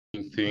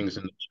things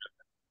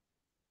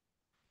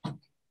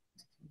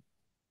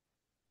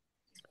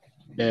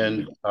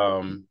and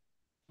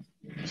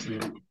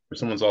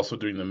someone's also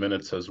doing the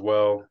minutes as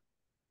well.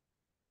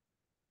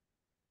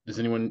 Does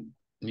anyone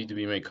need to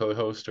be made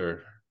co-host,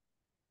 or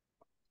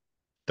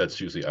that's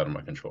usually out of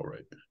my control,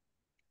 right?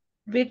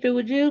 Victor,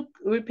 would you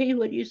repeat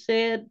what you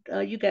said?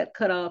 You got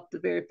cut off. The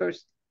very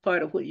first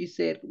part of what you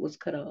said was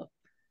cut off.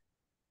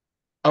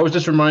 I was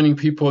just reminding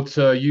people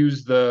to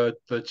use the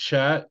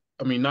chat.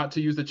 I mean, not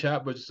to use the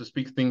chat, but just to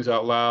speak things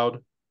out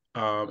loud,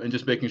 and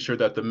just making sure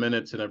that the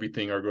minutes and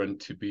everything are going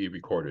to be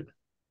recorded.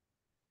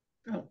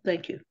 Oh,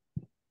 thank you.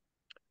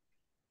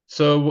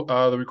 So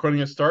the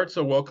recording has started.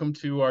 So welcome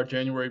to our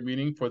January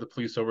meeting for the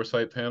Police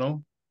Oversight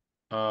Panel.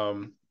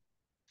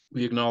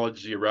 We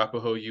acknowledge the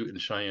Arapaho, Ute, and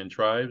Cheyenne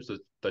tribes,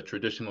 the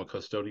traditional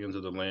custodians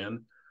of the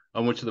land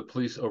on which the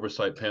Police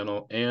Oversight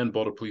Panel and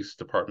Boulder Police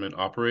Department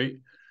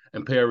operate,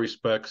 and pay our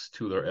respects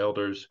to their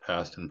elders,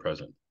 past and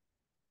present.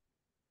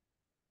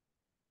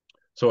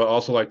 So I'd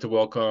also like to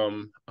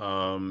welcome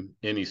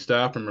any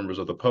staff or members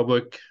of the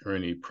public or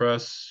any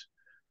press,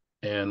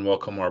 and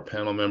welcome our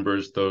panel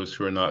members, those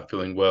who are not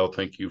feeling well.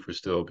 Thank you for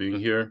still being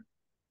here.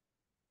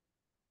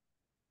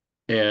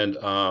 And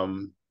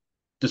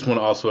just want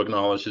to also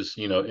acknowledge just,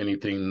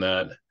 anything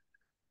that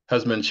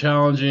has been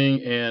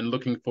challenging, and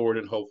looking forward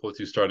and hopeful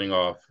to starting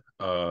off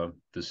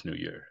this new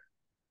year.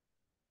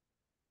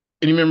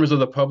 Any members of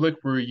the public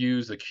will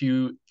use the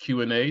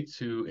Q&A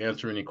to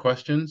answer any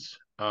questions.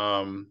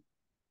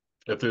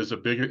 If there's a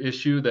bigger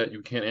issue that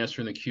you can't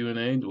answer in the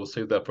Q&A, we'll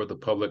save that for the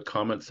public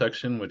comment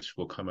section, which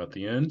will come at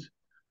the end.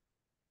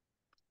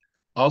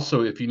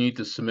 Also, if you need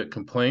to submit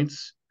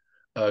complaints,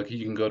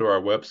 you can go to our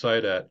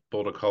website at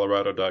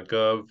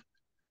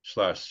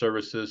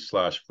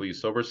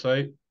bouldercolorado.gov/services/police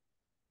oversight,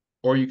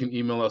 or you can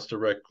email us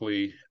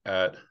directly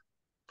at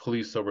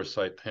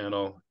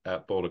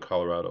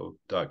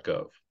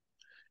policeoversightpanel@bouldercolorado.gov.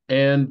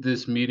 And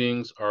these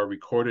meetings are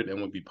recorded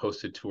and will be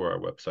posted to our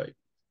website.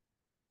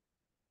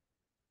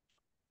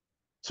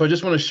 So I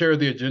just want to share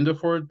the agenda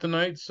for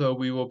tonight. So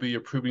we will be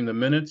approving the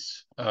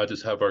minutes,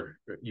 just have our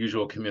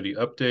usual committee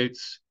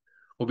updates.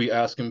 We'll be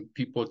asking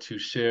people to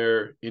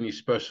share any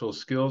special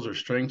skills or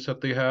strengths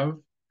that they have.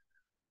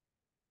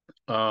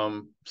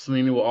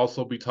 Selena will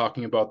also be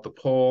talking about the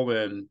poll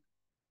and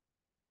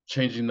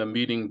changing the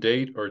meeting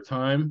date or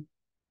time.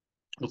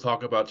 We'll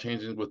talk about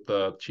changing with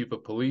the chief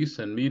of police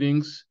and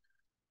meetings,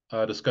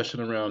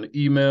 discussion around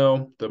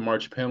email, the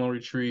March panel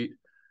retreat,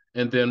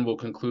 and then we'll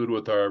conclude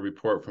with our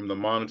report from the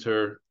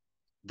monitor,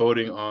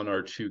 voting on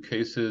our 2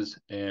 cases,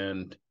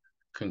 and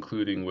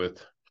concluding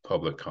with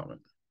public comment.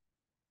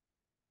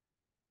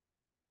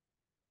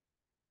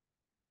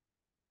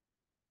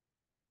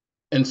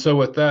 And so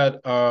with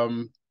that,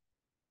 can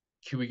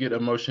we get a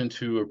motion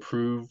to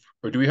approve,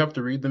 or do we have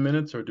to read the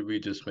minutes, or do we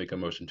just make a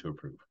motion to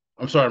approve?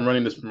 I'm sorry, I'm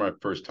running this for my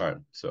first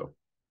time, so.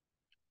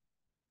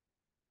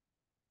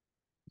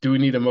 Do we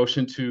need a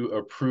motion to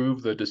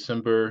approve the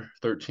December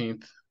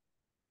 13th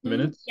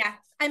minutes? Yeah,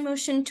 I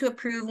motion to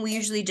approve. We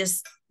usually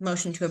just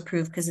motion to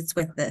approve because it's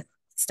with the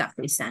stuff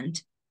we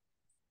send.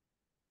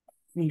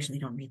 We usually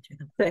don't read through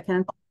them.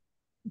 Second.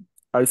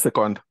 I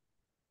second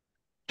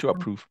to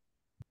approve.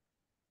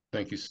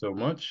 Thank you so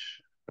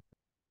much.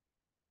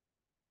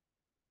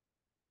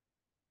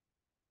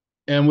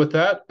 And with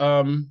that,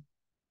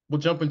 we'll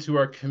jump into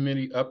our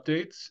committee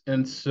updates.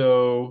 And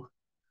so,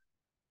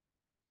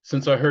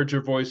 since I heard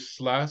your voice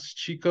last,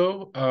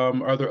 Chico,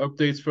 are there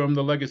updates from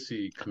the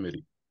Legacy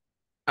Committee?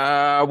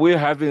 We're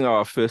having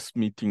our first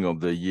meeting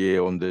of the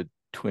year on the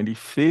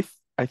 25th,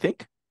 I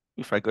think,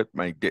 if I got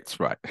my dates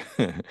right.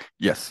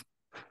 Yes.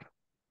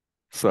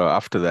 So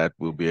after that,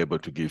 we'll be able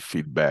to give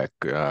feedback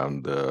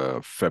on the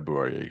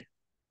February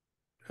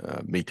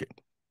meeting.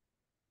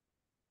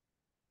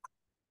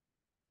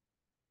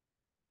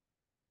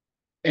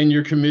 And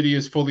your committee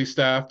is fully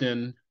staffed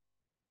and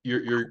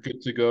you're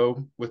good to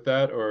go with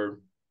that, or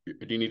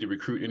do you need to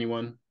recruit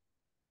anyone?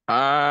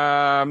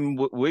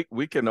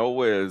 We can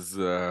always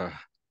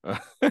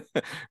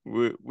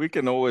we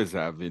can always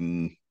have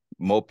in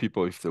more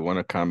people if they want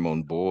to come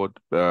on board.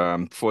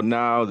 For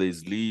now,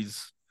 there's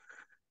Liz,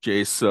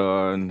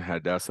 Jason,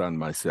 Hadassah, and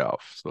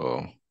myself.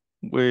 So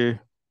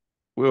we're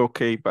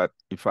okay, but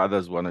if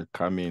others want to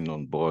come in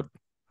on board,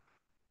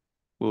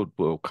 we'll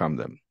welcome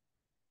them.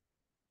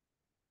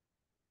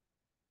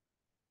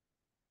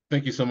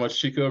 Thank you so much,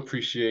 Chico.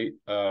 Appreciate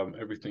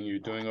everything you're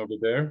doing over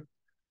there.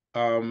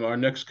 Our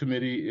next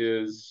committee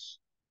is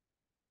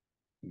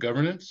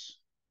governance.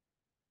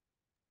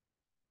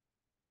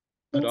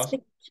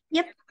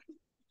 Yep.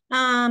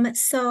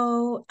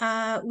 So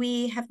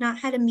we have not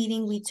had a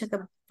meeting. We took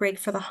a break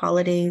for the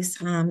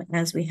holidays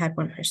as we had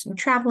one person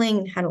traveling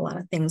and had a lot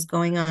of things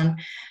going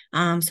on.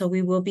 So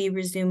we will be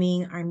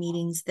resuming our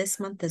meetings this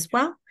month as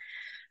well.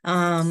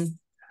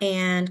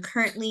 And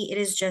currently it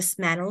is just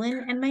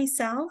Madeline and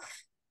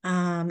myself.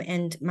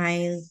 And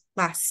my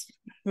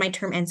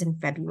term ends in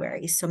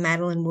February. So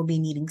Madeline will be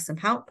needing some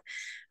help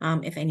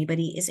if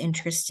anybody is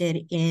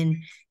interested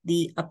in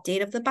the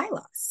update of the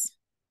bylaws.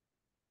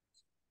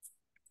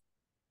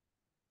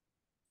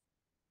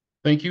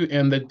 Thank you.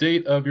 And the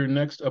date of your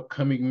next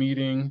upcoming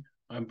meeting,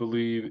 I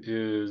believe,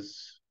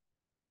 is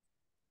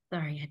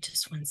Sorry,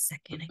 just one the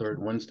second.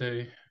 third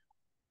Wednesday.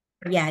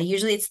 Yeah,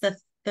 usually it's the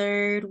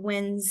third So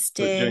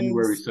Wednesday.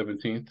 January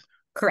 17th.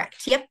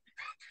 Correct. Yep.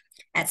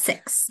 At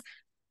 6.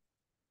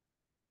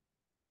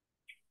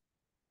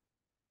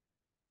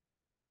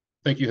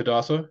 Thank you,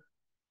 Hadassah.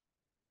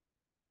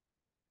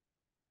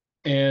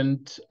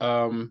 And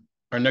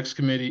our next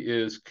committee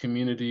is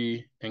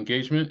community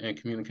engagement and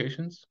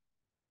communications.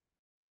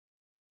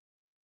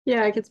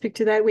 Yeah, I can speak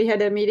to that. We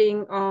had a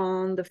meeting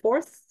on the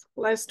 4th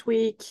last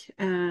week,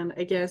 and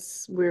I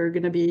guess we're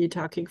going to be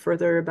talking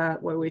further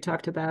about what we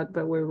talked about,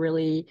 but we're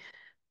really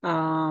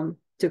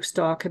took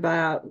stock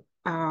about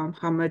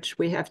how much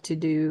we have to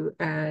do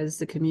as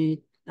the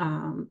community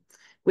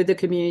with the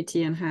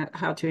community and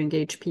how to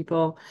engage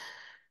people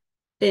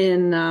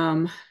in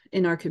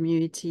our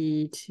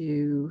community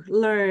to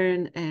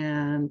learn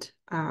and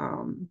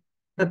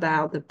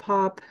about the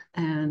pop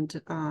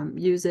and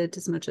use it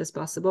as much as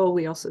possible.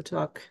 We also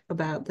talk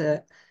about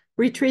the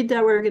retreat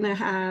that we're going to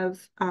have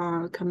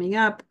coming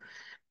up,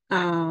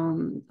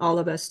 all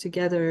of us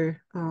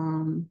together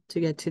to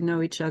get to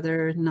know each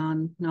other,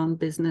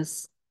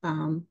 non-business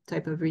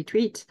type of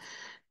retreat.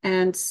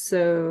 And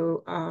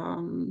so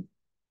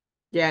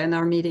yeah, and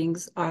our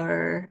meetings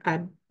are,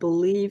 I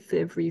believe,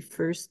 every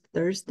first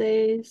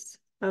Thursdays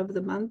of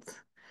the month.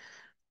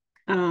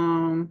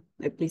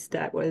 At least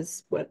that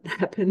was what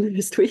happened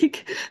this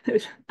week.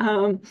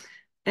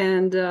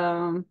 And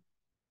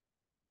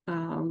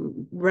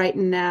right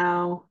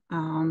now,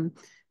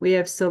 we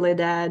have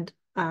Soledad,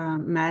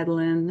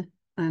 Madeline,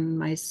 and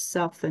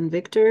myself and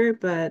Victor,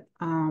 but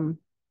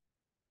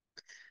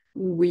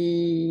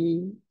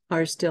we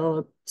are still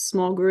a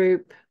small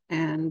group,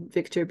 and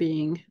Victor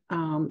being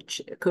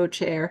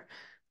co-chair.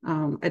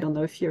 I don't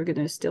know if you're going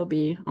to still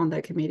be on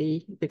that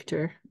committee,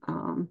 Victor.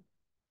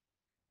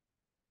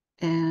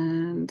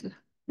 And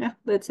yeah,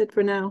 that's it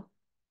for now.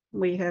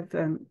 We have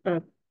an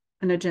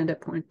agenda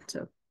point,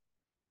 so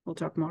we'll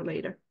talk more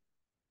later.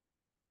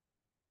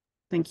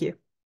 Thank you.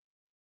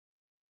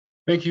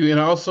 Thank you. And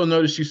I also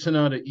noticed you sent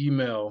out an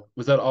email.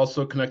 Was that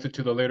also connected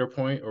to the later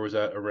point, or was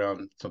that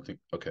around something?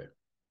 Okay.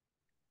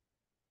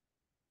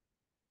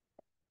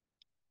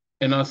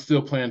 And I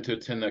still plan to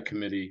attend that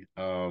committee,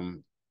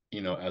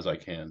 as I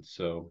can.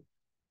 So,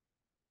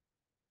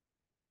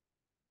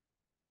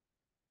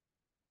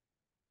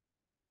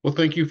 well,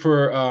 thank you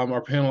for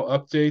our panel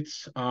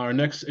updates. Our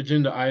next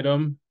agenda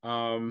item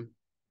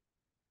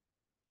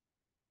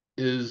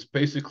is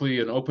basically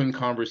an open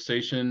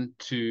conversation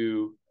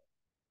to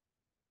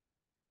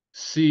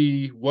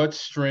see what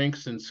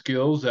strengths and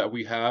skills that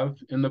we have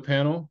in the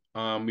panel.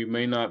 We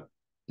may not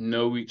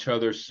know each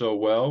other so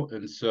well,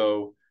 and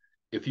so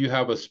if you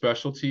have a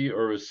specialty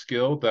or a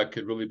skill that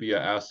could really be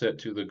an asset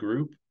to the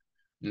group,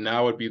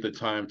 now would be the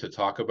time to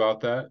talk about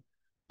that.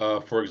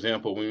 For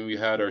example, when we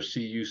had our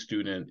CU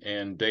student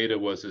and data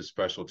was his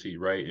specialty,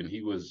 right? And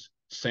he was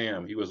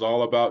Sam. He was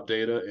all about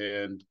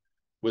data and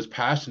was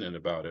passionate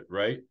about it,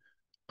 right?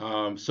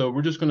 So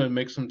we're just going to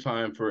make some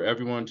time for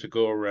everyone to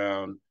go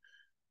around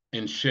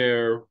and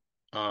share,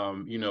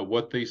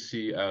 what they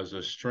see as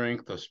a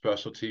strength, a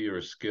specialty, or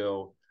a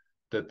skill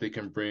that they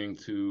can bring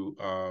to,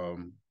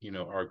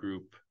 our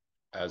group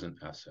as an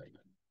asset.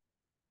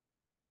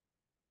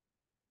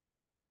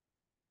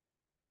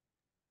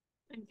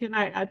 Can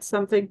I add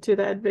something to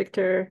that,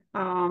 Victor?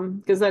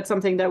 Because that's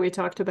something that we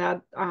talked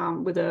about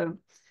with the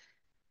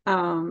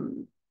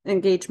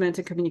engagement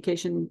and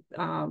communication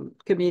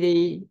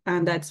committee,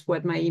 and that's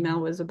what my email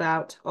was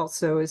about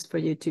also, is for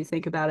you to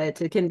think about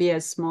it. It can be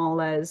as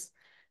small as,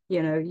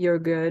 you're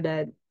good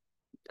at,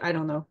 I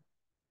don't know,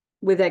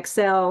 with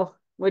Excel,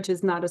 which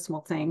is not a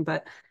small thing,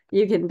 but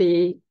you can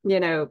be,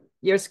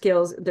 your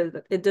skills,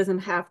 it doesn't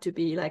have to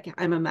be like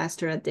I'm a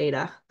master at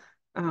data.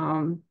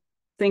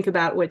 Think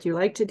about what you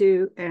like to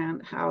do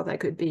and how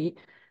that could be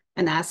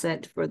an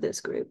asset for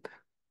this group.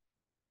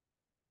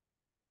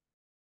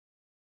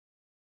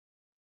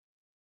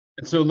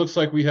 And so it looks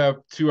like we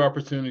have two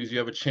opportunities. You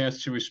have a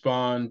chance to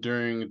respond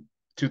to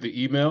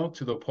the email,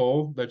 to the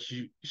poll that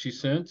she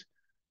sent.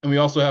 And we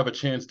also have a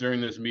chance during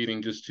this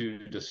meeting just to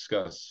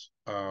discuss.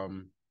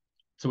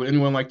 So would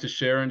anyone like to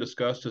share and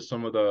discuss just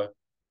some of the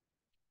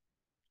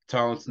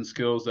talents and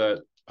skills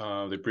that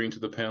they bring to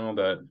the panel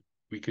that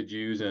we could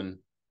use in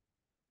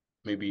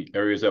maybe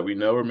areas that we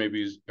know or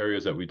maybe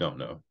areas that we don't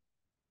know?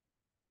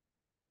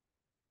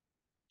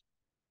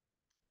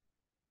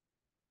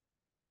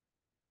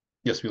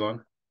 Yes,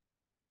 Milan?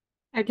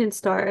 I can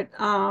start.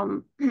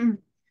 I'm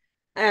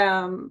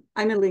a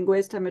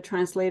linguist. I'm a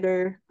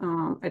translator.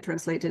 I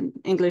translate in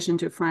English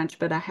into French,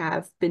 but I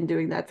have been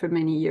doing that for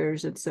many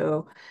years. And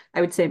so I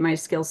would say my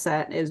skill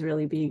set is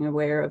really being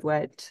aware of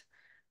what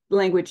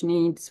language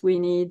needs we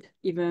need,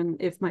 even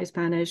if my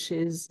Spanish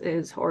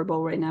is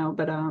horrible right now,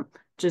 but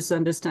just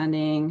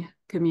understanding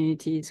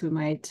communities who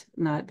might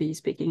not be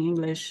speaking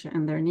English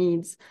and their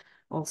needs.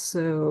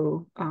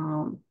 Also,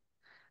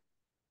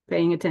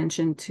 paying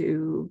attention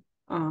to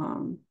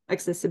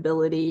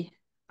accessibility,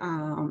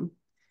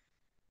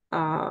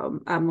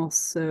 I'm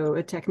also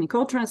a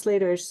technical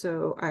translator,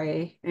 so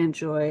I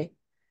enjoy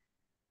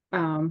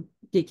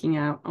geeking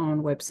out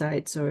on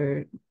websites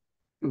or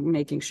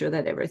making sure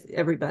that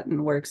every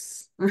button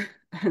works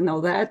and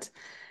all that.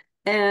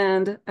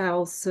 And I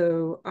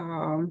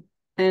also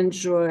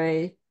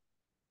enjoy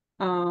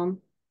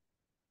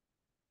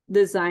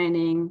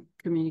designing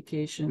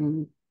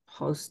communication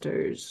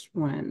posters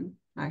when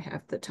I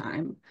have the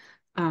time.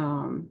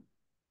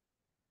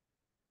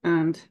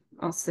 And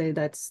I'll say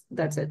that's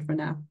it for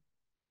now.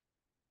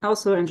 I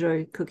also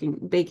enjoy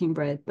baking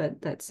bread,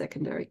 but that's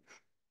secondary.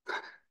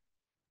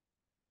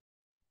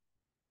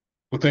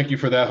 Well, thank you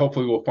for that.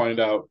 Hopefully we'll find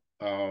out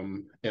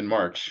in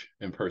March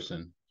in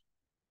person.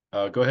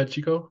 Go ahead,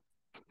 Chico.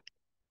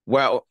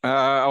 Well,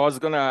 I was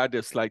going to add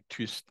a slight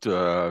twist,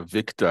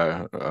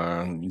 Victor,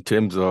 in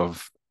terms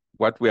of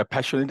what we are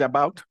passionate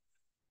about.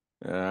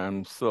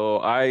 So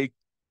I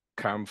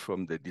come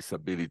from the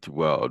disability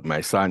world.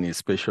 My son is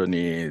special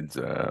needs,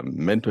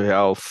 mental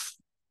health,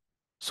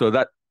 so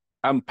that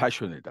I'm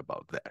passionate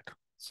about that.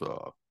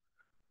 So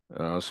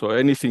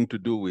anything to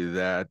do with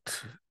that,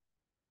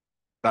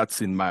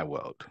 that's in my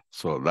world.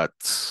 So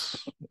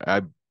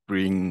I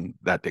bring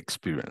that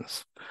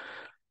experience.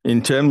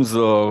 In terms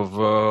of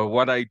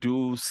what I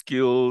do,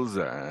 skills,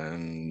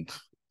 and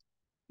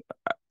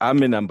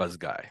I'm a numbers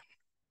guy.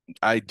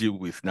 I deal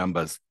with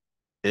numbers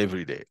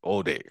every day,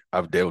 all day.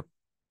 I've dealt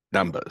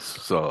numbers.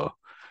 So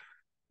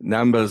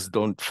numbers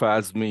don't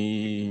phase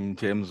me in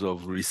terms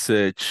of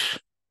research.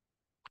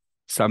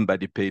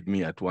 Somebody paid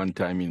me at one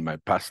time in my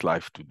past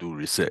life to do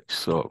research.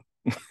 So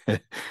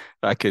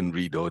I can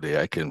read all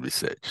day, I can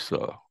research.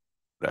 So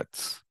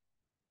that's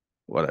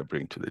what I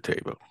bring to the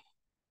table.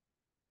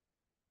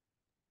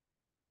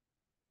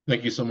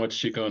 Thank you so much,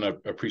 Chico, and I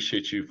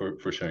appreciate you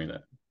for sharing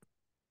that.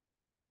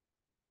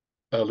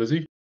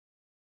 Lizzie?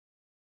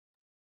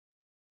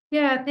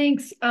 Yeah,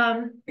 thanks.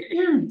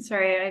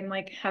 Sorry, I'm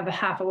like have a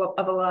half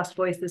of a lost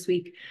voice this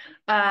week.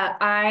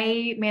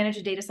 I manage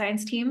a data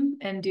science team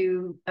and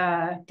do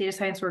data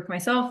science work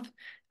myself.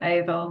 I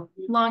have a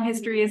long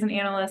history as an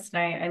analyst,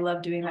 and I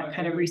love doing that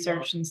kind of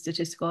research and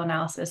statistical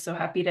analysis. So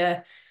happy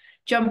to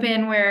jump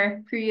in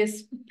where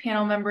previous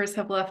panel members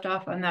have left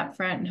off on that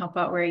front and help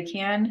out where I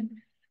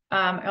can.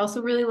 I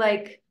also really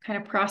like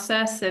kind of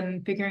process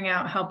and figuring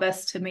out how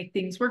best to make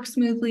things work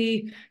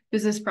smoothly,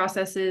 business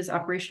processes,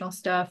 operational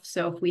stuff.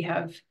 So if we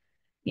have,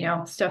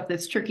 stuff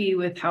that's tricky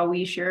with how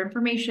we share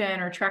information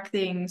or track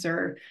things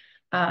or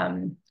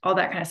all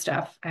that kind of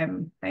stuff,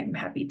 I'm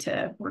happy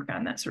to work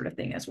on that sort of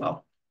thing as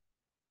well.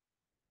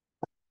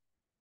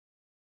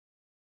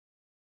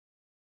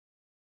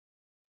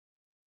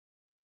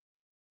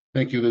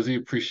 Thank you, Lizzie.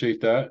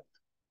 Appreciate that.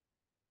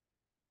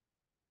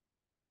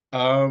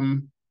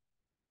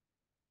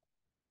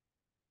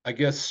 I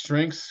guess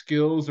strengths,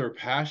 skills, or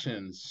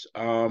passions.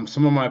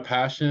 Some of my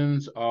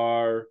passions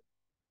are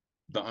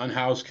the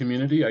unhoused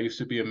community. I used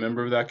to be a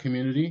member of that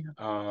community.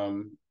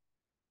 I'm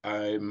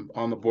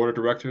on the board of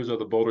directors of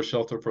the Boulder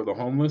Shelter for the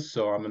Homeless,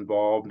 so I'm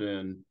involved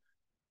in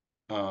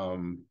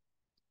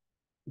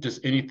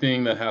just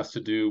anything that has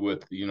to do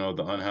with the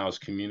unhoused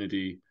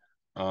community.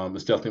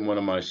 It's definitely one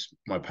of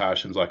my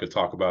passions. I could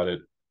talk about it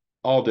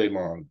all day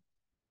long.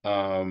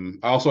 I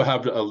also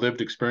have a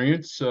lived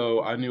experience,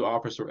 so I knew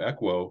Officer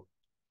Equo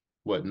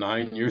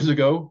 9 years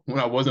ago when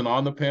I wasn't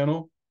on the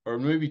panel, or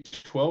maybe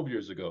 12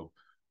 years ago,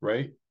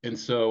 right? And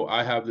so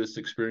I have this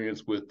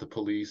experience with the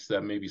police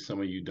that maybe some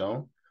of you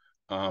don't.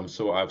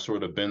 So I've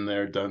sort of been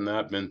there, done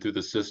that, been through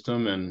the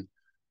system and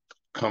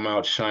come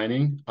out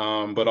shining.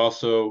 But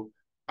also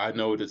I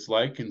know what it's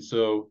like. And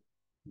so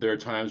there are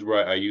times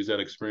where I use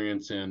that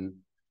experience in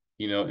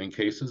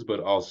cases, but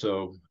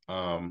also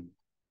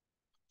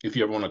if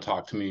you ever want to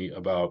talk to me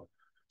about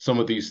some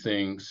of these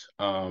things,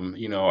 I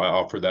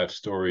offer that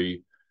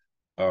story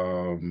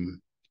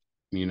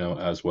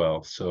as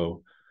well.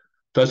 So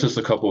that's just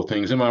a couple of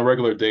things. In my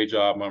regular day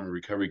job, I'm a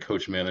recovery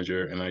coach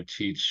manager, and I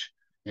teach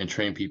and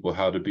train people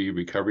how to be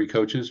recovery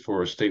coaches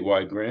for a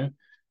statewide grant.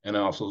 And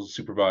I also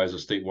supervise a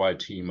statewide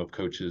team of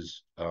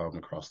coaches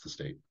across the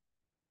state.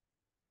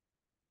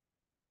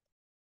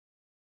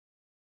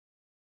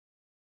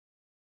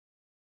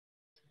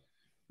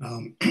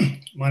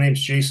 My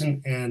name's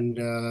Jason, and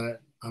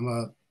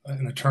I'm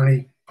an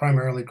attorney,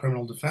 primarily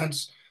criminal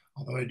defense,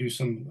 although I do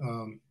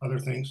some other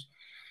things.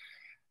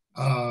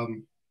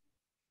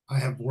 I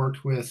have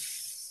worked with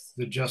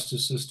the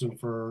justice system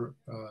for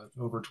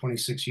over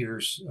 26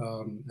 years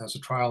as a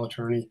trial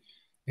attorney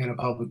and a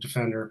public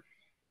defender.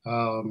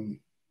 And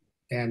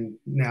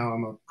now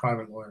I'm a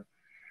private lawyer.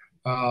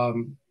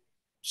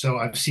 So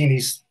I've seen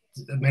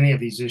many of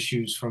these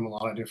issues from a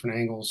lot of different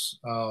angles,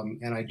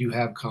 and I do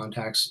have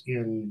contacts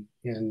in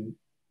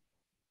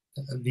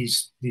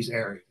these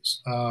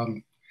areas.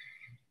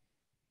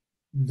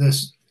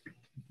 This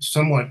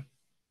somewhat,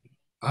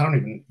 I don't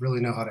even really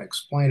know how to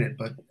explain it,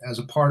 but as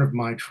a part of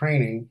my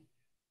training,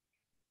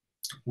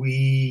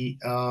 we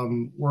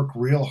work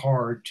real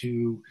hard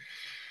to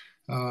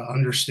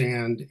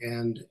understand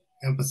and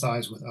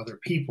empathize with other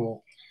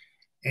people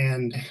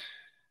and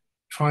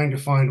trying to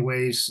find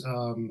ways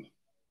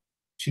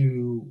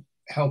to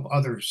help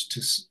others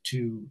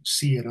to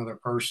see another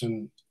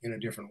person in a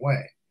different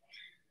way.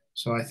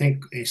 So I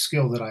think a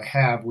skill that I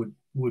have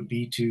would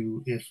be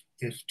to,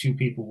 if two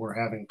people were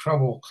having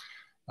trouble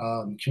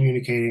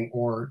communicating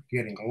or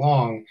getting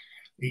along,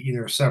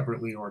 either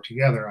separately or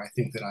together, I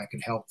think that I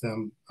could help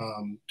them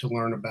to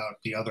learn about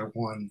the other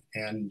one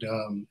and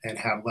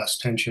have less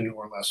tension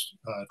or less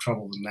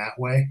trouble in that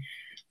way.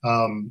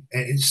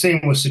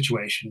 Same with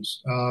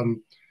situations.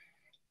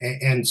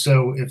 And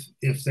so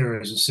if there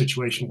is a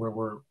situation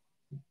where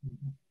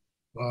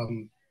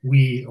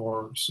we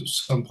or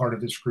some part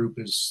of this group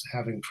is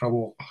having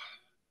trouble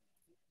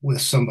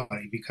with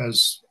somebody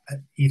because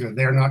either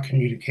they're not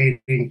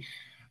communicating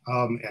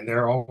and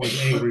they're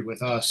always angry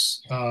with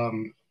us,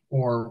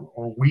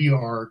 or we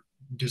are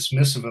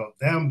dismissive of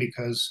them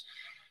because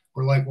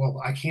we're like,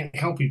 well, I can't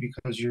help you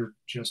because you're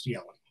just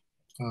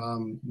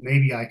yelling.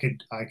 Maybe I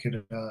could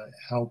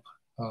help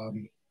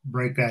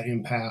break that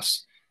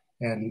impasse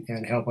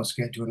and help us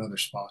get to another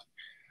spot.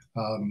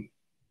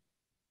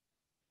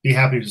 Be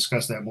happy to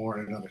discuss that more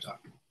at another time.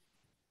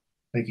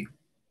 Thank you.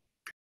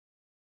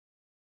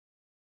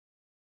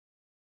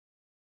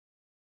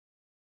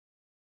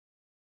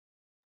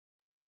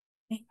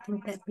 I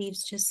think that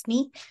leaves just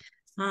me,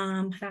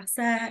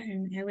 Rasa,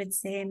 and I would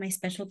say my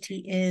specialty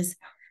is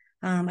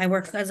I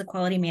work as a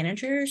quality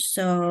manager,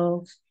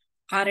 so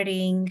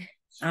auditing,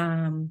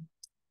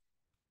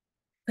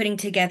 putting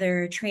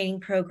together training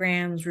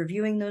programs,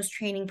 reviewing those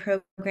training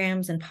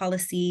programs and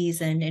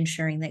policies, and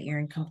ensuring that you're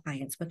in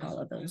compliance with all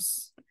of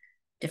those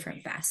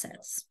different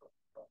facets.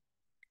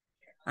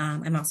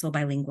 I'm also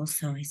bilingual,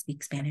 so I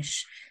speak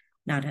Spanish,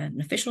 not an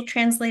official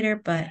translator,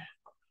 but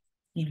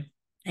you know,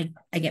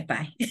 I get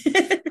by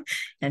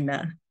and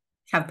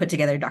have put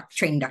together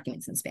training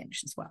documents in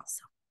Spanish as well.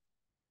 So.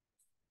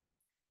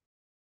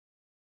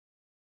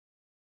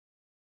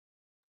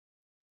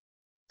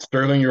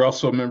 Sterling, you're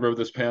also a member of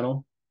this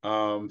panel.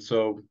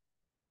 So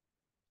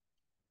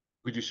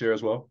could you share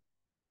as well?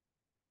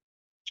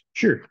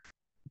 Sure.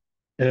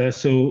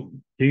 So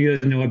you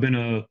guys know I've been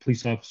a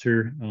police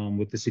officer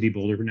with the city of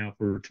Boulder now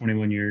for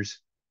 21 years.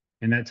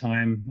 In that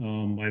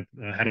time,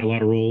 I've had a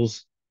lot of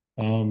roles.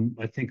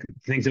 I think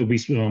things that would be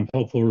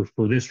helpful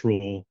for this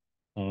role.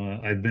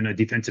 I've been a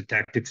defensive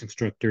tactics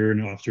instructor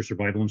and an officer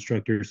survival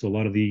instructor. So a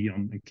lot of the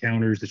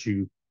encounters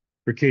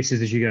or cases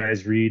that you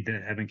guys read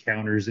that have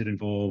encounters that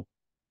involve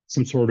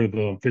some sort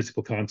of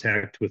physical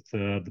contact with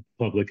the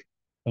public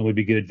would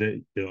be good.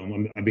 That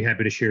I'd be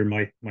happy to share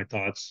my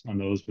thoughts on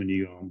those when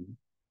you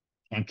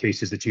on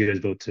cases that you guys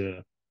vote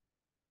to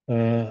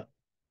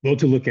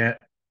look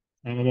at.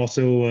 I'm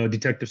also a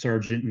detective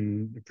sergeant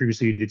and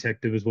previously a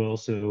detective as well.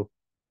 So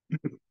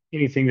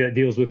anything that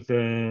deals with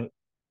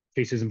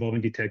cases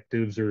involving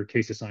detectives or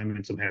case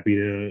assignments, I'm happy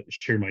to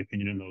share my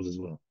opinion on those as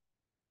well.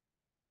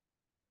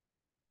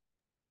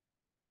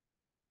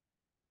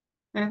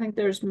 I think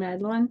there's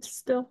Madeline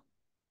still.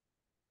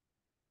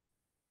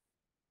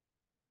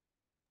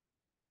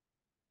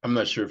 I'm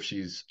not sure if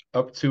she's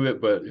up to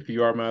it, but if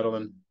you are,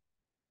 Madeline.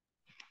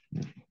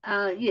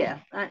 Yeah,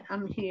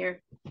 I'm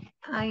here.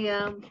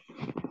 I'm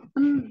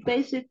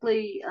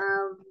basically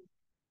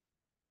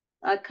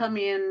I come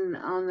in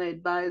on the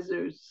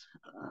advisor's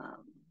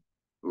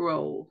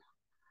role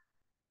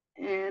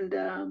and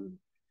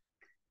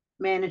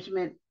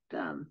management,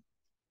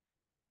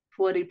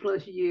 40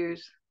 plus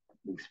years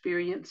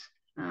experience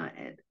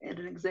at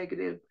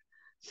an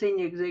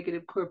senior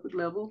executive corporate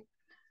level,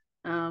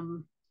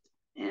 and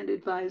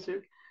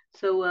advisor.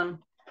 So I'm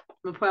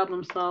a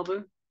problem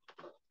solver,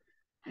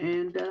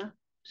 and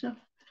so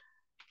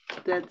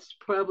that's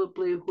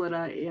probably what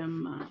I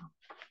am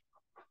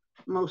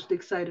most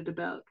excited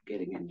about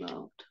getting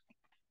involved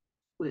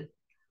with.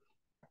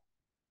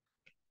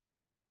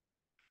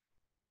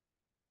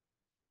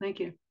 Thank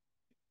you.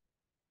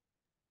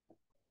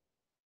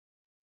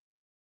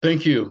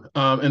 Thank you.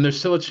 And there's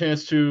still a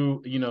chance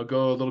to,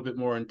 go a little bit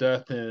more in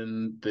depth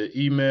in the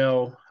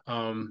email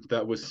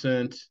that was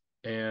sent.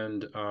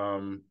 And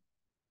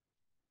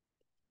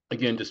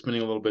again, just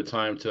spending a little bit of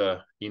time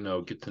to,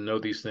 get to know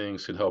these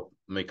things can help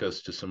make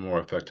us just a more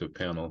effective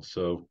panel.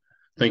 So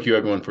thank you,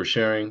 everyone, for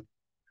sharing.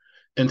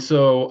 And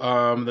so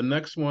the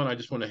next one, I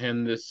just want to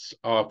hand this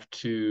off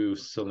to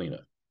Selena.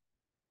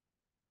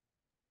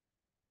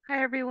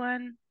 Hi,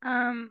 everyone.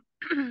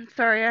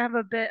 Sorry, I have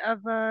a bit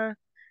of a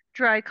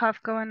dry cough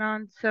going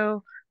on,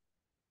 so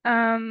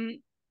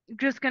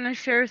just gonna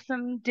share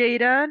some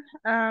data.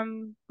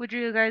 Would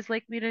you guys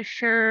like me to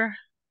share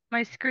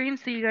my screen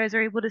so you guys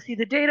are able to see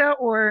the data,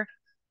 or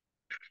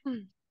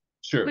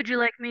Sure. would you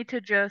like me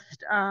to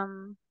just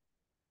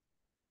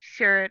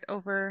share it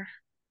over?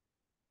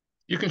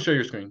 You can share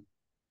your screen.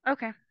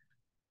 Okay.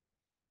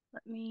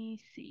 Let me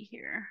see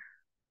here.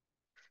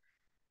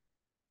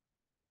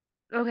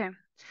 Okay,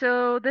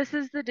 so this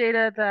is the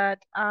data that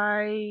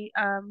I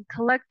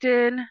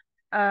collected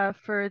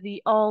for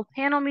the all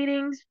panel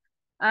meetings.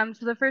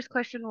 So the first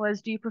question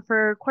was, do you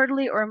prefer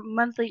quarterly or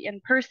monthly in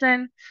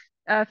person?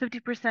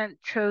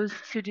 50% chose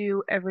to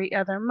do every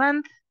other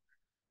month.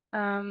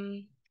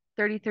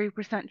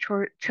 33%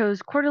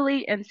 chose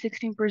quarterly, and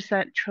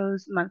 16%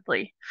 chose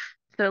monthly.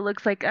 So it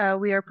looks like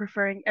we are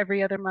preferring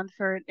every other month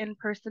for an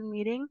in-person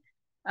meeting.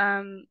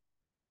 And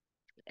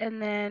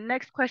then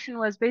next question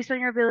was, based on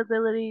your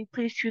availability,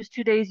 please choose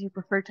 2 days you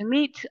prefer to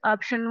meet.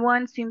 Option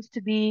 1 seems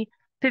to be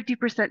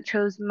 50%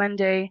 chose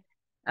Monday,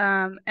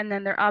 and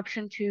then their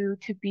option 2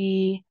 to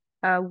be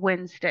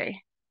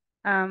Wednesday.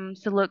 So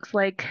looks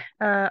like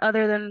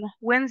other than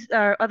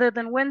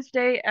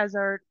Wednesday as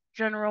our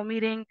general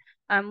meeting,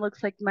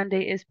 looks like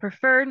Monday is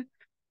preferred.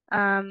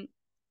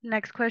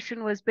 Next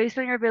question was, based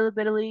on your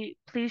availability,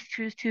 please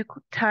choose two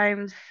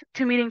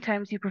meeting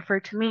times you prefer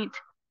to meet.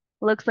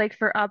 Looks like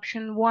for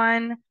option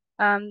 1,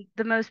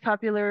 the most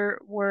popular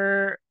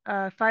were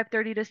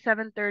 5:30 to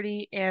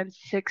 7:30 and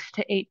 6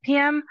 to 8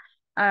 p.m.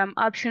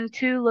 Option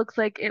 2 looks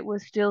like it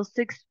was still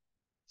 6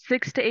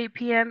 to 8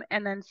 p.m.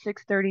 and then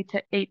 6:30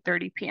 to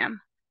 8:30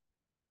 p.m.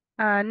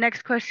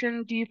 Next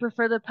question, do you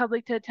prefer the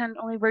public to attend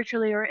only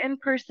virtually or in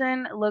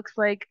person? It looks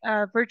like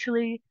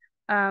virtually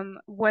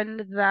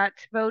won that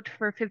vote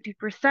for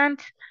 50%,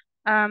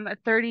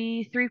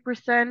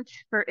 33%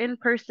 for in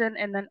person,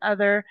 and then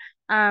other.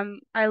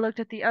 I looked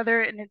at the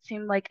other and it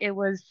seemed like it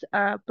was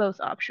both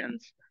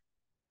options.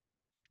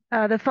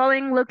 The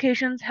following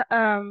locations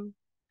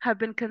have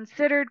been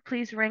considered.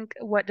 Please rank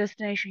what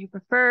destination you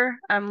prefer.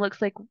 Looks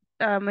like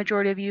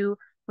majority of you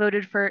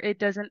voted for it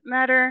doesn't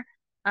matter.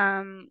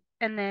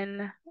 And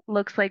then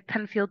looks like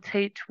Penfield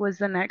Tate was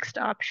the next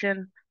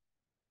option.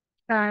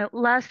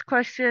 Last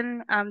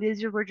question.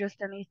 These were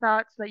just any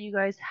thoughts that you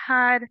guys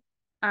had.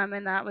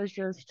 And that was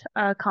just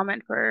a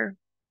comment for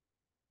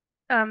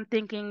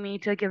thanking me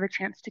to give a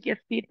chance to give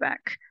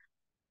feedback.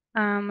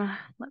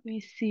 Let me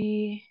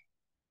see.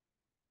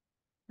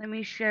 Let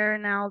me share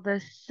now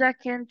the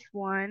second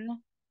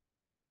one.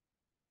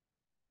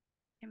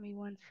 Give me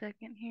 1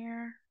 second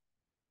here.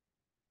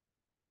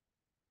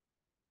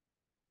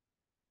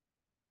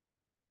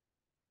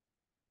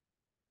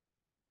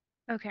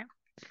 Okay,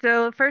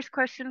 so first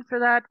question for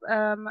that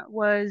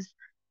was,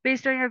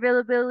 based on your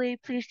availability,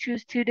 please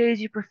choose 2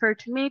 days you prefer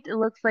to meet. It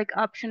looks like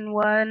option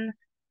 1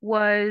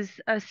 was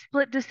a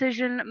split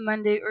decision,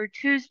 Monday or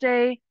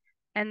Tuesday,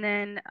 and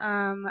then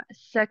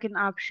second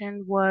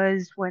option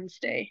was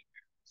Wednesday.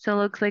 So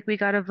it looks like we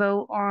got a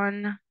vote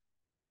on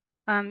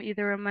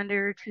either a Monday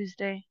or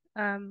Tuesday.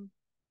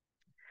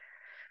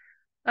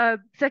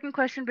 Second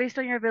question, based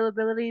on your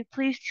availability,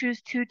 please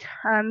choose 2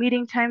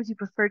 meeting times you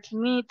prefer to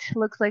meet.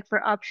 Looks like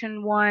for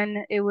option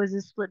 1, it was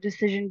a split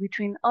decision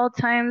between all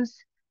times.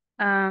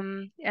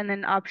 And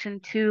then option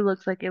 2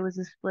 looks like it was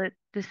a split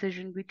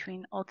decision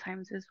between all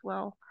times as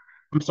well.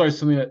 I'm sorry,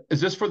 Selena,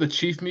 is this for the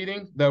chief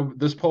meeting,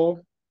 this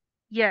poll?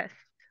 Yes.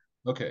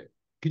 Okay.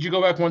 Could you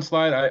go back 1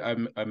 slide?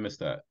 I missed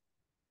that.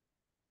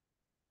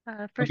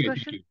 First Okay,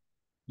 question? thank you.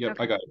 Yep,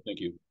 Okay. I got it. Thank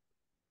you.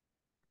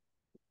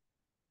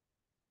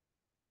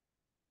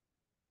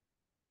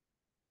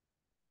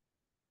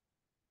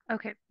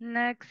 Okay,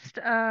 next,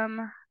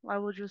 I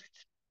will just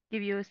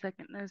give you a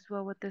second as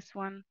well with this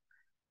one.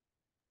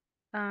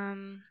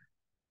 So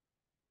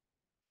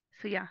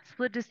yeah,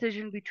 split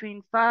decision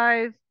between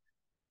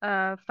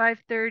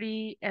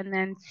 5:30 and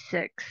then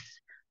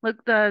 6.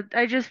 Look,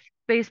 I just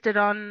based it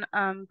on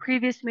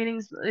previous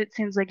meetings. It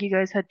seems like you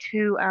guys had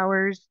 2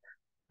 hours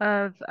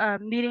of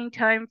meeting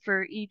time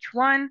for each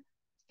one.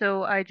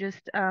 So I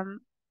just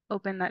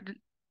opened that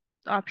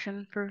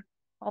option for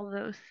all of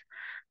those.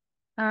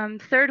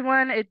 Third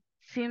one, it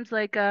seems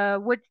like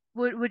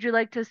would you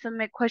like to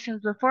submit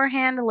questions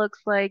beforehand? It looks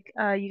like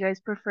you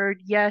guys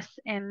preferred yes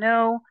and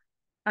no.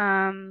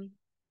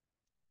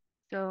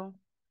 So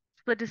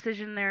split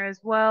decision there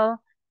as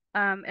well.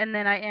 And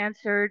then I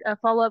answered a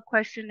follow-up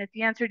question. If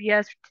you answered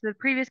yes to the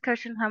previous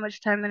question, how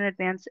much time in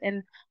advance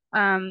and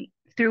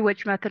through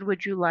which method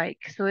would you like?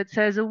 So it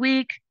says a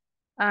week.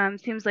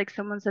 Seems like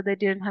someone said they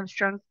didn't have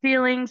strong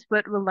feelings,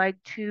 but would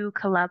like to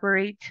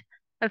collaborate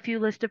a few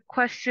list of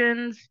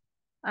questions.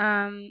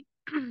 And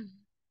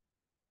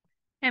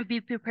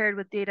be prepared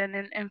with data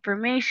and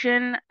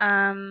information.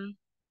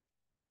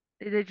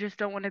 They just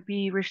don't want to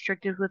be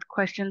restricted with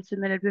questions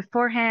submitted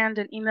beforehand,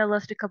 and email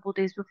us a couple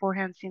days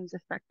beforehand seems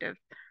effective.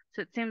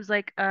 So it seems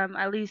like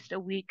at least a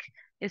week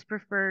is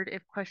preferred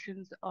if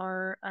questions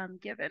are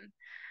given.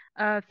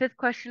 Fifth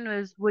question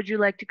was, would you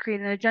like to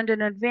create an agenda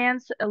in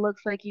advance? It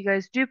looks like you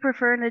guys do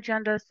prefer an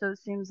agenda, so it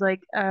seems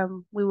like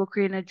we will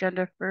create an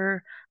agenda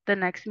for the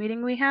next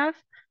meeting we have.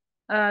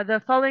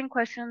 The following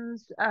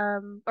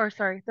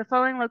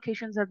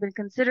locations have been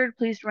considered.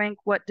 Please rank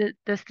what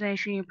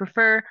destination you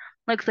prefer.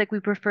 Looks like we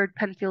preferred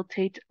Penfield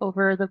Tate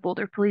over the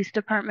Boulder Police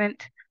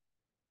Department.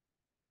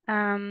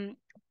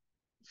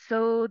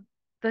 So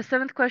the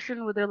seventh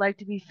question, would there like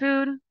to be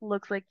food?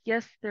 Looks like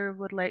yes,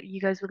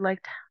 you guys would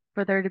like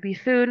for there to be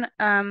food.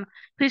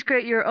 Please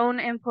create your own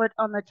input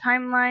on the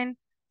timeline.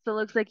 So it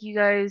looks like you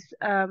guys,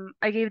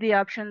 I gave the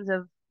options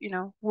of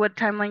what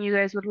timeline you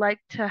guys would like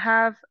to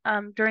have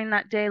during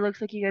that day. Looks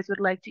like you guys would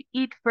like to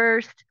eat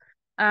first.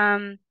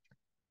 You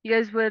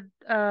guys would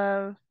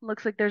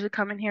looks like there's a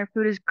comment here,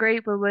 food is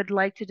great, but would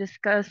like to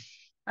discuss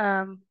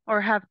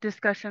or have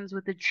discussions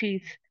with the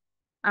chief.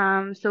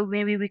 So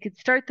maybe we could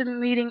start the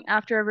meeting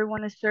after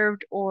everyone is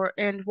served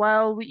and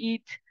while we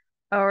eat,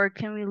 or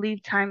can we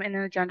leave time in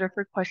the agenda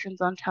for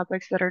questions on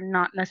topics that are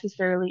not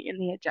necessarily in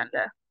the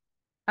agenda?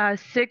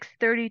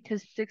 6:30 to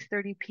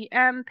 6:30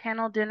 p.m.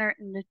 panel dinner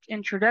and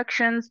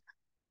introductions.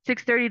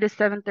 6:30 to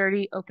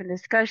 7:30 open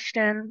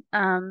discussion.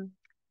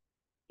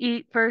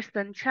 Eat first,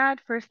 then chat.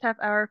 First half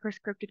hour for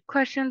scripted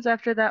questions.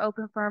 After that,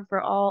 open forum for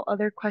all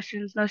other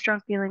questions. No strong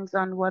feelings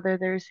on whether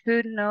there's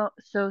food. No,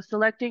 so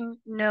selecting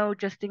no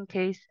just in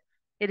case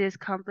it is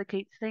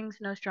complicates things.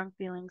 No strong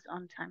feelings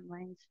on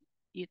timelines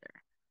either.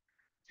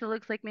 So it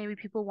looks like maybe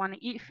people want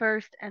to eat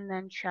first and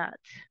then chat.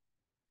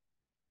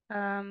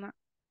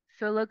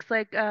 So it looks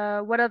like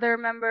what other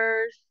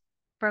members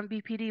from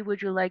BPD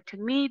would you like to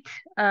meet?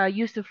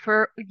 Use of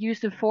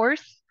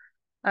force.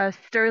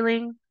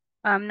 Sterling,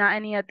 not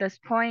any at this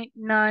point,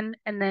 none,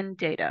 and then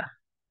data.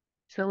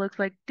 So it looks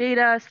like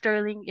data,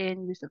 Sterling,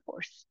 and use of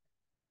force.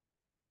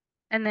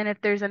 And then if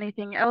there's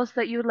anything else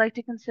that you would like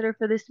to consider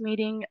for this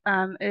meeting,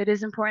 it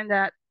is important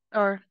that,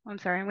 or I'm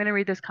sorry, I'm going to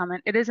read this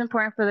comment. It is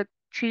important for the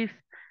chief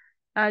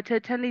to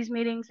attend these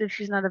meetings. If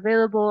she's not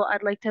available,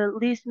 I'd like to at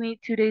least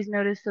meet 2 days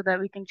notice so that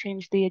we can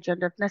change the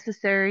agenda if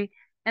necessary.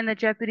 And the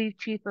deputy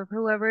chief of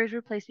whoever is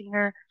replacing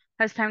her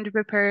has time to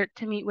prepare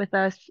to meet with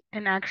us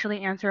and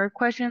actually answer our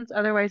questions.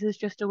 Otherwise, it's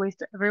just a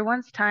waste of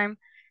everyone's time.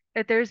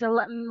 If there's a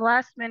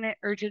last minute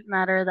urgent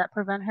matter that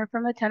prevent her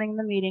from attending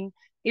the meeting,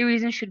 a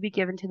reason should be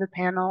given to the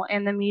panel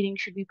and the meeting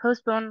should be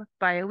postponed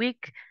by a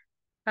week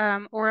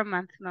or a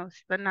month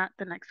most, but not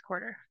the next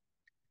quarter.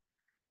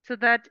 So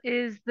that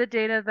is the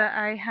data that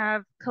I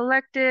have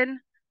collected.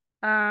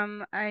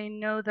 I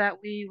know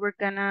that we were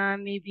gonna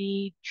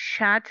maybe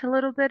chat a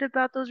little bit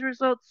about those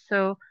results,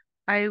 so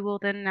I will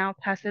then now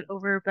pass it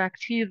over back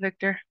to you,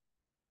 Victor.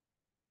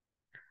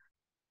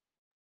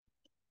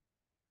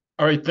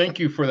 All right, thank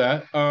you for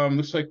that.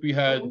 Looks like we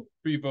had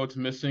 3 votes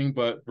missing,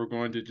 but we're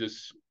going to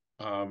just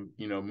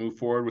move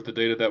forward with the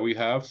data that we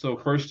have. So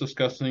first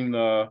discussing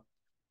the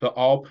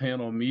all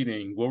panel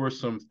meeting, what were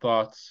some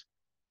thoughts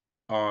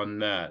on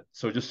that?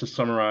 So just to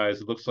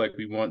summarize, it looks like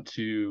we want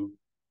to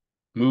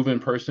move in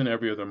person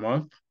every other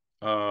month.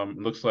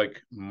 Looks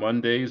like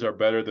Mondays are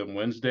better than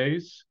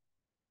Wednesdays,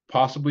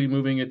 possibly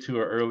moving it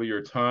to an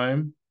earlier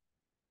time,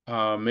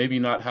 maybe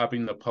not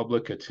having the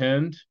public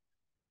attend.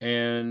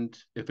 And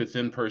if it's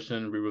in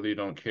person, we really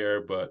don't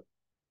care, but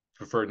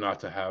prefer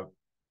to have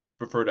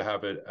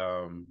it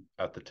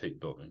at the Tate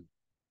building.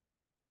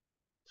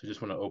 So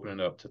just want to open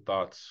it up to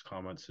thoughts,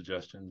 comments,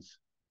 suggestions.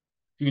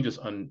 You can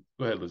just go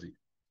ahead, Lizzie.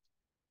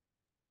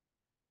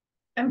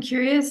 I'm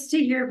curious to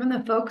hear from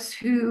the folks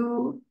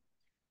who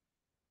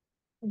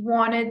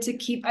wanted to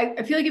keep,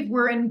 I feel like if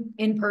we're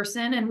in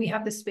person and we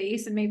have the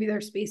space and maybe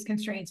there's space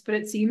constraints, but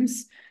it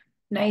seems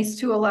nice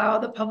to allow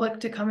the public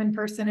to come in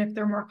person if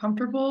they're more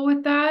comfortable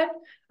with that.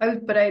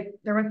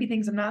 There might be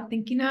things I'm not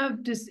thinking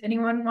of. Does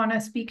anyone want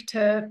to speak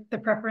to the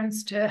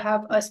preference to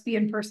have us be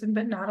in person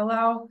but not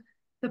allow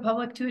the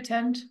public to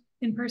attend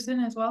in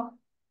person as well?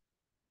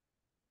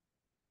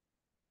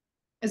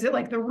 Is it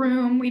like the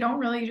room? We don't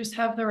really just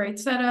have the right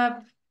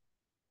setup.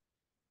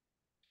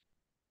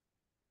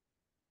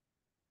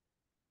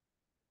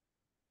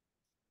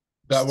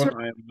 That one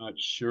I am not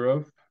sure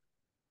of.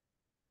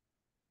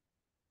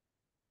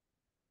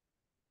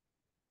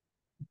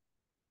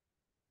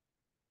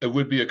 It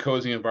would be a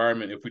cozy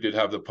environment if we did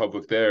have the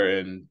public there.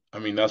 And I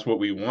mean, that's what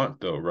we want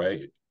though,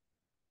 right?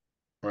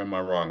 Or am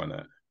I wrong on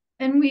that?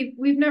 And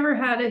we've never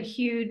had a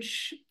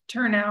huge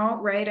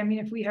turnout, right? I mean,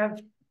 if we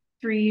have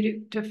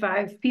 3 to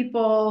 5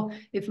 people,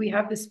 if we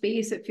have the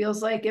space, it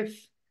feels like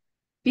if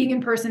being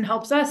in person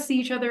helps us see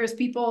each other as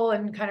people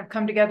and kind of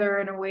come together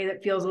in a way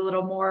that feels a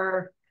little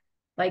more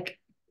like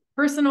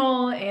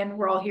personal and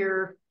we're all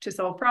here to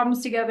solve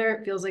problems together,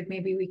 it feels like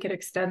maybe we could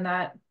extend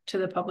that to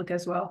the public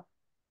as well.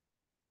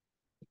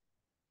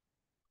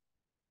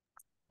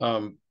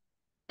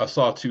 I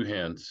saw 2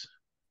 hands.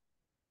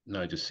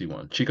 No, I just see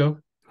one. Chico?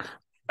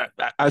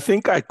 I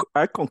think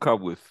I concur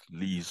with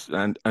Liz,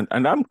 and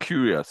I'm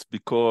curious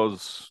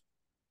because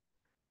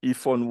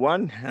if on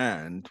one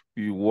hand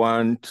we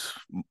want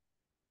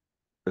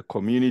the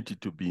community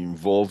to be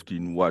involved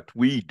in what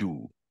we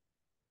do,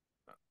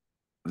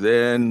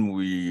 then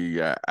we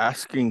are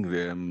asking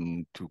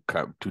them to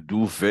come to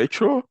do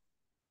virtual.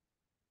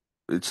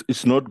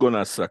 It's not going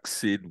to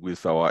succeed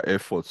with our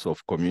efforts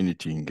of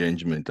community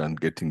engagement and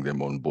getting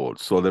them on board.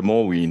 So the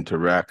more we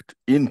interact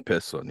in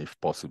person, if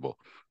possible,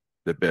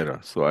 the better.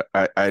 So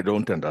I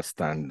don't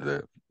understand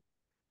the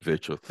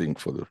virtual thing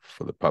for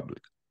the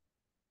public.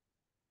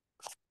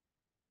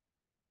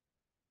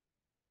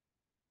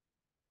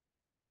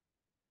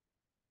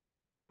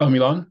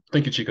 Milan?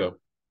 Thank you, Chico.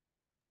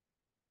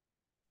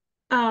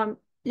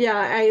 Yeah,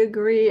 I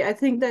agree. I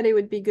think that it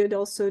would be good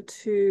also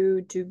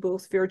to do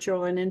both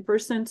virtual and in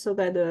person so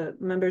that the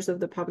members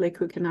of the public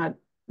who cannot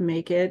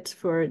make it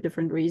for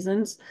different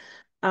reasons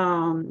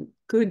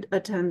could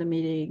attend the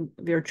meeting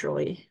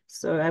virtually.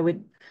 So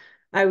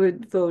I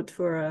would vote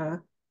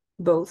for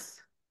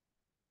both.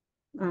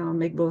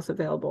 make both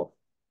available.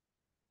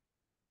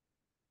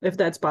 If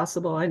that's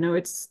possible. I know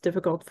it's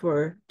difficult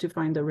to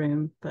find a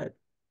room, but.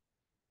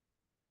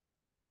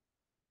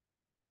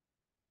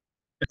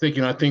 I think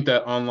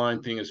that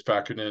online thing is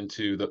factored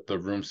into the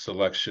room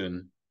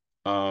selection.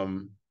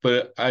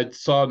 But I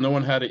saw no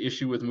one had an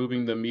issue with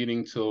moving the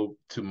meeting to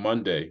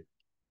Monday.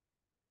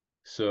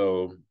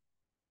 So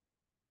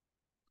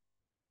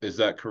is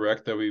that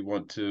correct that we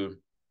want to?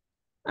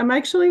 I'm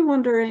actually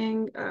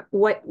wondering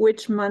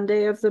which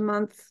Monday of the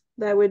month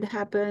that would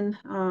happen.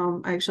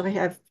 I actually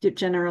have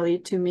generally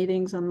 2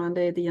 meetings on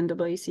Monday. The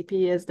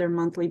NAACP has their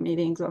monthly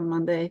meetings on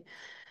Monday.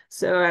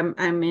 So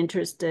I'm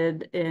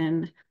interested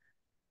in,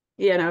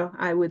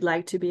 I would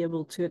like to be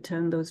able to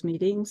attend those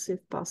meetings if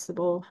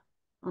possible.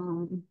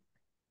 And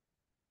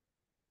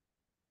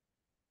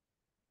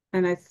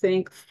I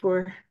think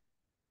for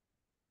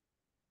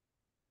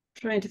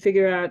trying to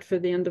figure out for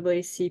the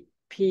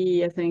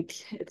NAACP, I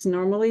think it's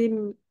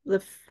normally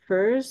the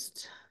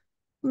first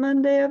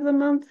Monday of the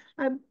month,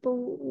 I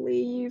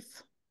believe.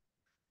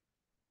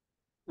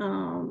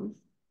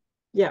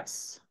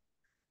 Yes,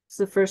 it's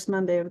the first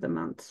Monday of the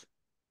month.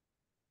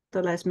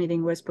 The last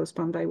meeting was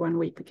postponed by 1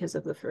 week because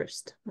of the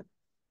first.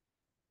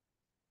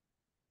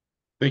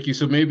 Thank you.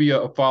 So maybe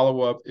a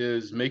follow-up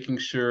is making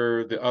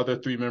sure the other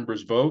 3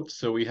 members vote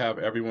so we have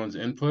everyone's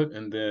input,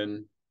 and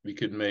then we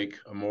could make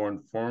a more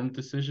informed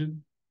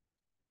decision.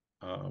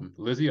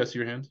 Lizzie, I see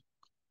your hand.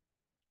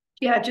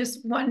 Yeah,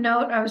 just one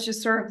note. I was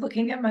just sort of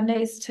looking at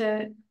Mondays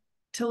to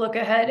look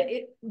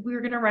ahead.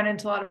 We're going to run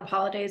into a lot of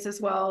holidays as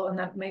well, and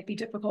that might be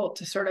difficult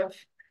to sort of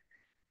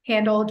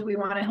handle. Do we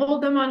want to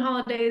hold them on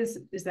holidays?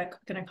 Is that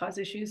going to cause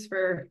issues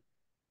for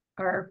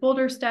our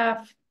Boulder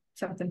staff?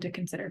 Something to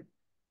consider.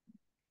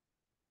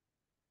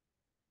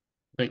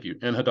 Thank you.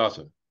 And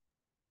Hadassah.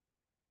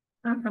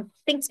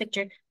 Thanks,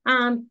 Victor.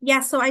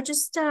 Yeah, so I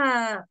just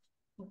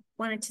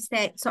wanted to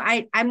say, so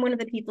I'm one of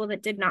the people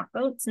that did not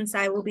vote since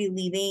I will be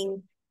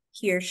leaving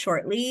here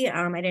shortly.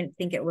 I didn't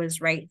think it was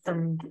right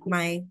for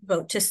my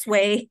vote to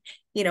sway,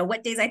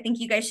 what days I think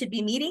you guys should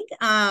be meeting.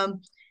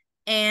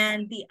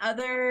 And the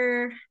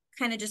other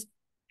kind of just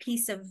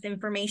piece of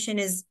information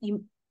is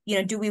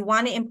do we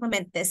want to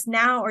implement this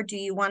now, or do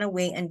you want to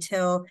wait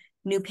until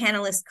new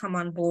panelists come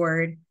on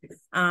board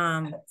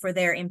for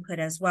their input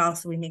as well,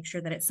 so we make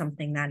sure that it's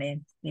something that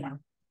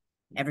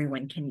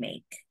everyone can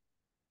make?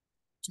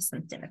 Just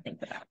something to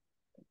think about.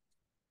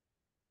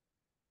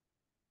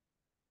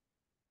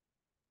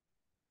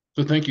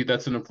 So thank you.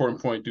 That's an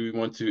important point. Do we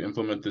want to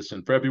implement this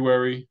in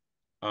February?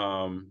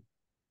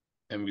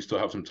 And we still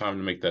have some time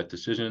to make that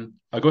decision.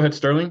 Go ahead,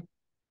 Sterling.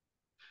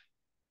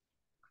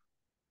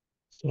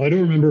 So I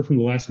don't remember from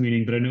the last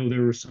meeting, but I know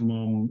there were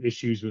some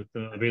issues with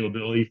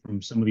availability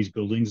from some of these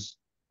buildings.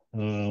 So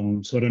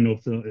I don't know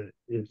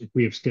if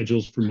we have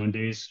schedules for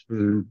Mondays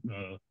for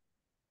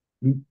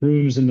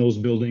rooms in those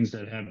buildings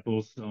that have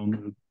both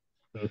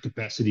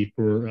capacity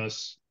for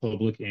us,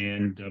 public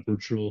and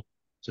virtual.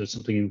 So that's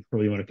something you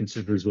probably want to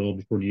consider as well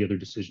before any other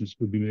decisions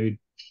would be made.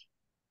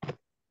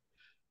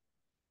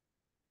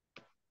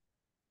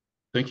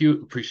 Thank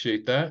you.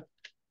 Appreciate that.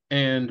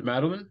 And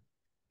Madeline?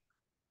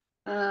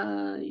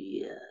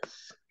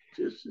 Yes.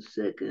 Just a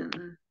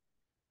second.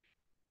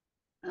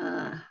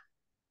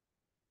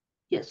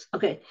 Yes.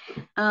 Okay.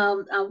 I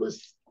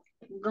was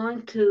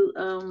going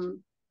to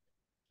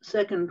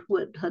second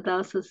what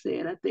Hadassah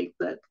said. I think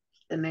that's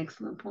an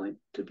excellent point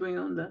to bring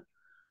on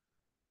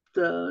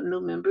the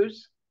new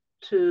members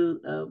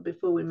to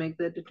before we make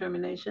that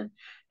determination.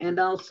 And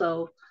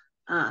also,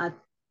 I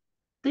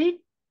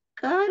think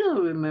I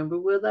don't remember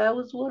whether I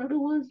was one of the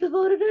ones that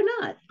voted or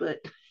not, but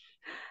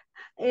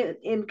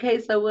in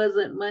case I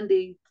wasn't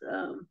Monday,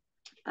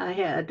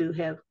 I do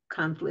have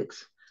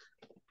conflicts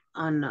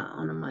on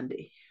a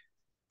Monday.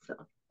 So.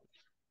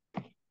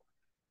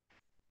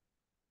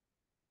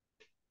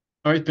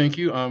 All right, thank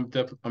you. I'm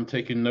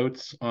taking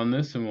notes on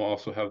this, and we'll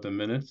also have the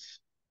minutes.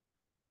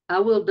 I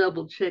will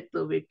double check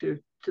though,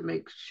 Victor, to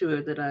make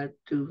sure that I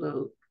do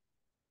vote.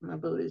 My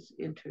vote is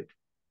entered.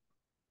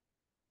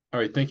 All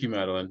right, thank you,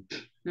 Madeline.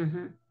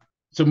 Mm-hmm.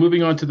 So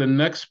moving on to the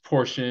next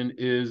portion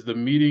is the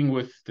meeting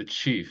with the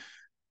chief.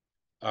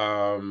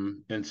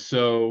 And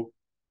so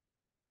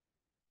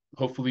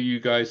hopefully you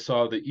guys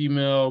saw the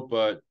email,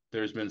 but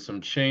there's been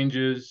some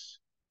changes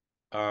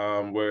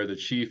where the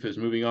chief is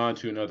moving on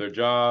to another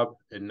job,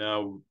 and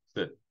now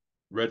that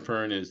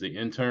Redfern is the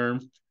intern.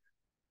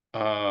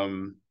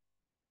 And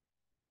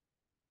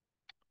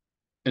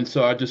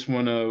so I just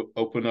want to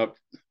open up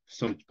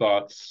some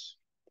thoughts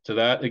to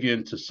that.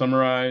 Again, to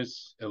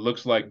summarize, it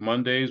looks like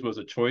Mondays was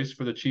a choice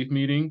for the chief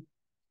meeting.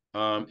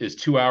 Is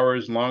 2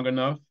 hours long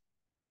enough?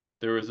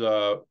 There was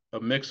a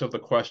mix of the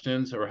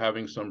questions, or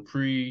having some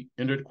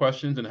pre-entered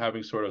questions and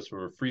having sort of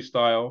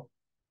freestyle,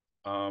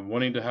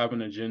 wanting to have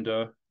an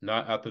agenda,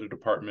 not after the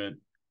department,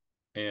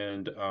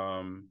 and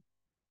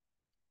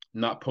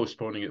not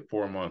postponing it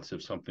 4 months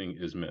if something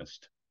is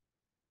missed.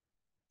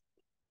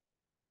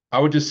 I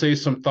would just say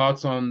some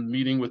thoughts on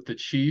meeting with the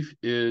chief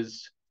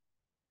is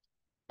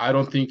I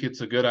don't think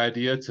it's a good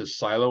idea to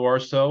silo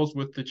ourselves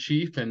with the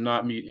chief and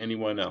not meet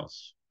anyone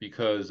else,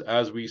 because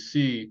as we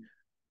see,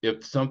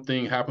 if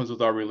something happens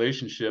with our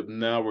relationship,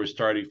 now we're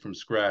starting from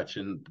scratch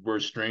and we're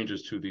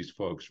strangers to these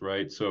folks,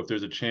 right? So if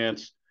there's a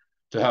chance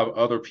to have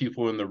other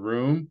people in the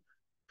room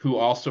who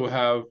also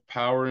have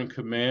power and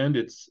command,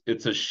 it's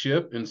a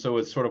ship, and so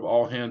it's sort of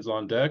all hands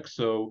on deck.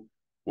 So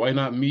why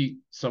not meet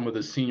some of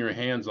the senior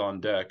hands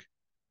on deck?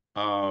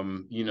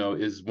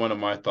 Is one of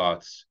my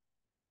thoughts.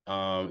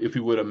 If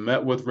we would have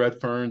met with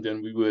Redfern,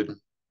 then we would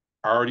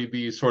already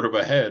be sort of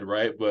ahead,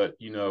 right? But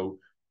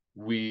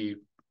we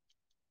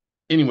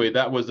anyway,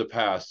 that was the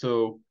past.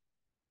 So,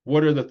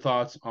 what are the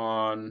thoughts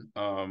on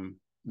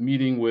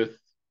meeting with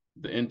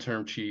the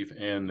interim chief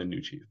and the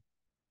new chief?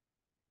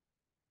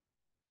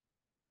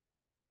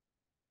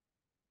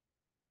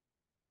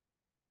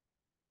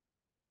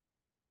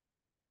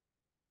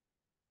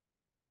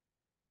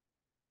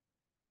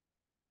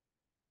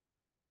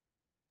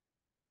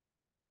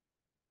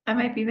 I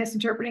might be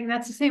misinterpreting.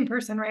 That's the same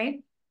person,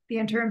 right? The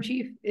interim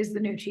chief is the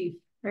new chief,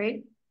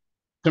 right?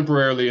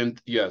 Temporarily,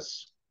 and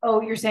yes.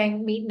 Oh, you're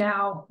saying meet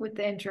now with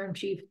the interim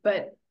chief,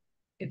 but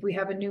if we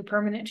have a new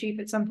permanent chief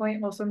at some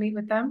point, also meet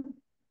with them?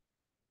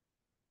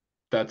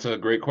 That's a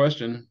great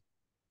question.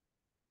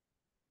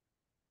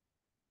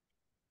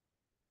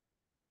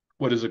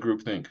 What does the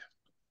group think?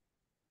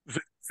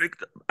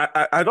 Victor,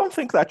 I don't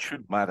think that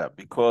should matter,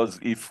 because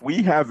if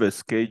we have a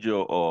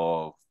schedule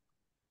of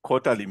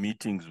quarterly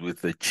meetings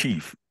with the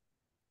chief,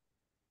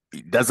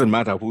 it doesn't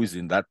matter who is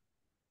in that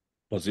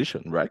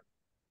position, right?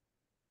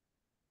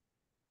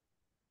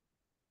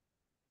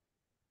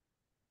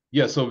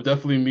 Yeah, so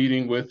definitely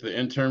meeting with the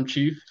interim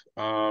chief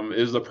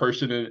is the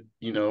person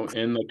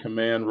in the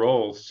command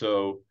role.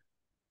 So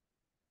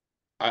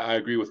I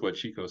agree with what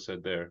Chico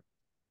said there.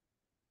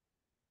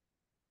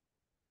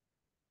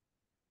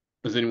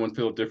 Does anyone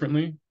feel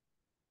differently?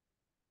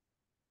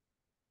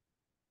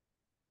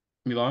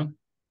 Milan?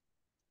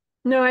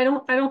 No, I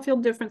don't feel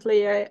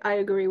differently. I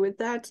agree with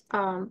that.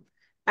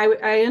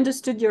 I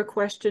understood your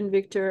question,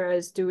 Victor,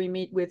 as do we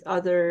meet with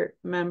other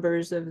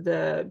members of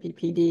the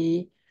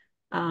BPD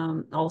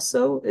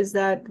also? Is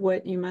that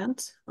what you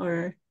meant?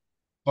 Or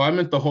Oh, I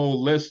meant the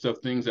whole list of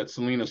things that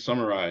Selena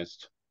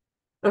summarized.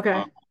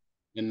 okay.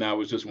 And that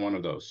was just one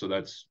of those. So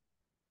that's,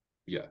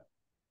 yeah.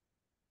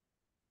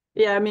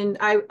 Yeah, I mean,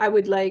 I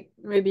would like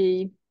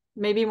maybe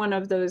one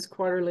of those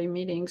quarterly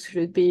meetings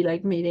should be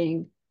like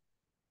meeting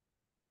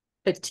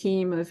a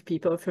team of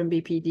people from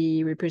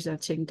BPD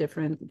representing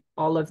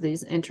all of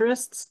these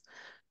interests,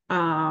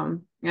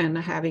 and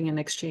having an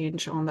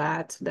exchange on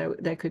that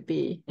could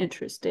be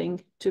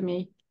interesting to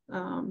me.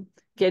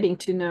 Getting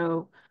to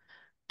know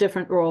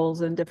different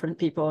roles and different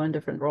people in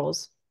different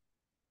roles.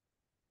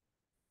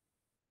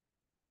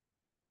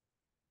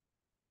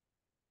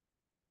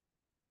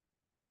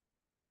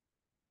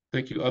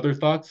 Thank you. Other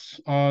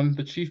thoughts on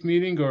the chief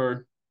meeting,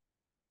 or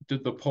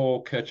did the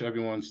poll catch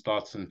everyone's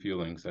thoughts and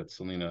feelings that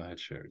Selena had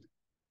shared?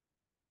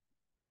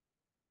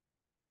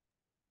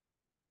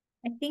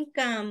 I think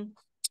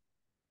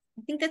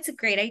that's a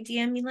great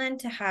idea, Milan,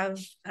 to have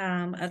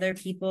other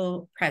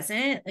people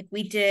present. Like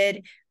we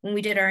did when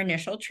we did our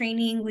initial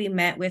training, we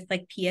met with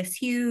like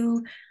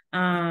PSU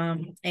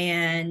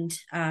and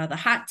the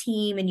hot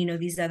team and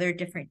these other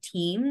different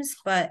teams,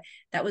 but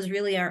that was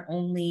really our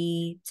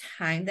only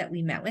time that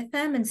we met with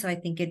them. And so I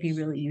think it'd be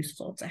really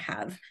useful to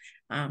have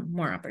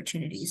more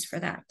opportunities for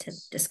that to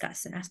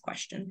discuss and ask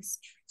questions.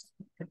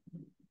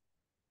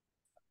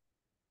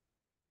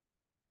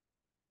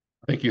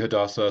 Thank you,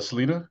 Hadassah.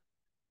 Selena?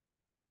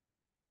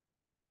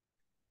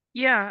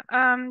 Yeah,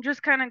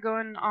 just kind of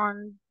going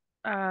on,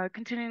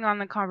 continuing on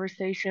the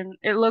conversation.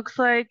 It looks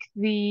like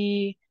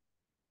the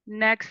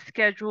next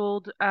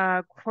scheduled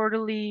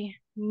quarterly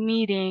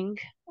meeting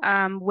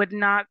would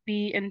not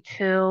be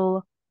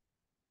until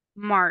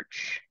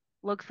March.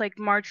 Looks like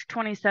March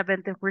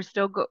 27th if we're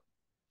still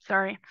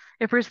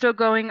if we're still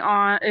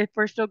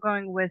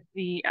going with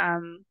the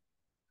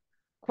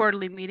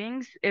quarterly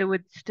meetings, it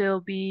would still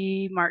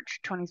be March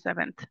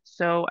 27th.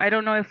 So I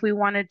don't know if we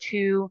wanted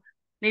to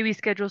maybe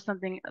schedule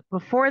something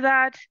before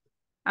that,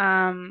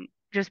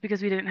 just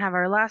because we didn't have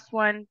our last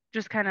one,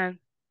 just kind of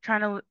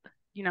trying to,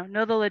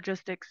 know the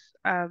logistics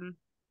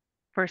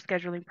for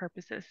scheduling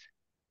purposes.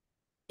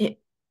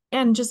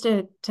 And just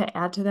to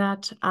add to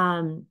that,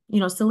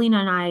 Selena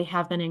and I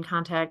have been in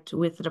contact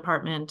with the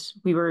department.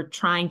 We were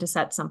trying to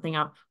set something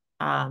up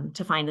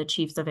to find the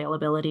chief's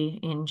availability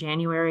in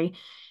January.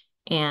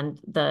 And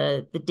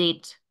the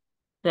date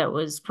that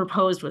was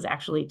proposed was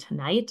actually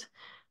tonight.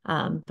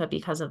 But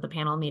because of the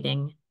panel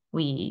meeting,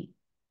 we're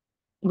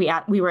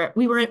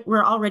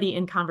already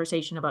in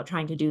conversation about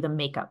trying to do the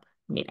makeup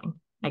meeting,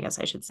 I guess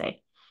I should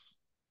say.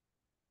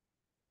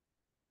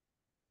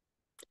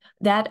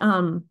 That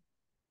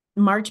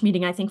March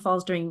meeting, I think,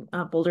 falls during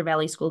Boulder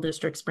Valley School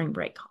District spring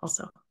break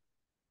also.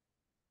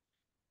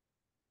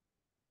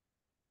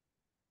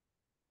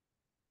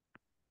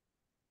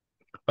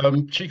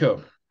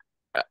 Chico.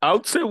 I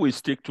would say we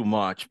stick to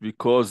March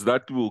because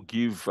that will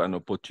give an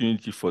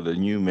opportunity for the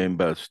new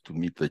members to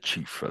meet the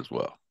chief as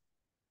well.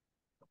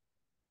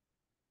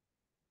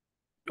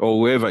 Or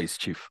whoever is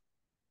chief.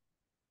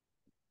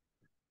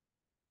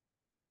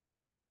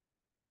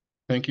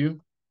 Thank you.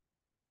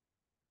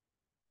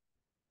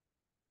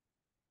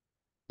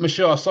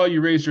 Michelle, I saw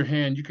you raise your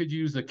hand. You could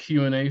use the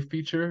Q&A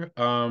feature,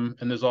 and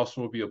there's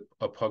also will be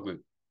a public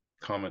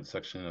comment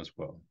section as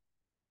well.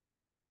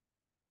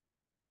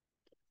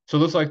 So it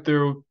looks like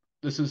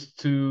this is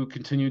to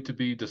continue to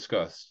be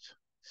discussed.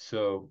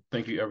 So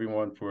thank you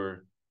everyone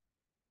for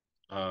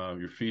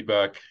your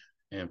feedback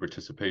and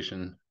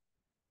participation.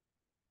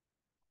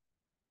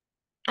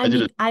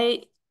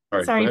 Sorry,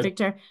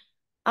 Victor.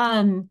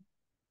 I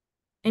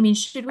mean,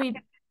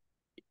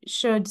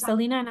 should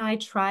Selena and I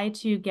try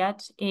to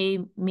get a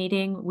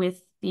meeting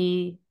with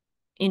the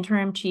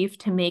interim chief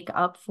to make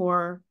up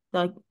for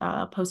the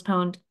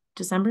postponed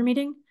December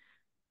meeting?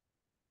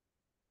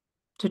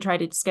 To try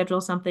to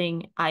schedule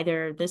something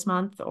either this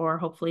month or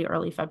hopefully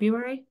early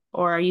February?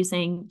 Or are you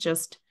saying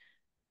just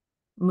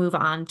move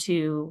on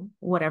to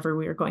whatever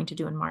we are going to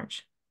do in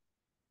March?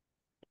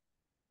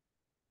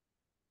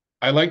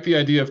 I like the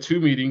idea of 2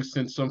 meetings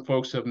since some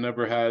folks have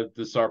never had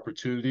this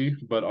opportunity,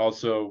 but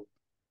also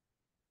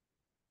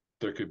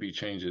there could be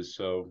changes.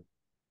 So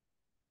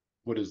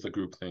what does the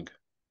group think?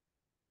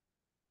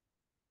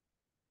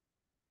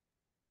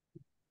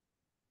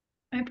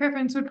 My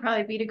preference would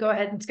probably be to go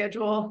ahead and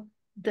schedule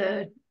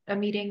a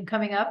meeting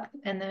coming up,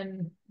 and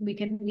then we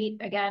can meet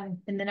again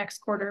in the next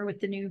quarter with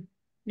the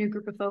new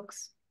group of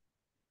folks.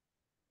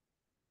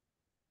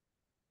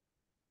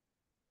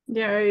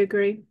 Yeah, I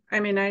agree. I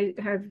mean, I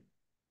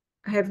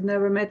have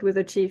never met with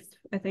a chief.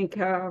 I think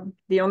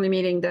the only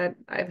meeting that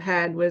I've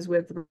had was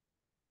with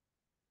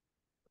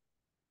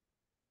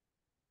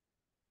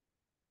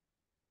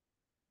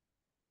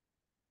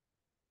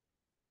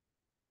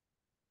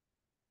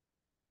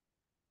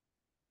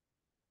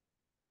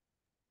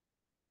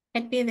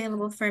I'd be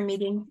available for a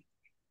meeting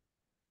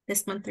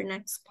this month or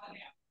next.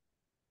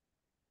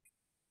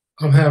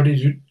 I'm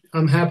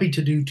happy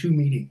to do 2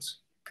 meetings.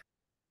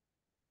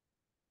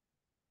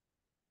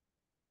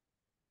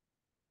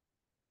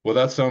 Well,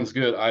 that sounds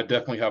good. I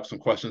definitely have some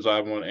questions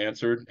I want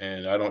answered,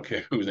 and I don't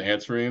care who's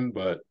answering,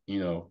 but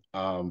so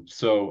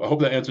I hope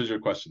that answers your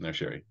question there,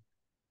 Sherry.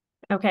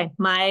 Okay,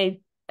 I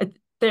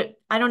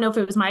don't know if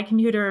it was my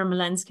computer or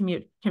Milen's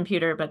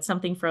computer, but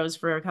something froze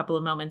for a couple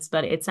of moments.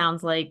 But it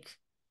sounds like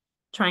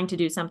trying to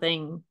do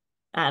something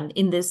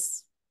in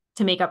this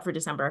to make up for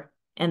December,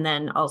 and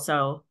then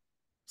also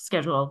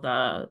schedule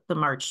the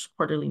March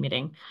quarterly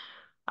meeting.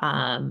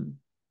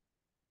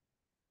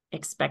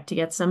 Expect to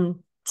get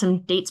some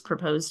dates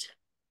proposed.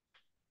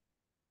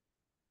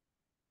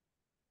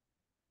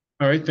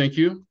 All right, thank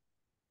you.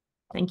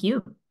 Thank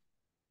you.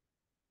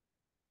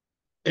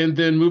 And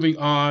then moving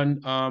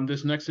on,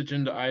 this next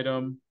agenda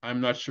item,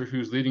 I'm not sure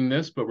who's leading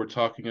this, but we're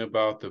talking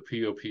about the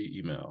POP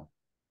email.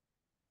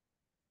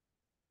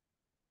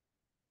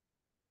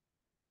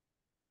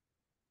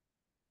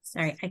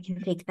 Sorry, I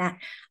can take that.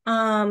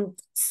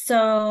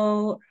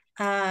 So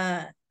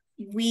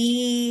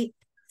we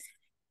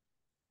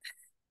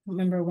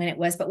remember when it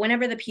was, but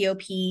whenever the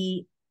POP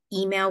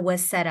email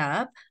was set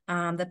up,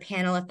 the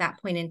panel at that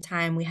point in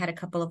time, we had a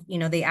couple of,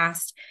 they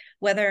asked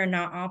whether or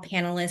not all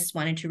panelists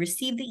wanted to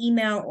receive the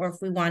email or if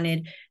we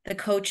wanted the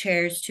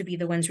co-chairs to be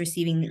the ones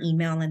receiving the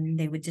email and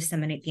they would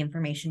disseminate the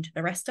information to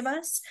the rest of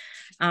us.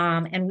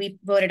 And we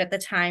voted at the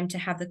time to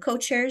have the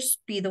co-chairs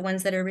be the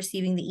ones that are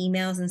receiving the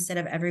emails instead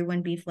of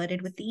everyone be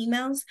flooded with the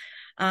emails.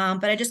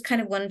 But I just kind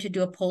of wanted to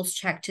do a pulse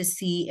check to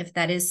see if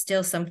that is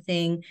still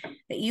something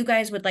that you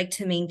guys would like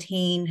to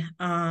maintain,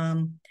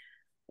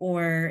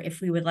 or if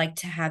we would like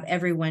to have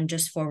everyone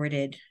just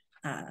forwarded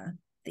the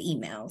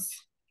emails.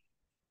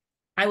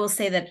 I will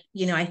say that,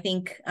 I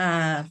think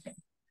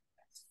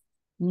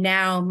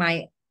now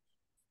my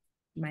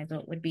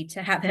vote would be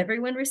to have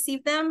everyone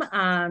receive them,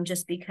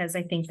 just because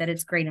I think that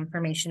it's great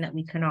information that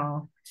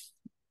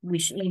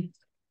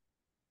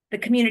the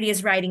community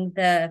is writing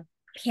the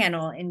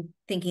panel and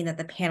thinking that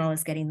the panel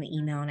is getting the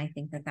email. And I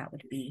think that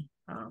would be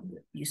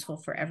useful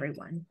for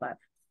everyone, but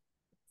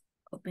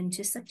open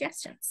to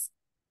suggestions.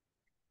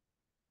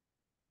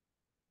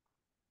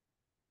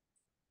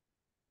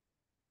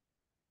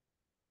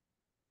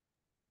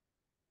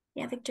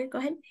 Yeah, Victor, go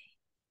ahead.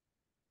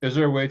 Is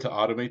there a way to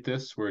automate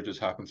this where it just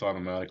happens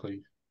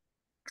automatically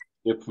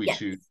if we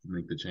choose to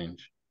make the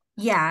change?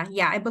 Yeah,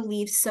 I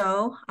believe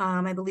so.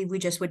 I believe we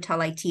just would tell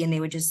IT and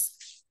they would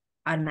just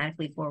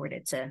automatically forward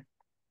it to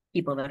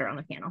people that are on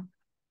the panel.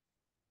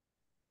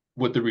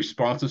 Would the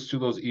responses to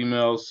those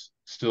emails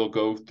still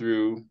go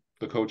through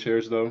the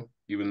co-chairs though,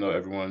 even though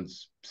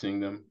everyone's seeing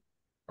them,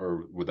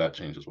 or would that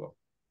change as well?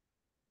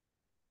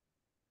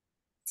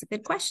 It's a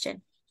good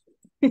question.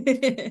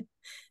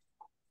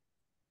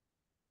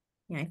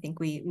 Yeah, I think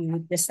we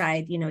would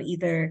decide,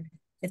 either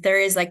if there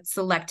is like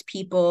select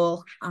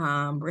people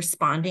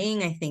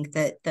responding, I think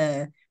that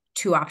the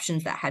 2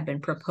 options that had been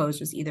proposed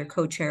was either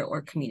co-chair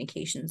or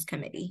communications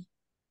committee.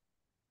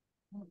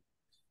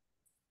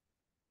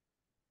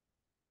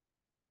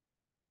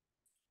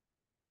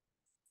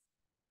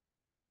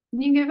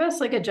 Can you give us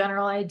like a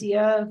general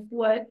idea of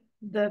what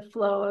the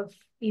flow of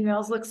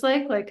emails looks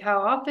like? Like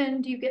how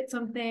often do you get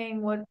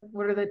something? What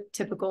are the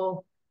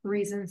typical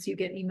reasons you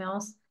get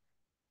emails?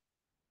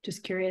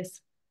 Just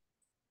curious.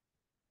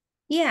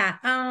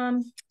 Yeah,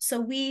 so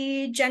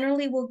we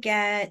generally will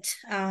get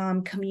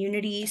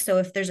community. So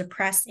if there's a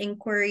press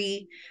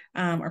inquiry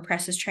or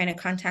press is trying to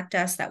contact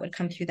us, that would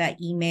come through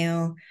that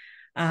email.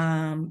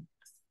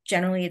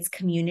 Generally, it's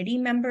community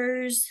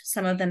members.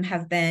 Some of them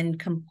have been,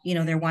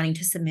 they're wanting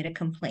to submit a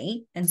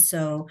complaint. And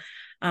so,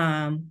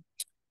 for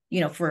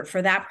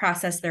that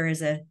process, there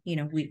is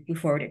we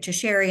forward it to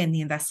Sherry and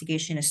the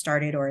investigation is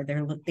started, or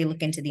they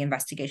look into the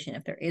investigation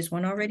if there is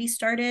one already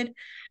started.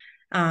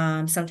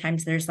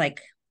 Sometimes there's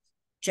like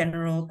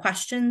general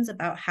questions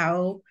about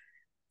how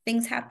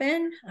things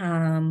happen.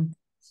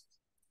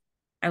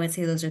 I would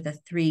say those are the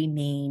three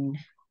main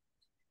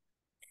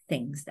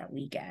things that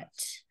we get.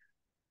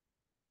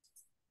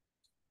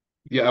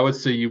 Yeah, I would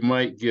say you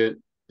might get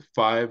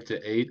 5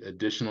 to 8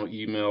 additional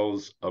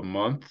emails a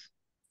month,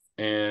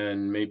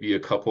 and maybe a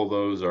couple of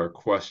those are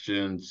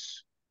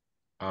questions.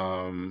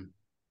 A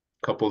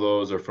couple of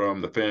those are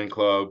from the fan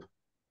club,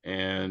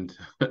 and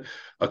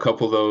a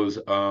couple of those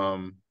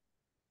are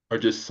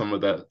just some of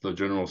the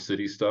general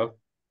city stuff.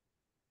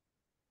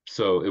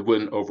 So it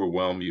wouldn't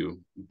overwhelm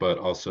you, but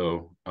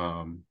also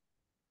I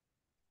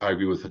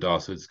agree with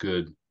Hadassah. It's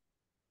good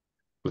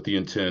with the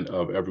intent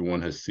of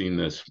everyone has seen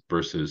this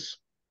versus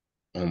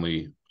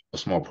only a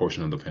small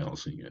portion of the panel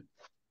seeing it.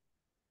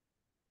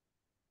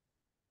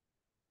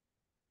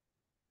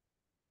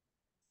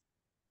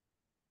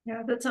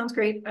 Yeah, that sounds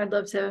great. I'd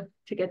love to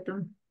get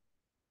them.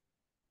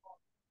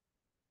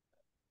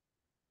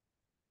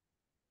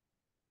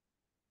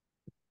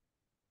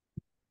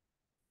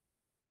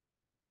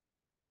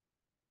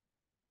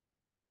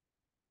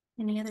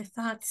 Any other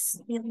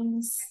thoughts,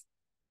 feelings?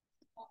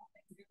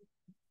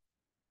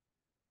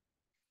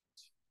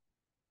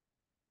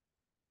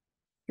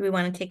 Do we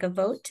want to take a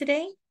vote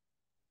today?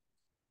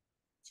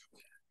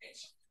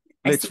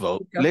 Let's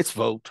vote. Let's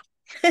vote.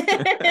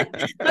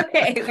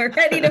 Okay, we're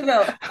ready to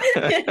vote.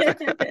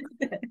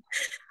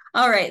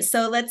 All right,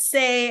 so let's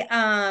say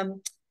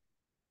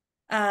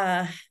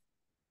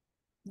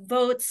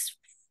votes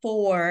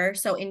for,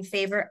 so in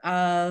favor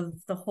of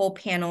the whole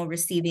panel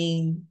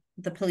receiving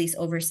the police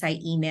oversight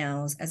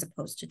emails as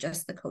opposed to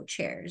just the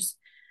co-chairs.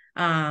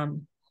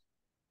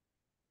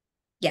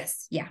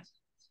 Yes, yeah.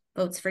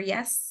 Votes for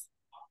yes.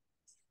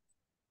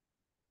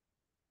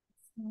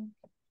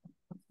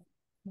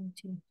 1,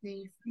 2,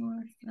 3,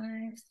 4, 5.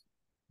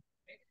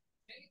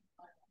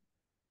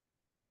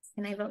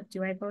 Can I vote?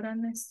 Do I vote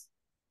on this?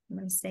 I'm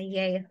going to say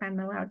yay if I'm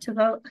allowed to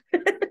vote.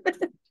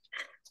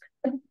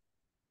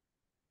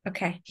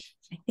 Okay,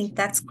 I think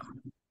that's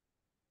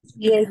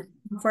yay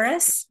for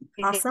us.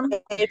 Awesome.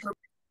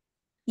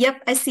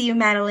 Yep, I see you,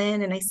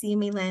 Madeline, and I see you,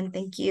 Milan.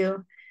 Thank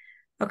you.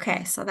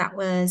 Okay, so that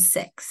was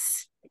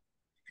 6.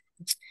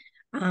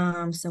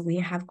 So we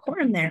have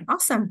quorum there.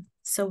 Awesome.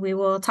 So we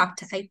will talk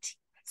to IT.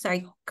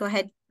 Sorry, go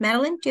ahead.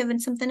 Madeline, do you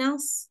have something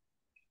else?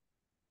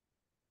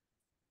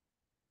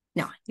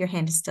 No, your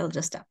hand is still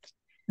just up.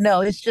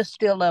 No, it's just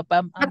still up.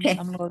 Okay.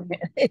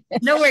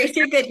 No worries.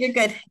 You're good. You're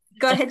good.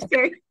 Go ahead,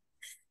 Sherry.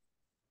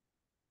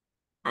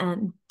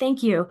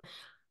 Thank you.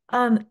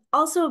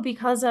 Also,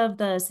 because of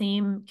the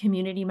same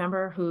community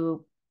member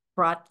who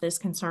brought this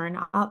concern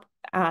up,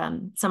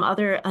 an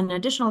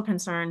additional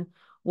concern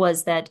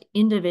was that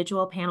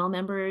individual panel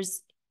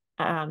members'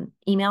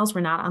 emails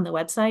were not on the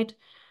website.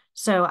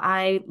 So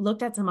I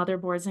looked at some other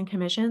boards and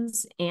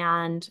commissions,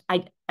 and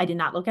I did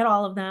not look at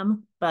all of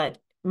them, but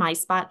my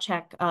spot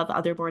check of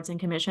other boards and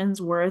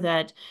commissions were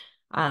that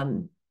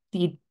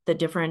the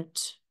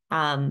different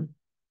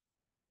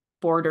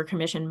board or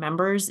commission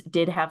members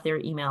did have their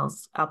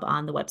emails up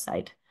on the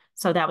website.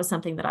 So that was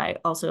something that I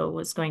also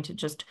was going to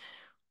just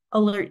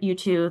alert you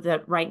to,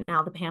 that right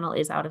now the panel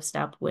is out of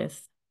step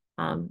with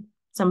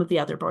some of the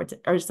other boards,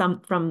 or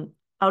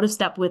out of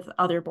step with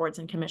other boards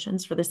and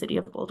commissions for the city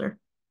of Boulder.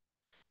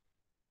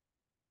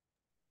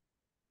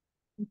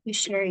 Thank you,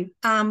 Sherry.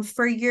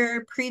 For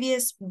your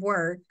previous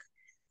work,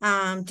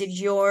 did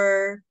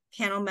your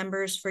panel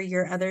members for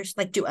your others,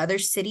 like, do other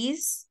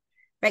cities,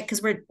 right?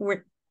 Because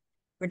we're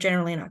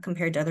generally not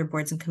compared to other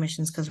boards and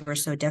commissions because we're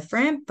so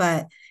different,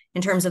 but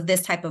in terms of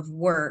this type of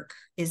work,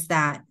 is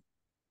that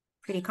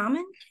pretty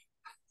common?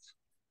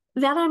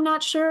 That I'm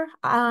not sure.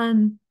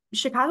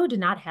 Chicago did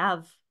not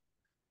have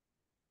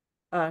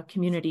a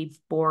community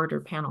board or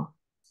panel.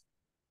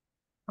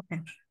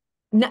 Okay.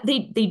 No, they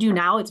do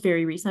now. It's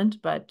very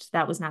recent, but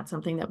that was not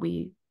something that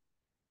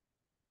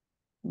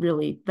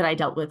I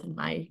dealt with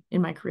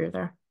in my career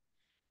there.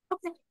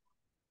 Okay.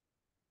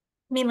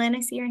 Milan, I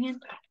see your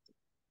hand.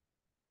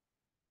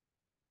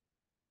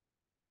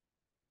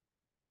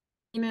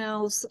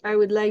 Emails, I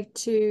would like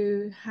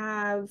to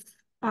have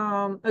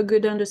a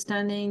good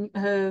understanding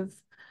of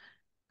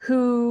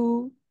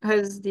who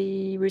has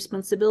the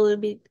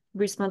responsibility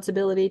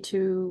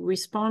to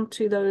respond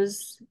to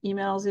those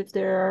emails, if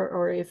there are,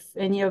 or if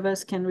any of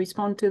us can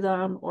respond to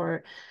them,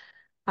 or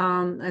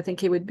I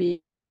think it would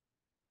be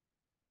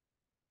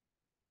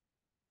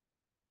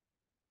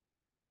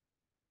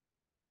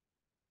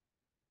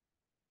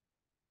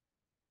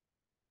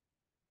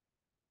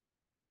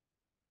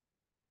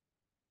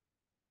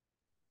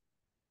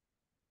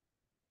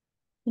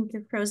think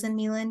you're frozen,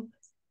 Milan.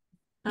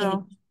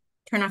 Oh.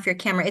 Turn off your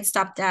camera. It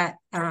stopped at,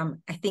 I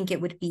think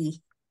it would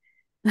be.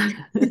 All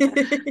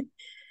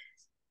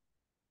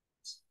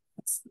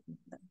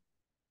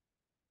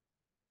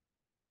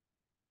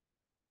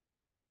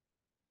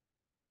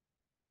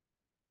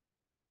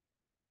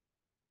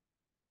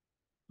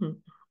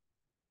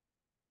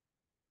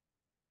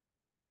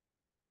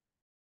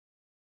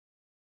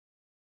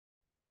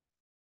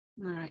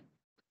right.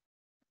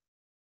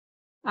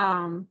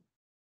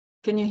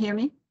 Can you hear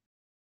me?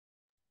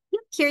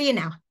 Yep, hear you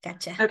now.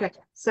 Gotcha. Okay,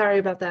 sorry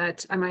about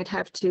that. I might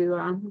have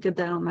to get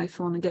that on my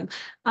phone again.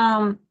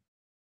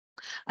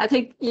 I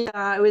think, yeah,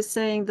 I was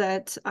saying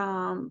that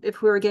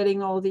if we're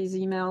getting all these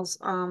emails,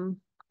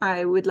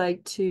 I would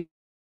like to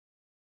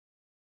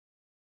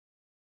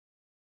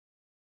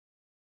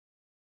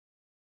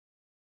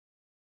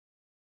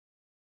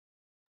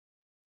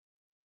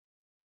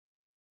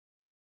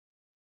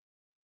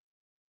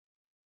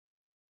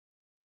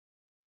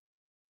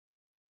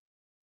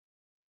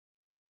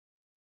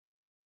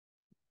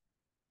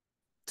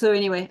so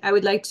anyway, I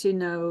would like to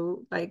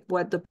know like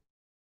what the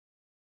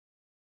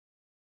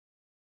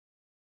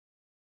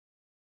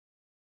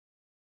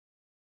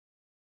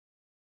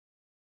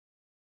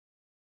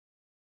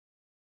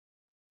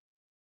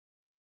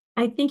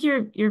I think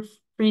you're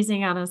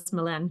freezing on us,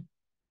 Milan.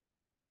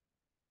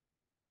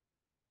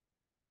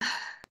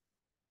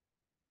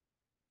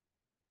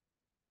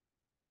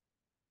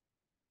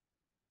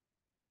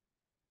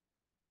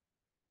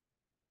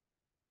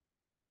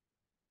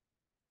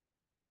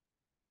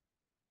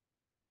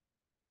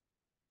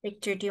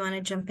 Victor, do you want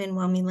to jump in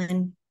while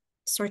Milan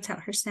sorts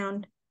out her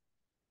sound?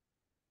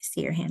 I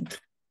see your hand.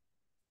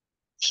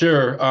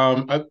 Sure.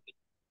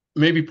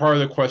 Maybe part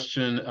of the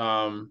question,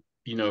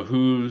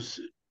 whose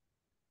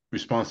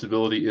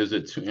responsibility is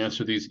it to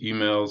answer these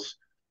emails?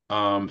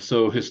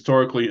 So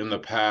historically in the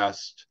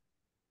past,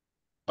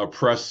 a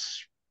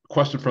press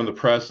question from the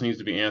press needs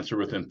to be answered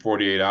within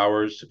 48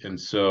 hours. And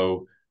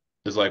so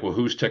it's like, well,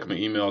 who's checking the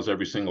emails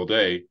every single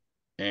day?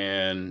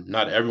 And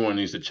not everyone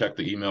needs to check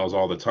the emails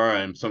all the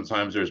time.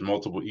 Sometimes there's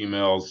multiple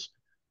emails.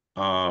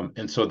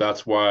 And so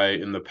that's why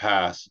in the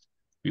past,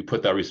 we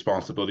put that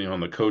responsibility on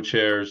the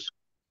co-chairs.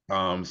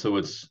 So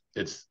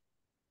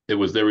it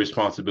was their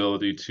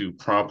responsibility to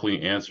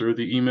promptly answer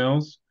the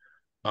emails.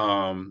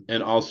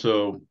 And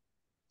also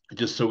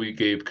just so we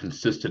gave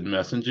consistent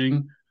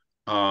messaging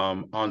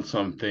on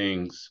some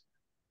things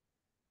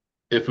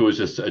if it was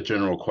just a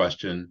general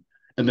question.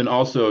 And then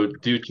also,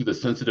 due to the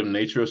sensitive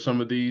nature of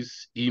some of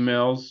these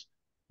emails,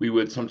 we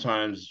would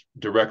sometimes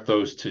direct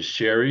those to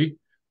Sherry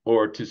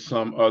or to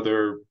some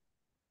other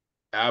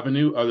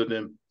avenue other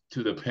than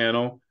to the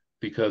panel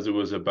because it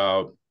was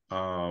about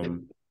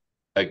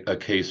a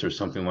case or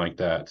something like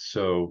that.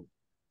 So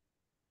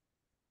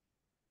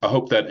I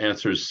hope that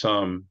answers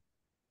some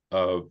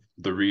of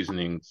the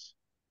reasonings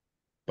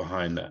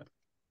behind that.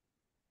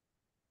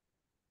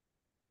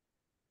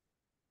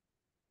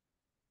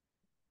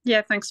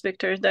 Yeah, thanks,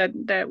 Victor.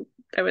 That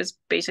was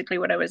basically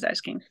what I was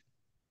asking.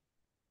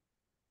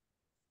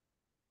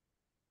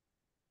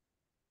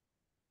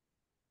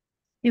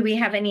 Do we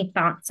have any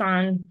thoughts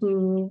on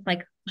who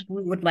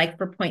we would like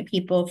for point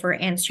people for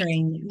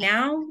answering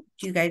now?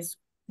 Do you guys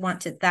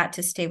want that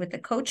to stay with the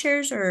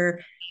co-chairs or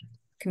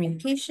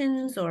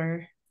communications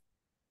or?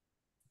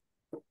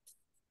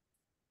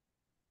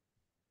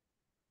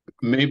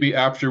 Maybe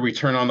after we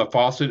turn on the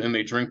faucet and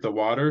they drink the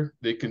water,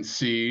 they can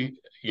see,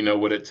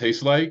 what it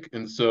tastes like.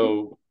 And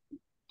so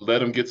let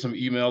them get some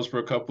emails for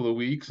a couple of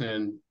weeks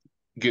and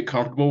get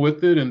comfortable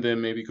with it and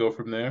then maybe go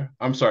from there.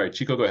 I'm sorry,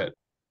 Chico, go ahead.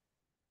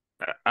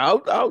 I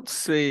would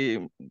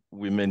say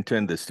we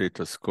maintain the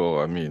status quo.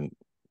 I mean,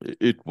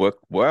 it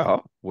worked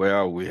well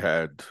where we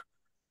had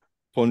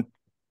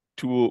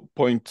two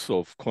points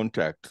of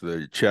contact,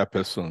 the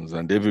chairpersons,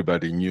 and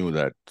everybody knew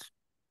that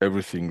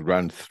everything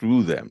ran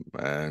through them.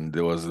 And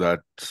there was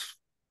that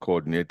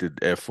coordinated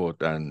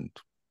effort and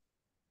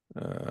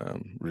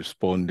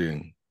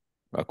responding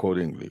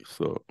accordingly.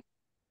 So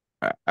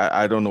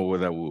I don't know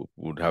whether we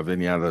would have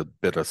any other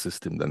better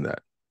system than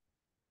that.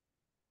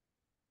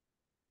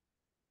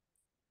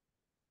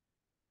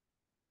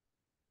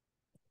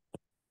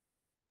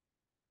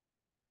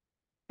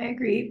 I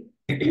agree.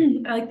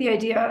 I like the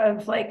idea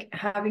of like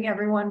having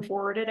everyone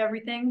forwarded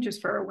everything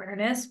just for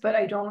awareness, but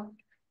I don't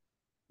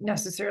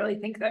necessarily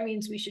think that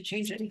means we should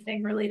change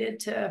anything related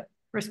to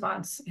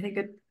response. I think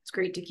it's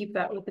great to keep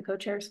that with the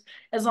co-chairs,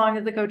 as long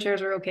as the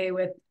co-chairs are okay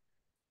with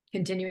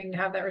continuing to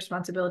have that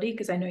responsibility,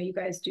 because I know you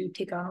guys do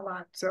take on a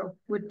lot, so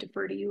would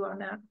defer to you on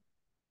that.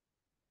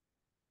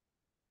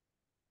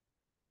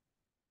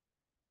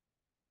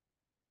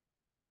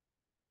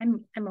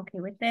 I'm okay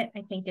with it.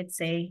 I think it's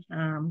a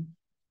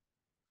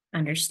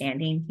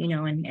understanding,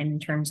 and in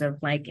terms of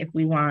like if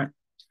we want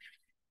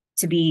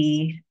to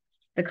be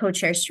the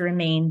co-chairs to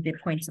remain the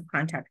points of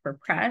contact for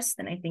press,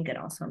 then I think it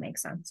also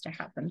makes sense to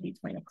have them be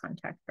point of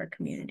contact for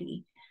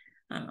community.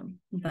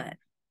 But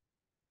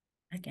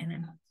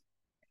again,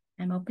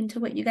 I'm open to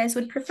what you guys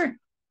would prefer.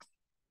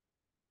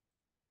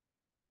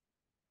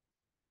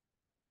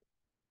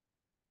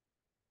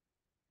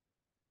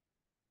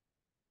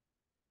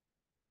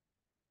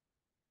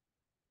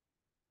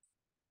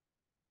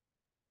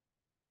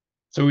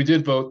 So we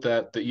did vote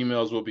that the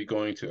emails will be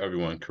going to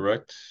everyone,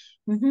 correct?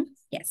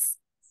 Yes.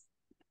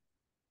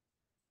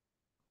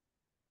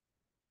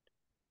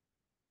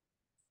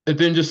 And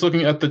then just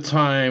looking at the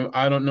time,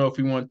 I don't know if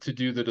we want to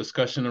do the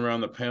discussion around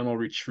the panel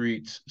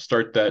retreat,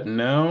 start that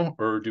now,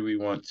 or do we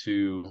want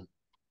to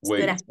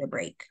wait? Good after the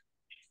break.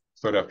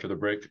 Start after the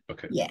break?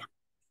 Okay. Yeah.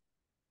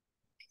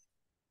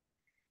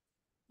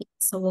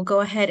 So we'll go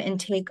ahead and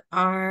take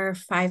our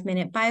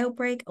 5-minute bio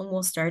break and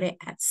we'll start it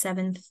at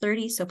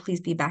 7:30. So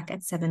please be back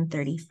at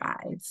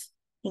 7:35.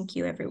 Thank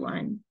you,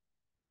 everyone.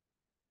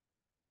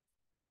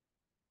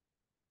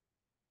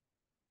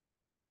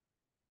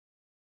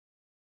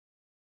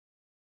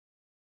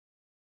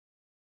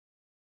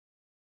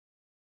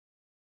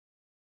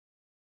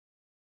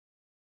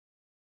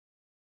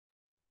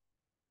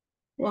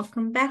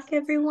 Welcome back,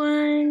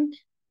 everyone.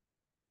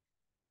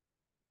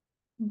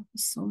 Thank you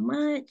so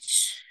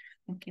much.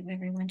 I'll give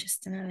everyone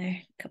just another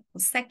couple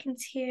of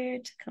seconds here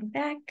to come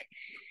back.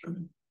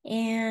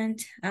 And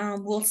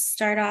we'll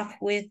start off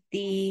with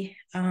the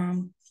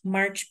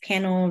March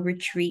panel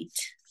retreat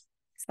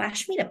 /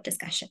 meetup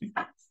discussion.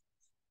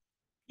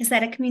 Is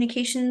that a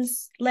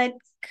communications-led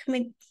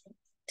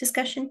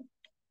discussion?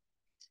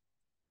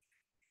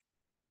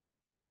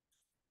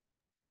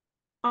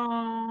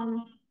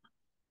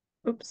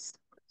 Oops.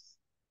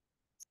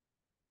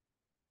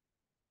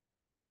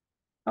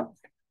 Oh.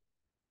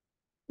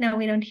 No,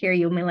 we don't hear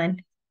you,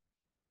 Milan.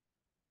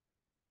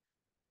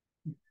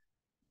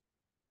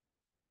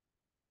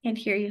 Can't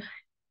hear you.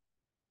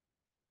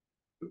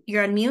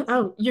 You're on mute?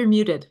 Oh, you're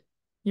muted.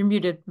 You're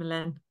muted,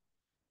 Milan.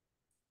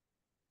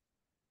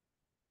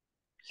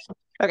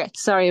 Okay,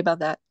 sorry about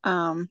that.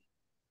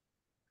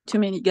 Too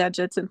many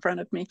gadgets in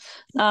front of me.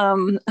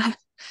 I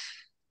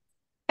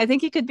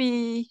think it could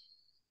be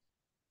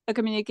a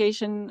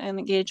communication and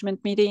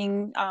engagement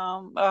meeting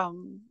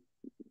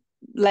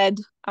led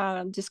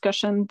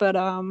discussion, but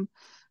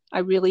I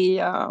really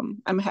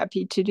I'm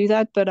happy to do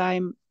that, but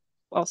I'm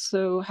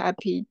also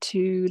happy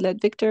to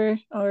let Victor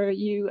or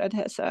you,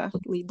 Adhesa,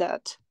 lead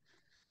that.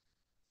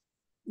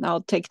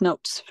 I'll take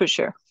notes for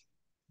sure.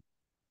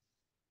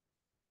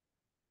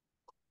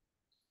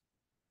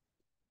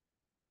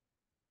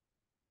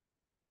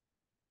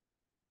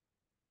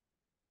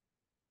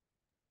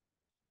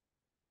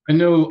 I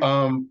know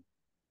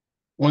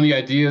one of the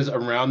ideas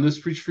around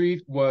this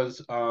retreat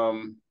was,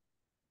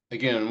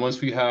 again,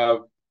 once we have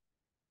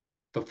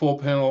the full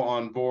panel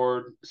on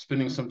board,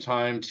 spending some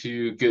time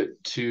to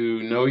get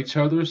to know each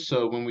other.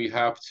 So when we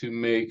have to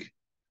make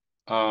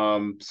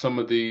some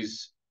of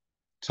these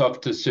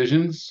tough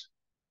decisions,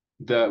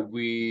 that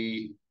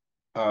we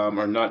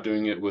are not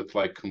doing it with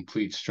like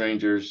complete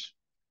strangers.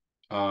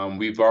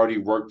 We've already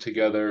worked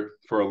together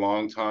for a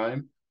long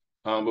time,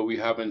 but we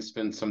haven't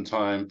spent some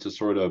time to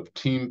sort of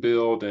team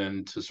build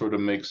and to sort of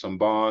make some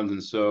bonds.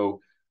 And so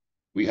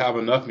we have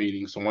enough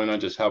meetings. So why not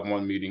just have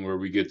one meeting where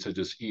we get to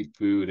just eat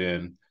food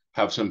and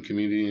have some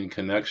community and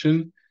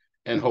connection?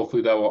 And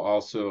hopefully that will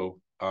also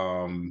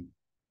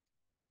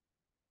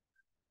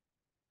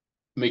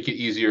make it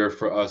easier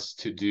for us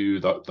to do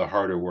the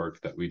harder work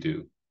that we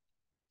do.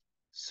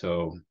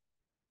 So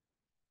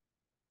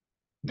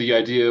the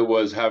idea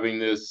was having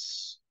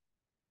this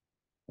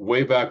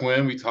way back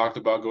when we talked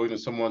about going to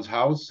someone's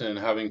house and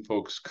having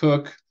folks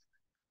cook,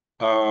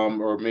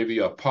 or maybe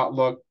a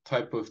potluck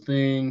type of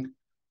thing.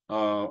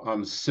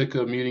 I'm sick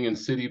of meeting in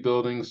city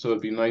buildings, so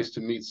it'd be nice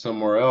to meet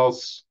somewhere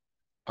else.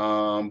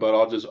 But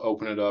I'll just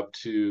open it up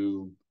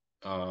to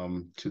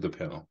the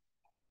panel.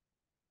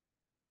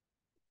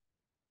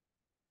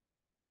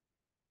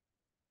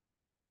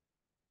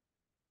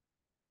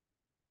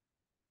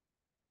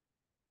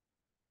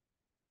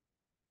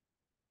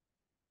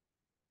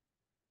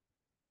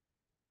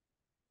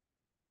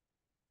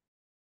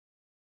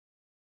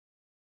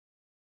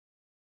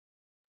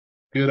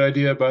 Good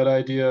idea, bad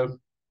idea?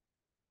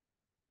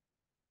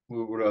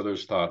 What are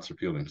others' thoughts or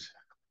feelings?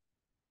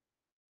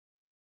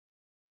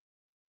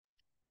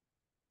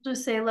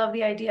 Just say love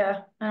the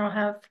idea. I don't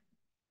have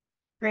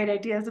great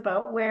ideas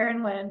about where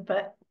and when,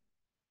 but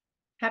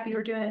happy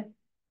we're doing it.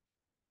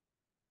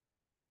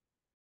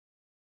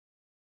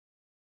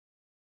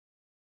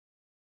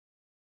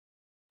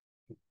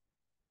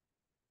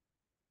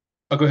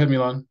 Oh, go ahead,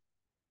 Milan.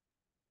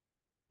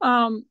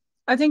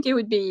 I think it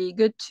would be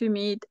good to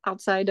meet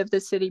outside of the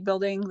city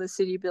building. The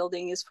city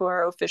building is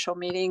for official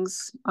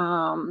meetings,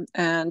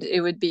 and it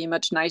would be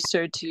much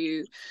nicer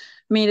to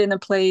meet in a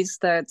place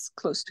that's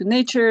close to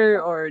nature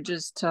or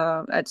just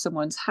at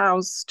someone's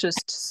house,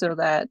 just so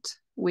that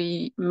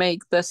we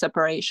make the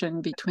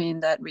separation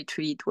between that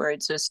retreat where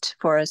it's just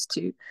for us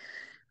to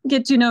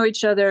get to know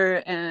each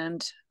other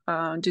and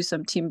do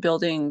some team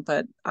building,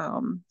 but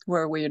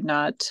where we're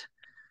not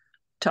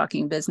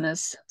talking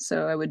business.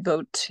 So I would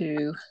vote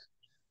to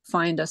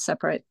find a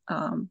separate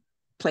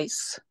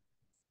place.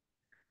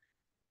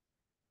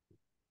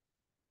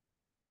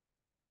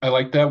 I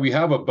like that. We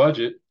have a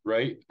budget,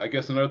 right? I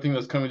guess another thing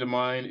that's coming to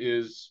mind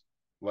is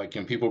like,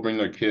 can people bring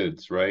their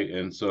kids, right?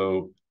 And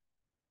so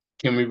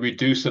can we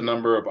reduce the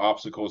number of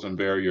obstacles and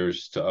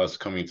barriers to us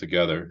coming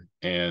together?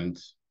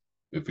 And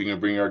if we can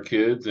bring our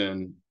kids,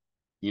 and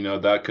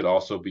that could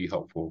also be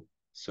helpful.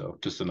 So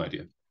just an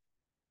idea.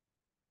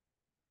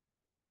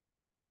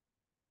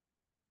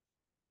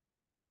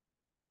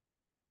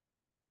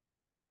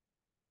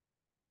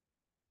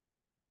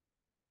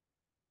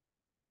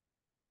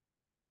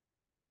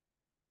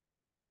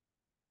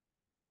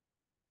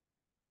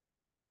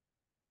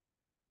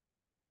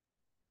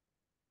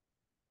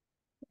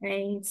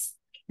 I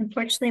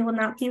unfortunately will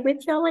not be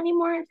with y'all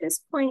anymore at this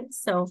point,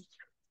 so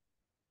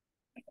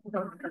I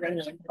don't have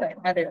any input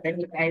other than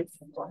you guys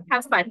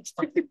have fun.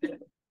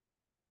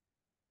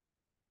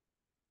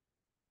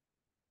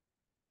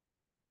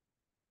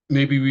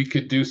 Maybe we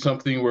could do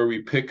something where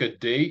we pick a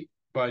date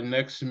by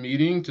next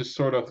meeting to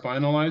sort of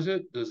finalize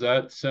it. Does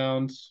that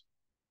sound,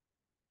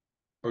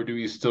 or do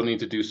we still need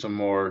to do some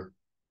more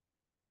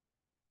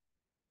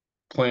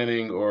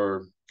planning,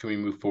 or can we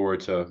move forward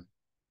to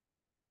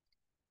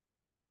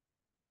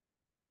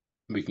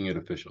making it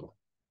official?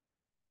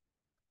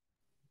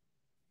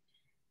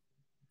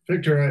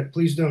 Victor,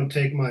 please don't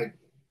take my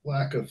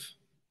lack of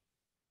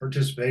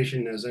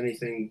participation as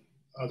anything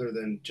other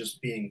than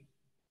just being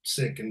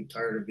sick and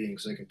tired of being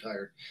sick and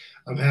tired.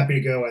 I'm happy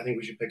to go. I think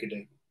we should pick a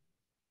date.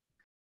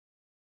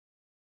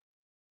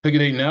 Pick a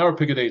date now, or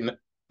pick a date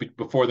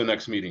before the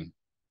next meeting?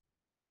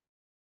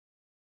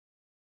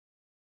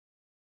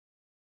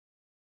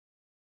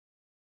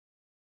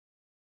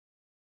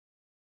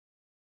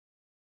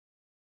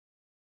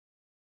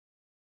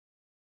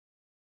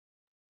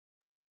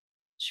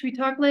 Should we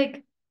talk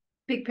like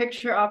big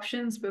picture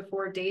options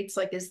before dates?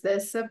 Like, is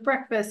this a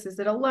breakfast? Is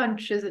it a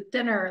lunch? Is it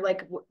dinner?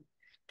 Like,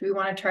 do we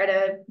want to try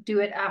to do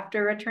it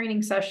after a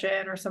training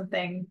session or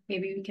something?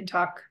 Maybe we can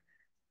talk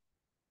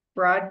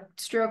broad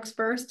strokes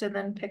first and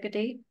then pick a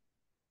date.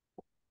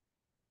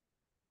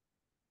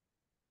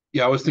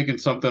 Yeah, I was thinking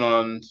something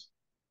on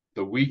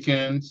the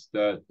weekends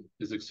that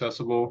is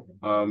accessible.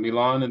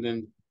 Milan, and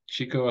then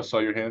Chico, I saw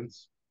your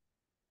hands.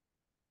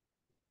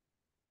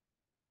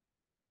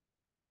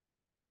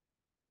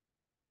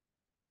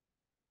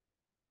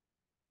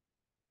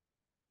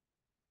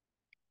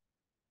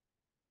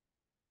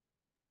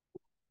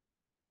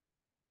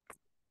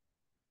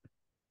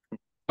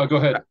 Go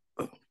ahead.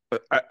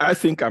 I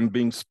think I'm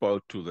being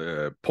spoiled to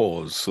the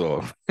polls.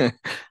 So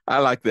I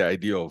like the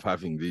idea of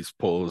having these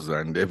polls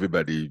and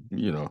everybody,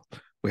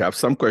 we have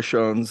some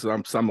questions,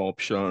 some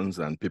options,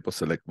 and people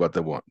select what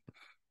they want.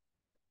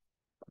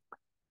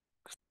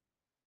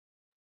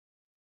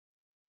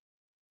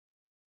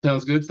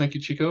 Sounds good. Thank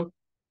you, Chico.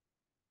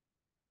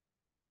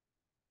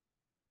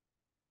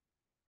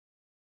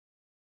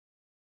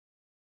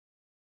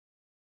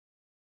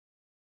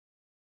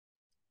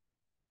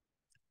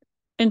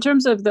 In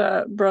terms of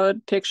the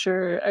broad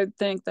picture, I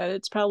think that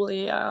it's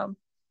probably a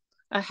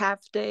half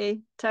day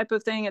type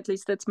of thing. At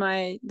least that's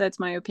my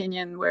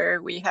opinion,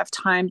 where we have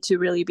time to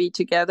really be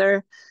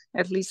together.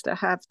 At least a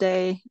half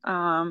day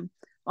on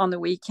the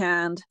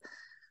weekend,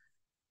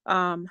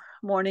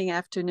 morning,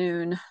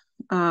 afternoon.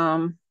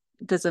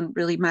 Doesn't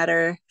really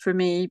matter for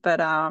me,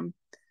 but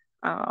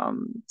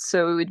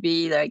so it would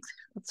be like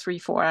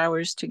 3-4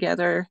 hours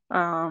together.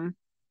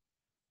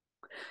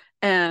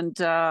 And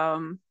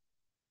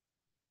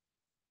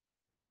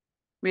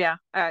yeah,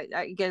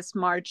 I guess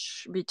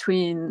March,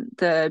 between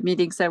the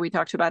meetings that we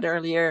talked about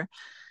earlier,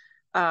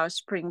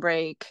 spring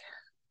break,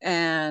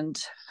 and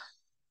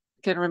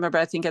I can remember,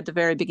 I think at the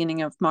very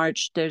beginning of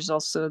March, there's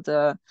also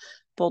the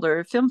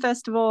Boulder Film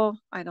Festival.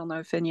 I don't know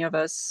if any of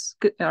us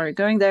are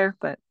going there,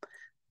 but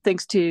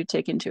things to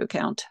take into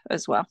account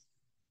as well.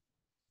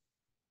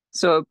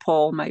 So a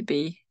poll might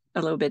be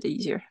a little bit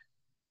easier.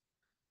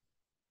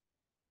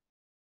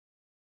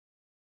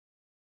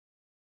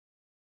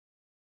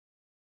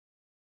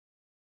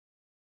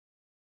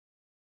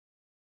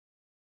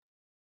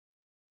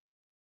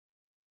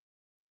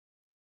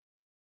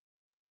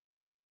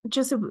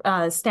 Just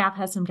staff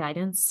has some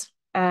guidance.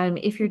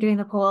 If you're doing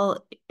the poll,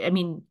 I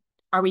mean,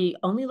 are we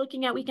only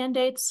looking at weekend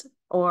dates,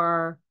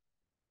 or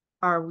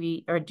do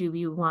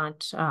we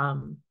want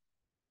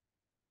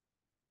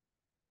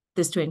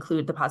this to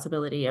include the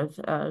possibility of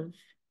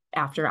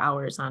after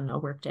hours on a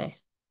work day?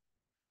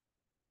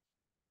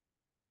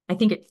 I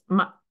think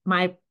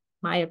my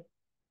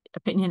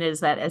opinion is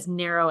that as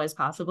narrow as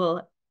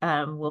possible,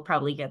 we'll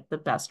probably get the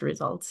best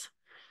results.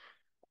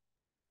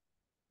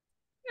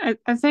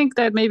 I think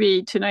that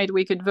maybe tonight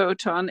we could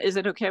vote on, is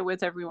it okay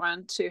with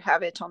everyone to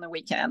have it on the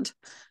weekend?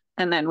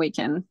 And then we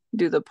can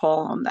do the poll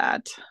on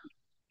that.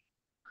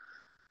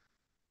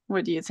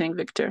 What do you think,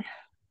 Victor?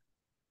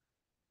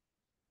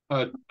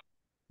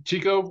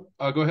 Chico,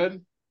 go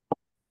ahead.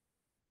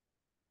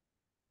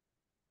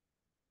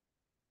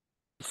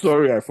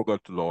 Sorry, I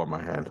forgot to lower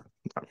my hand.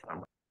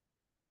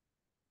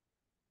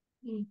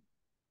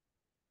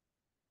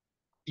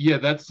 Yeah,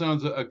 that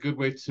sounds a good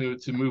way to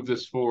move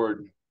this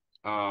forward.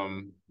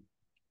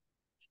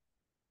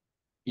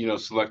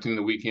 Selecting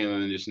the weekend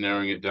and then just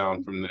narrowing it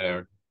down from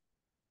there.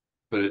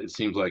 But it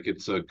seems like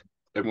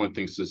everyone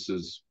thinks this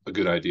is a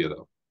good idea,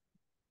 though.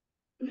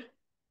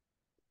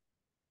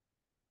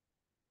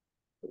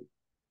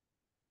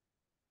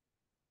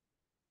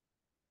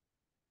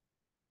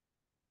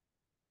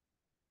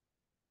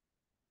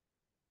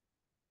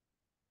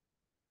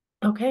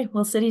 Okay,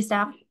 well, city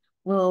staff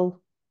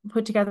will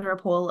put together a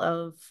poll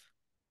of,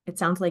 it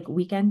sounds like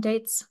weekend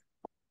dates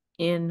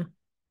in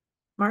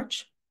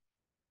March.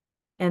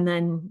 And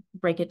then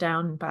break it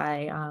down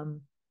by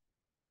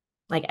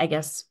like, I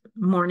guess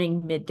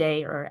morning,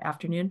 midday, or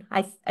afternoon,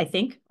 I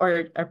think,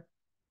 or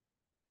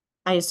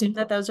I assume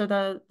that those are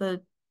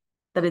the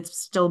that it's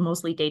still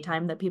mostly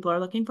daytime that people are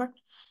looking for,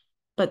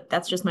 but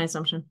that's just my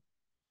assumption.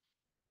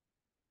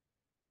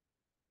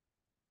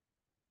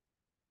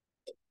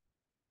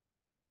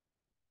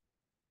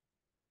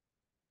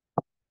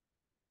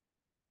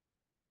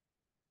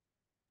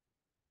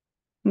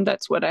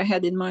 That's what I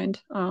had in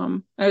mind.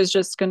 I was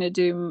just going to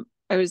do,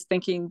 I was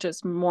thinking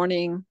just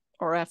morning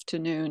or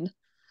afternoon.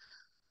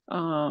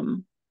 But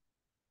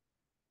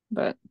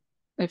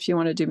if you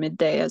want to do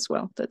midday as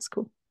well, that's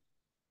cool.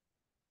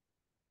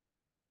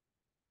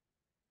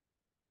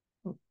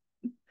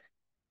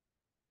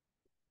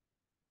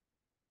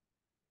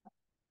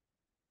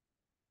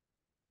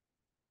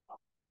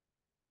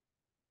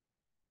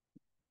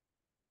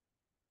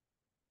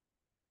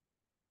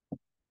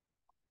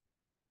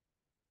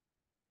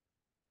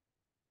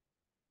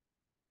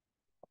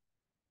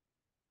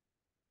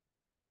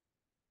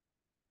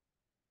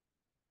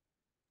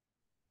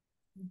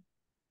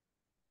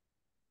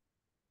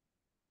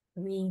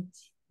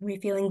 We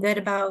feeling good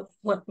about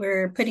what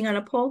we're putting on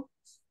a poll,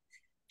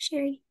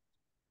 Sherry?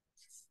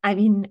 I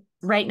mean,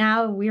 right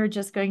now we're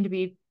just going to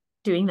be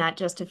doing that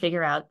just to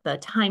figure out the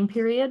time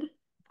period,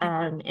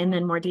 and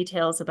then more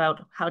details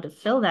about how to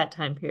fill that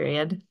time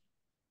period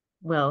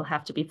will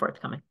have to be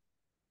forthcoming.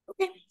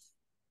 Okay,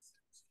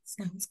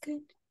 sounds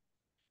good.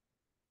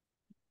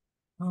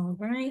 All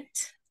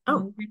right.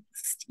 Oh,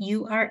 next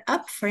you are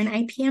up for an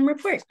IPM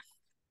report.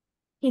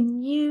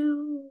 Can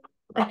you,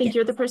 I think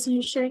you're the person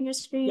who's sharing your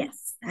screen?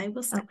 Yes, I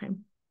will start. Okay,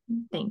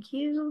 thank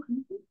you.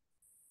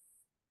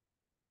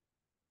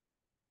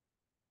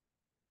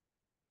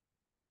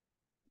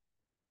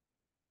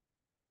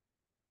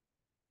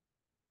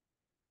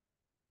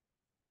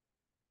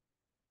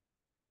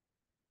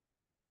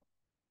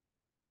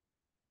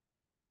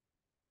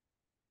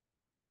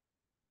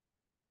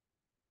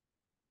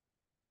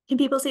 Can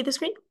people see the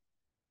screen?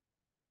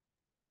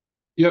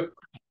 Yep.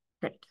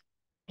 Great,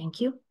 thank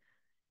you.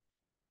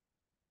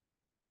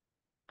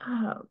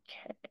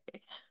 Okay.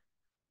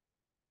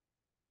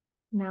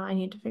 Now I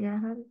need to figure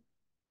out how to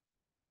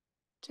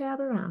tab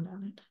around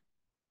on it.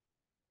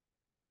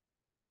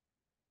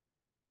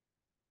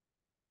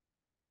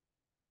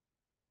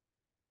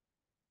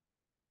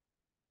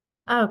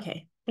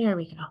 Okay, there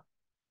we go.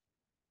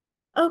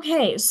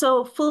 Okay,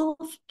 so full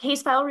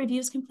case file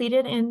reviews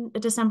completed in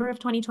December of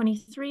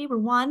 2023 were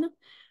one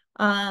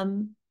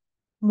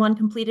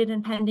completed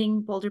and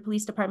pending Boulder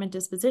Police Department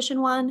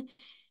disposition one,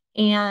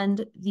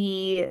 and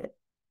the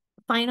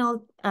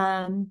final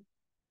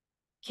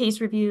case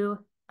review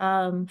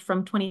from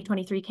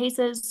 2023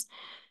 cases,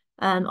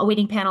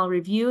 awaiting panel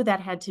review that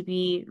had to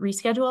be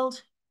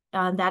rescheduled.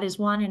 That is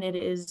one, and it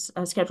is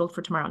scheduled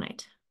for tomorrow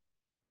night.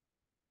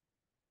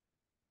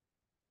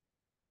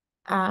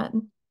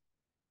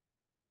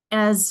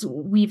 As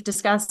we've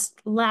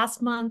discussed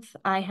last month,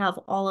 I have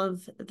all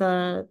of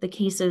the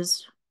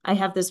cases. I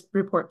have this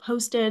report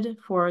posted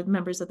for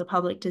members of the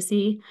public to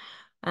see.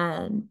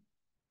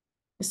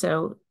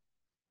 So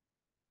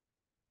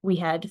we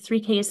had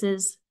 3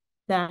 cases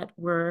that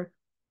were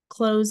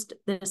closed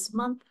this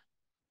month.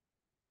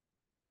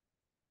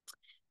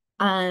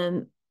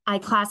 I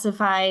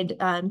classified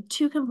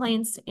 2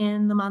 complaints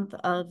in the month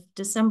of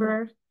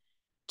December.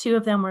 2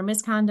 of them were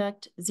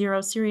misconduct, 0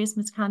 serious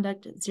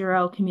misconduct,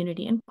 0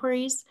 community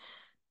inquiries.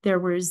 There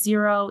were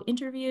 0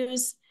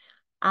 interviews.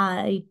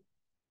 I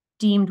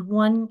deemed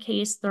 1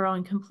 case thorough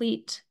and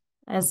complete.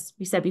 As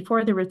we said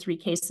before, there were 3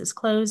 cases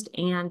closed,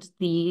 and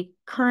the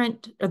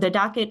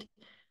docket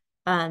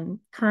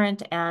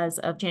current as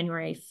of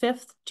January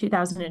 5th,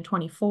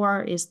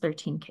 2024 is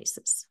 13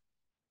 cases.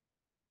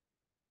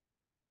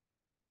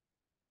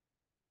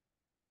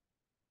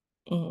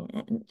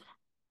 And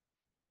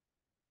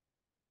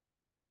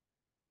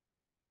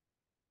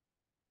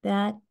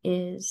that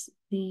is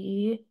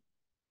the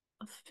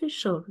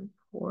official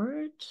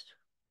report.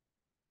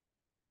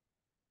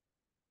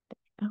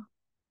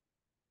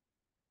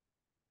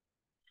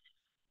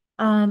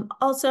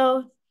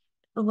 Also,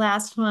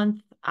 last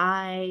month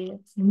I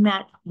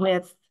met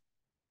with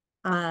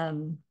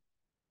Kurt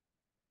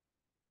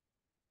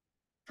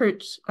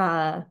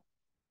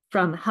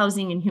from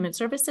Housing and Human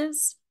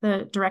Services,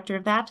 the director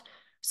of that.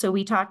 So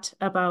we talked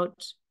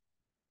about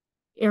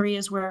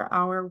areas where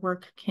our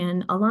work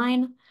can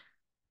align.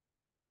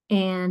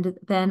 And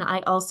then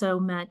I also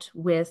met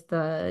with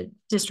the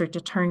district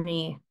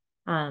attorney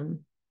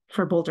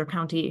for Boulder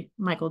County,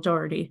 Michael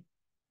Doherty.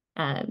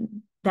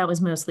 That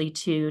was mostly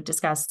to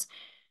discuss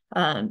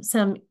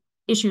some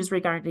issues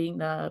regarding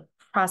the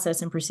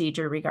process and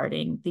procedure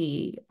regarding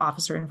the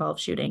officer-involved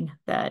shooting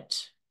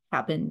that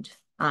happened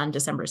on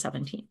December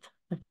 17th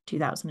of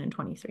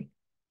 2023.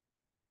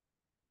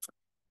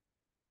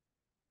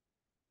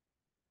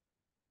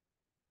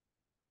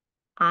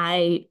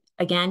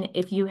 Again,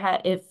 if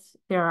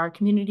there are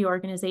community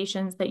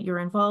organizations that you're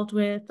involved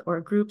with, or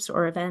groups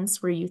or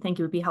events where you think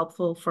it would be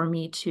helpful for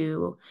me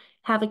to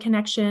have a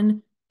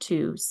connection,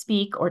 to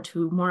speak, or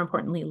to, more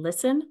importantly,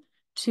 listen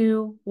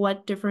to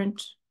what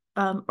different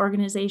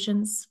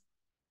organizations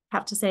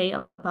have to say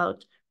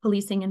about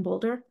policing in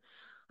Boulder,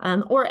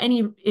 or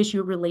any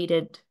issue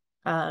related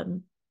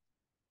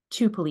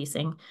to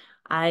policing,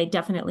 I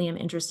definitely am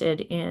interested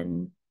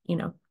in,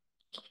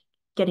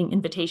 getting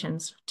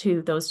invitations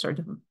to those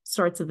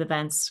sorts of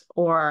events,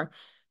 or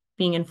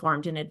being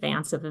informed in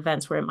advance of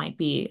events where it might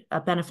be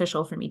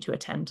beneficial for me to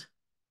attend.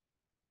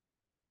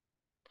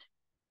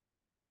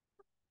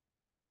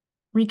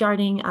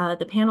 Regarding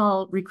the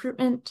panel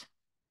recruitment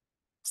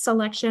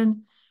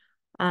selection,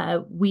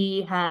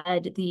 we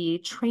had the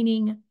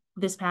training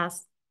this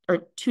past,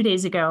 or 2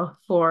 days ago,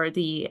 for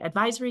the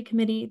advisory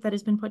committee that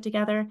has been put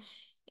together,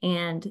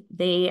 and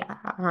they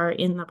are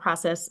in the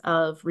process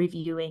of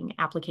reviewing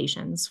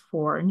applications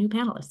for new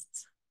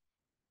panelists.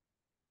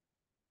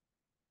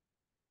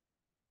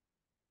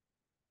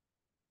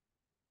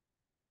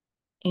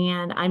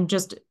 And I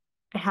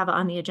have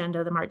on the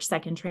agenda the March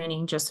 2nd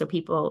training, just to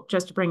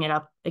bring it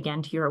up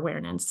again to your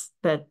awareness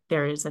that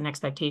there is an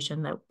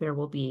expectation that there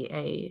will be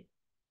a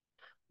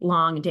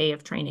long day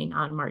of training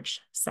on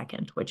March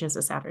 2nd, which is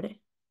a Saturday.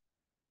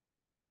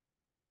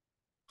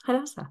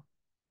 Hadassah.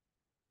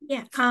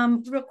 Yeah,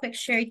 real quick,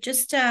 Sherry,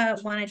 just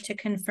wanted to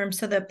confirm.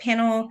 So the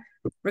panel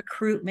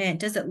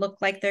recruitment, does it look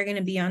like they're going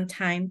to be on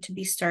time to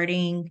be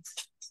starting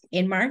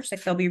in March?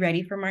 Like they'll be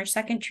ready for March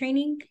 2nd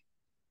training?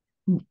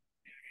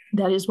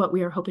 That is what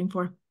we are hoping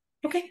for.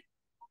 Okay,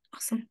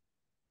 awesome.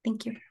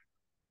 Thank you.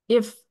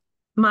 If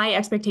my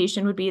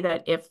expectation would be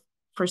that if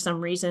for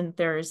some reason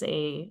there's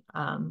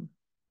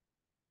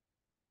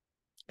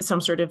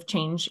some sort of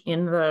change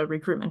in the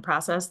recruitment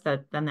process,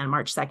 then that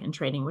March 2nd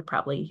training would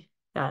probably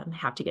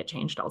have to get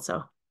changed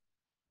also.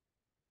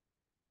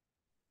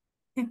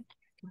 Okay,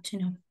 good to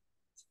know.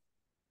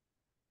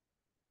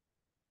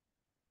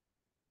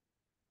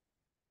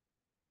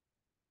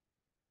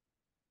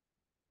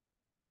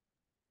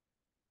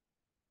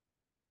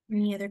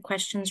 Any other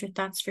questions or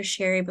thoughts for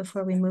Sherry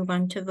before we move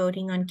on to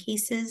voting on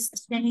cases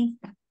today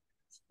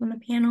on the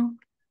panel?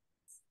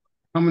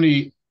 How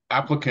many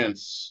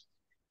applicants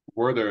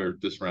were there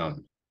this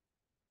round?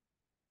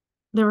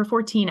 There were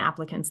 14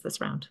 applicants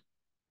this round.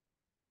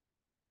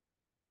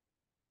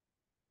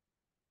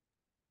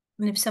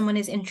 And if someone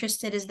is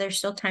interested, is there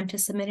still time to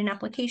submit an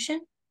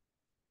application?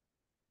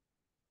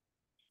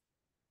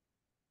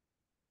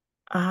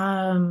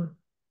 I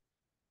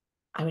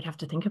would have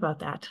to think about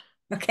that.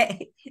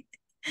 Okay.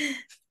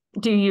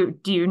 Do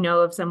you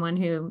know of someone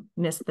who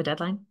missed the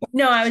deadline?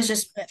 No, I was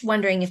just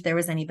wondering if there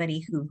was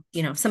anybody who,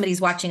 if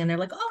somebody's watching and they're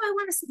like, oh, I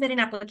want to submit an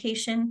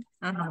application.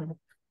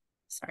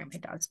 Sorry, my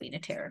dog's being a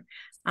terror.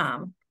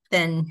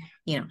 Then,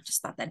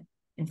 just thought that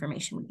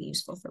information would be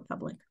useful for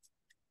public.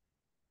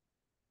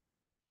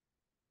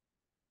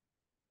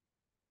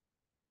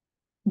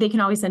 They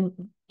can always send,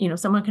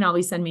 someone can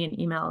always send me an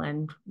email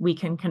and we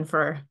can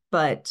confer.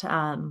 But,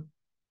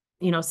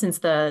 since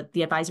the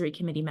advisory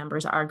committee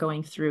members are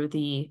going through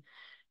the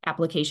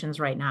applications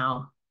right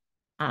now,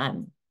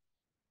 I'm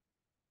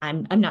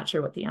not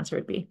sure what the answer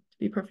would be, to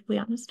be perfectly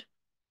honest.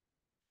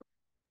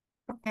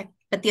 Okay,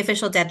 but the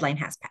official deadline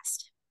has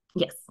passed.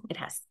 Yes, it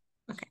has.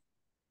 Okay,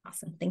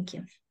 awesome. Thank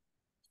you.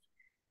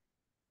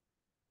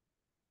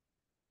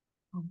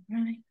 All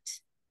right.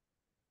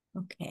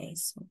 Okay,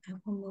 so I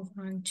will move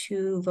on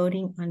to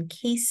voting on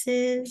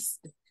cases.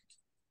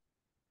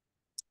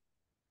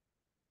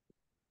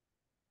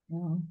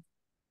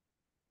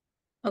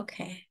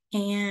 Okay,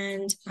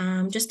 and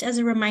just as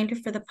a reminder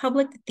for the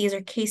public that these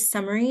are case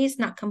summaries,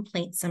 not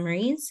complaint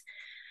summaries.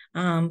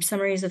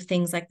 Summaries of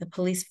things like the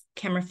police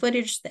camera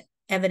footage, the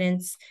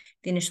evidence,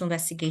 the initial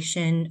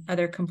investigation,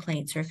 other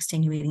complaints or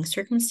extenuating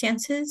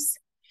circumstances.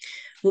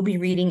 We'll be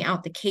reading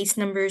out the case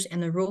numbers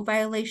and the rule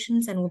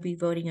violations, and we'll be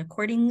voting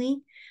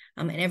accordingly.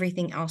 And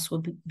everything else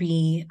will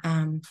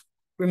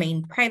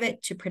remain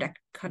private to protect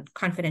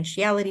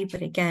confidentiality.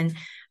 But again,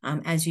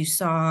 as you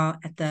saw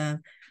at the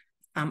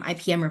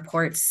IPM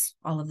reports,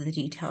 all of the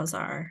details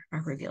are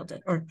revealed,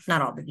 or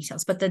not all the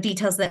details, but the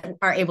details that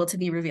are able to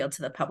be revealed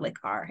to the public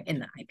are in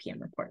the IPM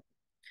report.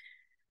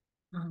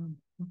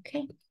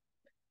 Okay,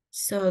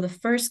 so the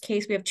first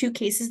case, we have 2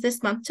 cases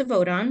this month to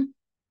vote on.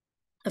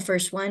 The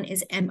first one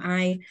is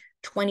MI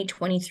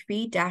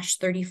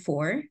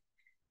 2023-34.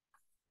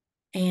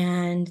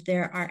 And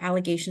there are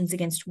allegations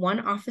against one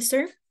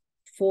officer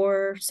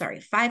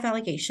 5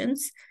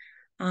 allegations.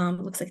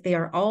 Looks like they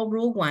are all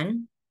Rule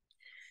 1.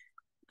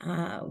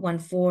 One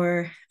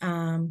for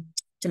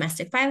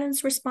domestic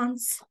violence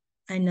response,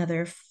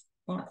 another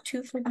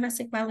 2 for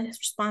domestic violence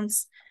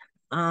response,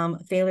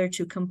 failure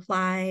to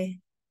comply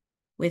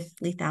with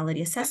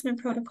lethality assessment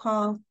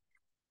protocol,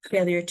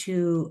 failure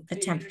to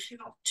attempt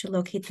to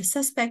locate the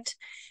suspect,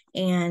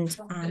 and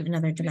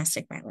another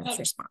domestic violence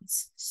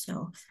response.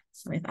 So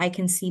if I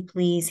can see,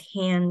 please,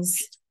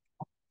 hands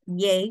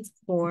yay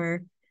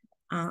for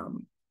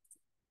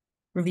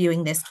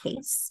reviewing this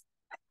case.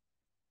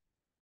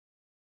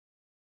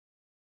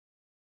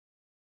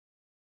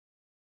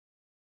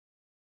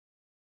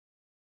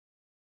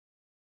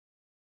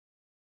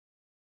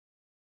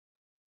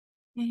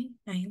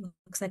 Okay,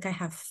 looks like I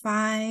have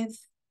 5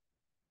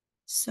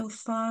 so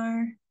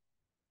far.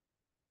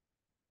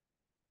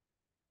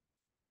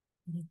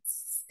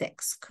 It's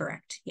 6,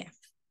 correct? Yeah.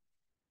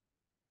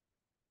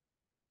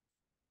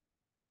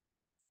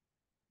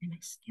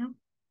 Yeah.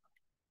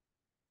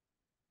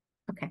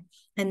 Okay,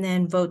 and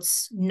then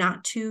votes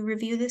not to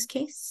review this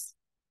case.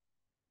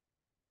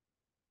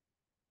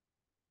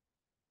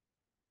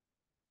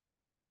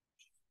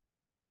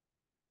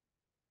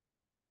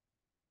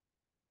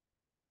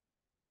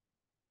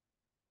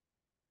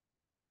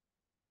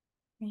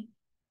 Okay.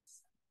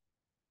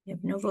 We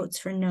have no votes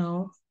for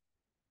no.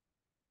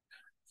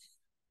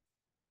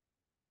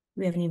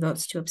 Do we have any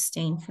votes to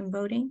abstain from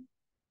voting?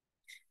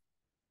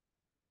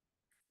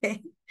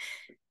 Okay,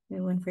 we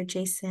have one for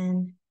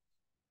Jason.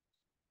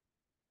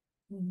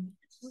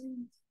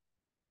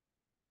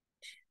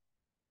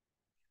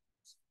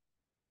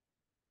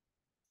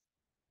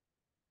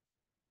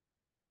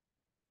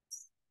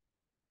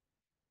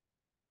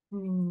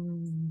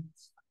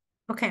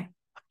 Okay,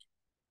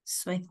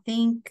 so I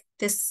think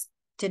this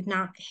did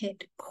not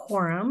hit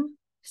quorum,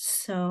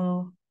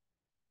 so,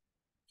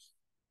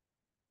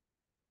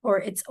 or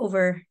it's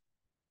over,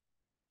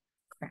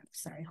 crap,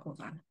 sorry,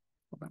 hold on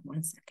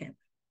 1 second.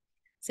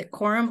 Is it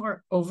quorum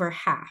or over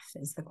half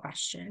is the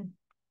question?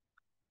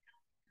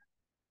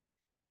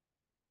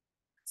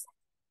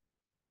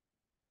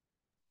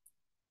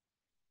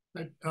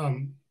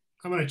 I'm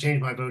going to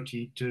change my vote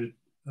to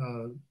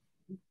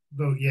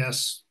vote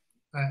yes.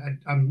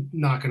 I'm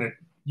not going to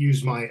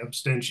use my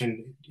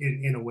abstention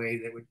in a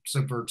way that would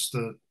subverts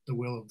the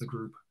will of the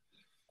group.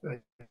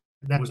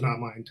 That was not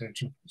my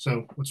intention.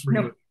 So let's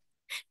redo it.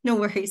 No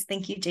worries.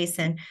 Thank you,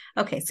 Jason.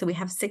 Okay, so we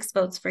have 6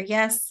 votes for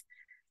yes,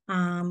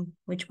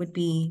 which would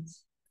be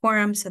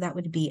quorum. So that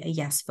would be a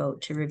yes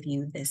vote to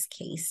review this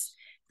case.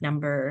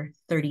 Number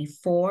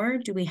 34,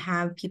 do we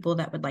have people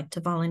that would like to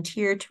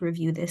volunteer to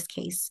review this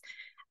case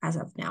as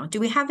of now? Do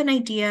we have an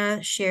idea,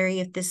 Sherry,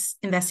 if this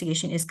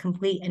investigation is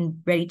complete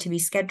and ready to be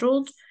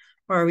scheduled,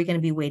 or are we going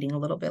to be waiting a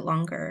little bit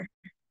longer?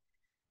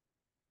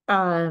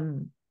 This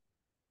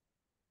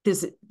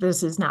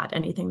is not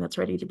anything that's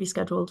ready to be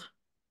scheduled.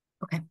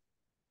 Okay.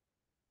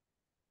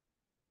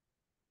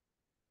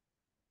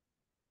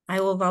 I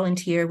will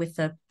volunteer with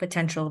the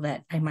potential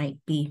that I might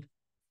be,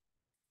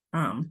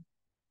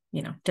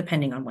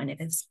 depending on when it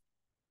is.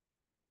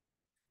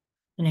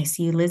 And I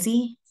see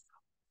Lizzie.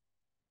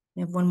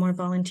 We have one more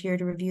volunteer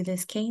to review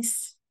this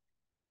case.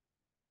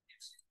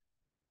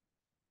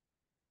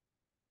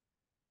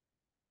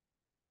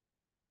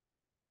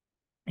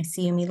 I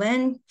see you,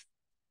 Milen.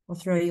 We'll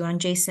throw you on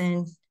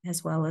Jason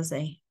as well as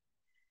a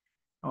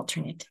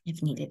alternate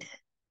if needed,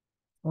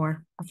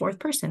 or a 4th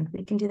person.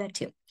 We can do that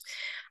too.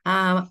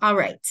 All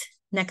right.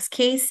 Next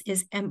case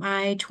is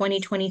MI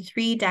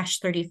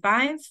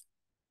 2023-35.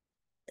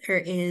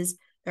 There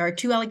are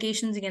 2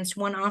 allegations against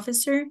 1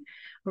 officer.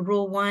 A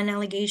Rule 1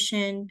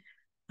 allegation,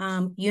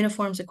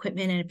 uniforms,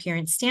 equipment, and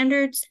appearance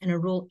standards, and a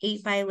Rule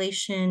 8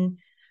 violation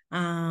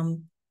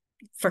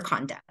for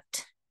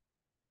conduct.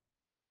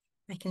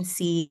 I can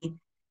see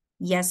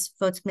yes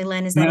votes.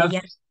 Milen, is that a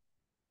yes?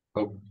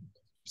 Oh,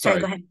 sorry,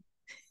 go ahead.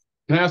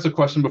 Can I ask a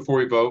question before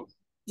we vote?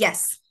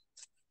 Yes.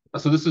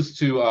 So this is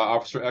to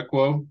Officer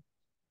Equo.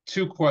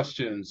 2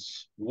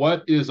 questions.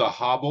 What is a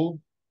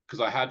hobble? Because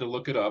I had to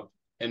look it up.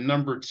 And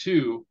number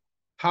 2,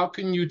 how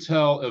can you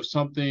tell if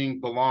something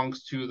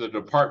belongs to the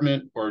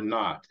department or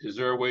not? Is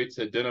there a way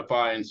to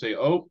identify and say,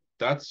 oh,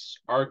 that's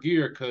our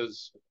gear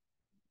because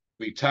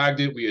we tagged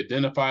it, we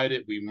identified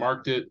it, we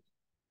marked it?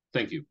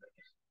 Thank you.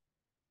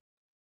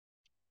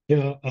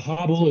 Yeah, a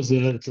hobble is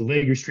it's a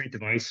leg restraint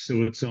device.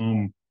 So it's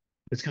kind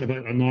of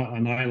a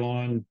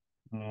nylon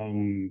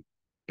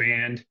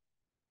band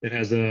that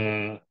has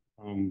like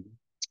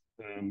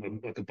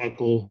a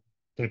buckle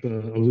type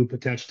of a loop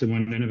attached to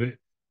one end of it.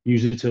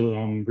 Use it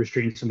to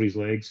restrain somebody's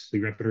legs. So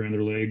you wrap it around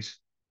their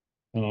legs,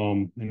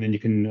 and then you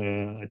can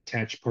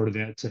attach part of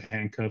that to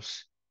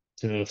handcuffs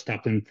to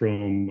stop them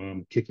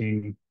from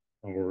kicking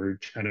or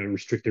try to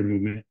restrict their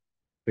movement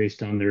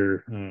based on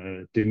their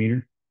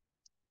demeanor.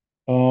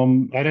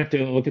 I'd have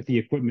to look at the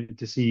equipment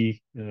to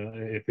see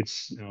if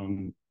it's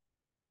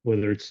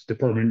whether it's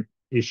department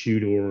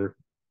issued or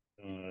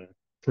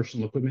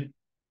personal equipment.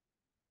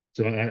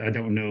 So I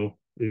don't know.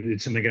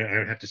 It's something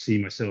I have to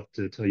see myself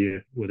to tell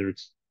you whether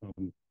it's.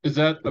 Is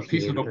that a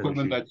piece of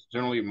equipment that's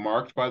generally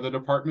marked by the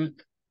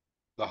department?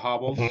 The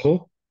hobbles? A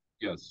hobble?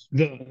 Yes.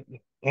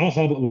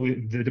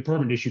 The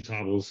department issues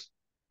hobbles.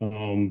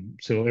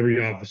 So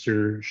every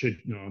officer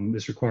should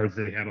is required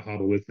that they have a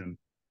hobble with them.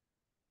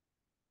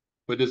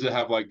 But does it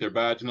have like their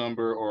badge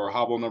number or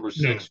hobble number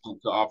 6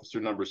 to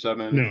officer number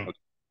 7? No. Okay.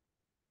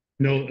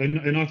 No,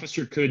 an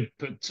officer could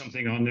put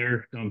something on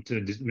there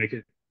to just make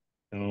it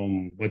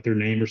like their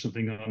name or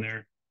something on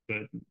there,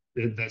 but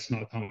that's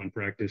not common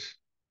practice.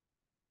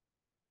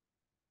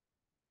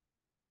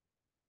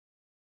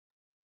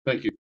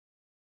 Thank you.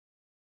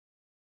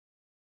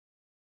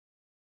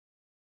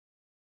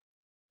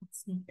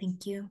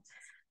 Thank you.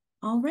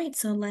 All right,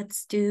 so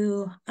let's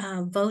do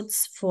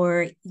votes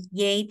for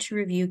yay to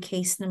review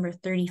case number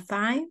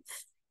 35.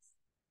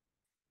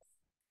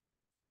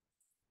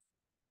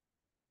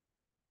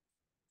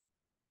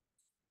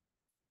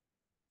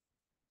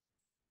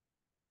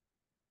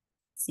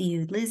 See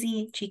you,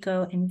 Lizzie,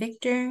 Chico, and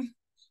Victor.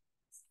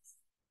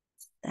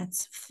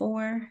 That's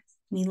 4.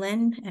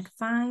 Milen at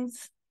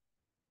 5.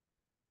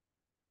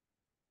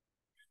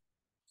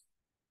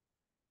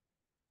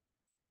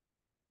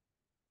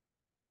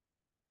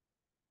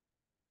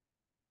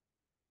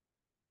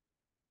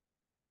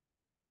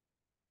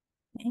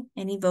 Okay.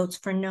 Any votes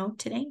for no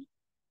today?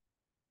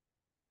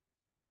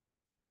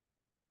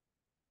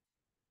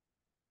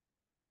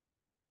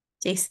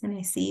 Jason,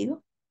 I see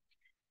you.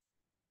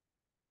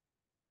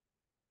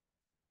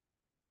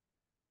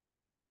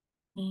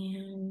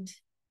 And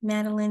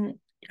Madeline,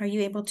 are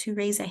you able to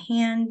raise a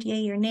hand,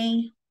 yay or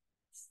nay?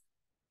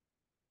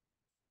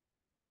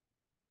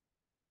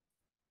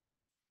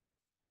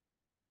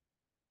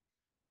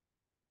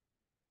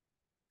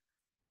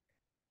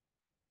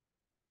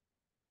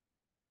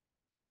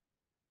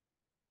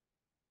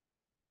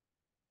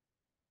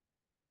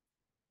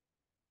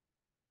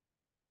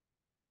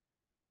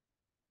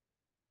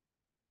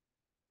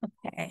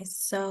 Okay,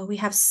 so we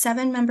have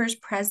 7 members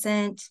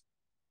present.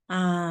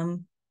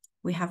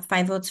 We have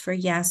 5 votes for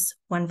yes,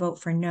 1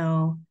 vote for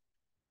no,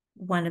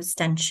 1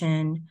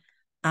 abstention.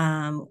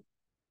 In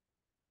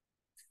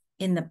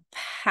the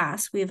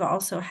past, we've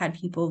also had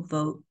people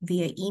vote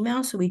via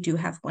email. So we do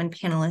have 1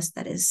 panelist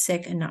that is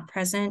sick and not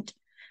present.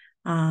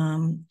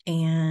 And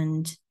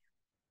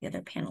the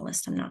other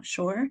panelist, I'm not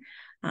sure.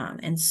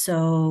 And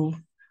so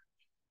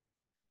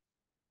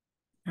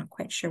not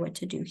quite sure what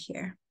to do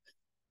here.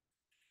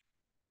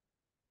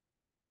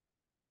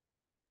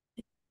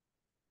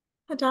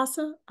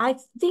 Hadassah, I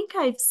think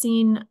I've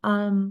seen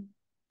from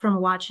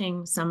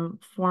watching some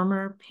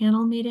former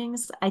panel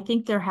meetings, I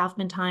think there have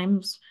been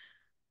times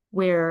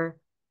where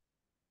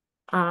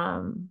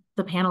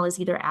the panel is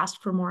either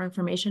asked for more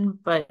information,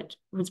 but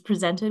was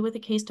presented with a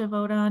case to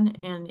vote on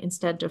and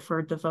instead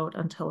deferred the vote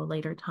until a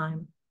later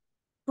time.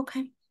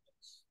 Okay.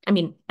 I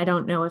mean, I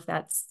don't know if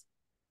that's,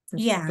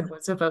 since Yeah, there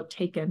was a vote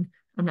taken,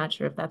 I'm not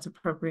sure if that's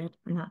appropriate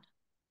or not.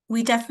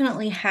 we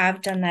definitely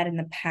have done that in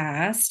the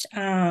past.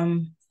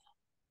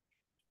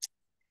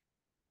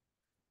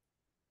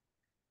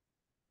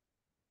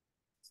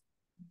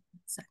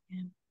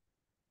 Second.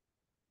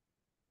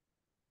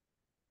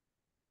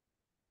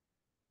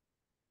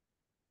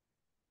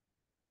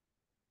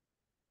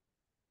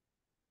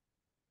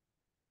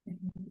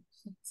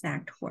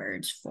 Exact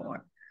words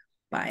for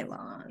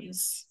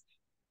bylaws.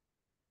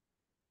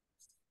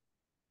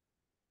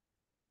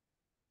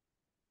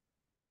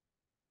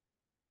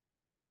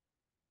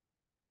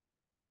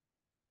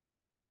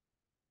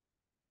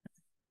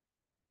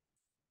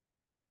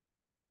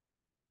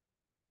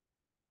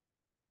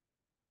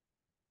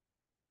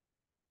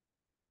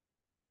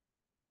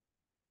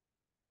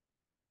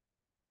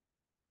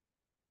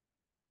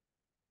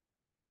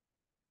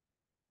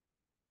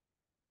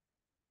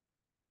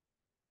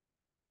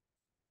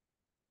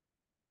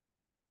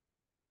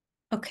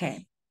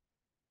 Okay.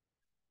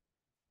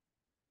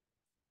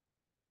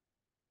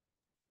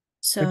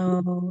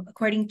 So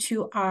according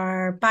to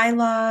our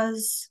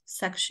bylaws,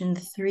 section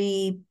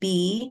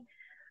 3B,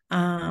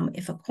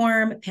 if a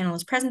quorum panel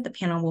is present, the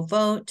panel will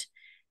vote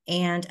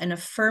and an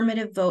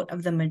affirmative vote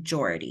of the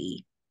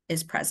majority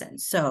is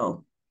present.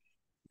 So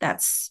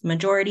that's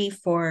majority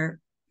for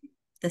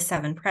the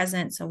 7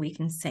 present. So we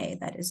can say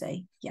that is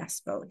a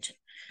yes vote.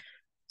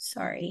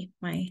 Sorry,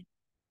 my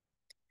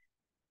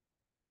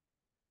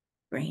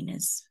brain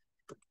is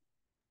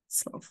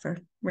slow for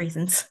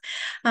raisins.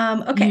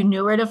 Okay. You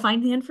knew where to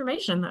find the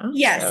information though.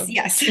 Yes, So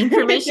yes.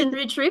 information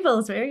retrieval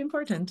is very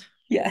important.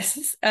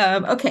 Yes.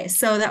 Okay,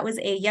 so that was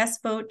a yes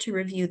vote to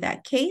review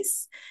that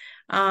case.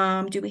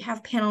 Do we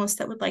have panelists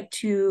that would like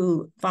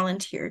to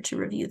volunteer to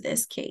review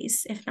this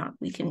case? If not,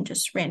 we can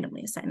just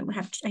randomly assign them.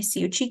 I see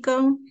you,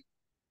 Chico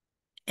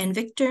and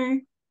Victor.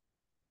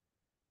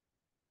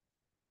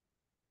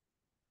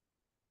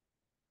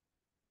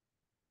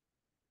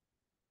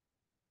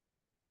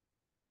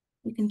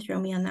 You can throw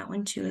me on that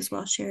one too as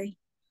well, Sherry.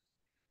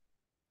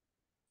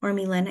 Or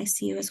Milen, I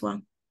see you as well.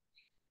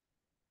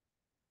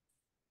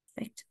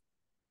 Perfect.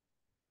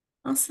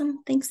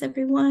 Awesome. Thanks,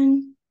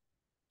 everyone.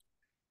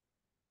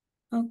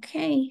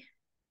 Okay.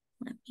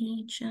 Let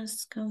me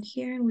just go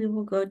here and we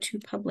will go to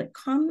public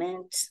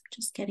comment.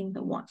 Just getting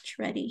the watch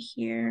ready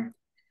here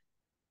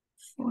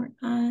for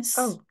us.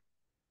 Oh.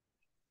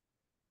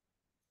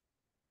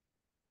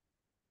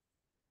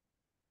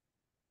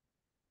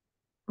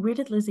 Where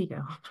did Lizzie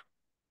go?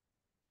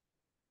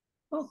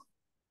 Oh.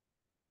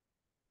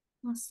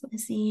 Let's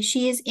see.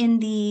 She is in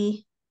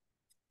the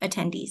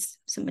attendees.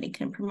 Somebody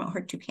can promote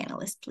her to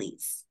panelist,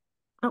 please.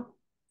 Oh,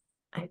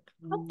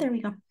 oh, there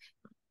we go.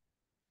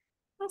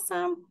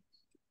 Awesome.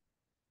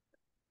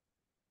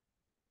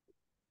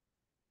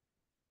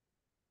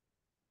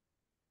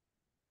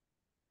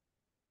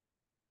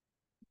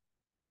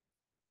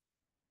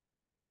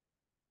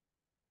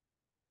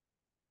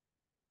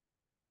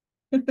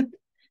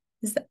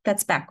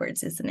 That's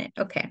backwards, isn't it?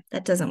 Okay,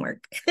 that doesn't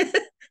work.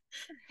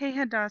 Hey,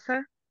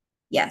 Hadassah.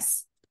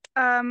 Yes.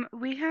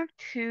 We have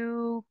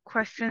two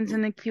questions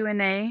in the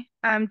Q&A.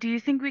 Do you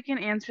think we can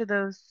answer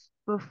those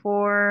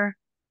before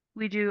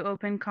we do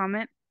open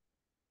comment?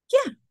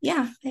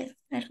 Yeah, I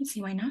don't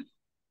see why not.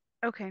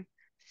 Okay.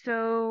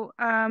 So,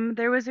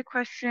 there was a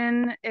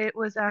question. It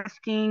was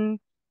asking,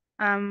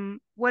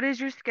 what is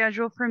your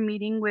schedule for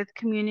meeting with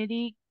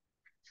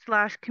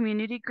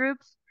community/community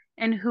groups,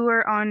 and who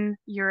are on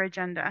your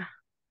agenda?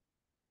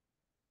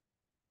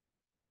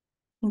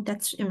 I think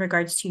that's in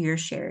regards to your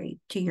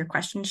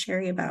question,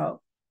 Sherry,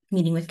 about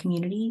meeting with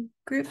community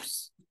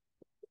groups.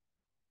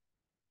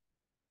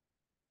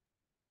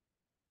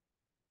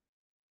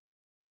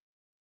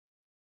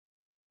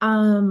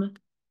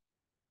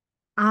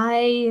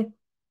 I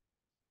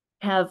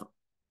have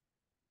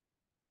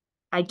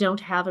I don't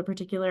have a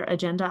particular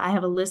agenda. I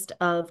have a list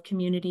of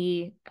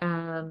community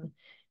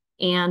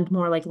and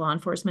more like law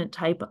enforcement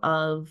type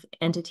of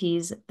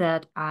entities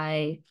that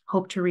I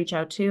hope to reach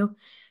out to.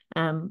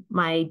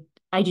 I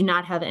do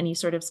not have any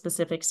sort of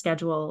specific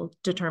schedule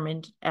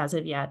determined as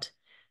of yet.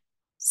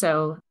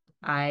 So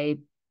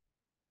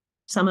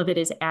some of it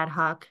is ad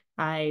hoc.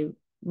 I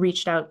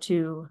reached out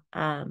to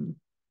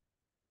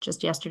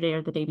just yesterday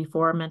or the day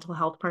before mental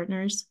health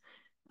partners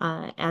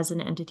as an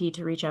entity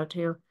to reach out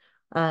to.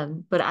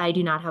 But I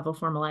do not have a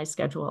formalized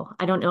schedule.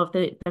 I don't know if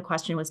the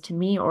question was to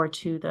me or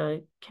to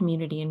the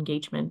community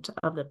engagement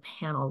of the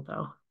panel,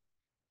 though.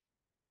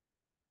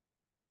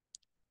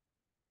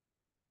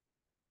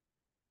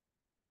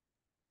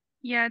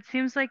 Yeah, it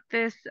seems like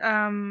this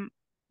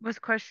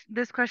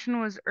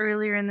question was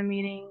earlier in the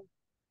meeting.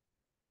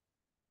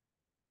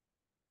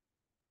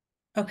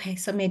 Okay,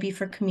 so maybe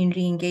for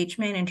community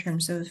engagement in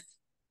terms of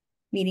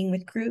meeting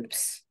with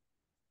groups.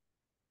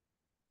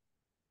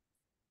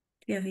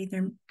 Do you have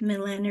either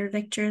Milan or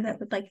Victor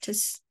that would like to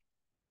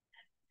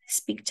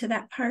speak to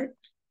that part?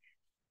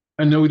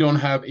 I know we don't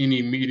have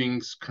any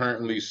meetings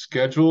currently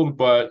scheduled,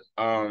 but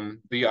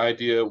the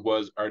idea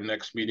was our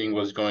next meeting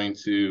was going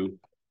to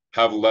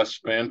have less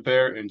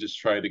fanfare and just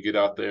try to get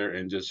out there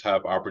and just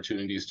have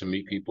opportunities to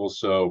meet people.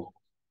 So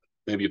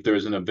maybe if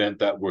there's an event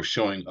that we're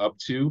showing up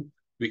to,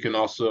 we can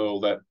also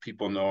let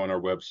people know on our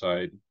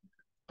website.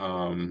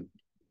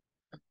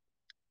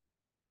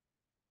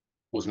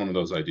 Was one of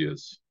those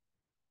ideas.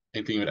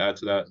 Anything you would add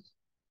to that?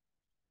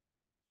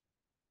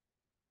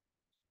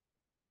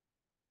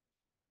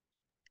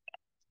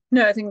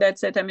 No, I think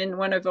that's it. I mean,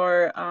 one of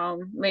our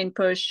main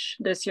push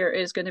this year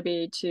is going to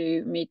be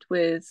to meet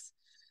with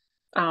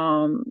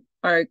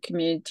our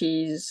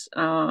communities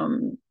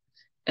and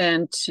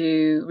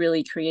to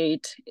really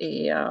create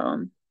a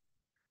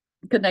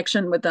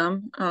connection with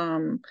them,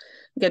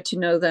 get to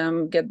know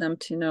them, get them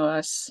to know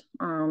us.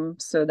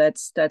 So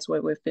that's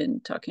what we've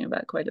been talking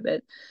about quite a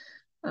bit.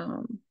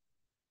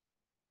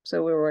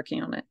 So we're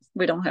working on it.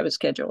 We don't have a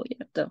schedule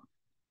yet, though.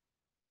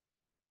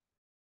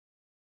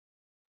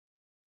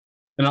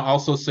 And I'll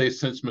also say,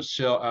 since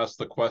Michelle asked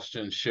the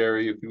question,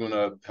 Sherry, if you want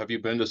to, have you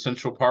been to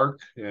Central Park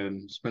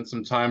and spent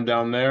some time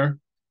down there?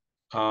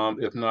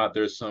 If not,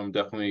 there's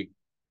definitely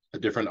a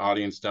different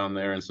audience down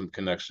there and some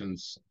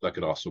connections that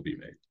could also be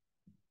made.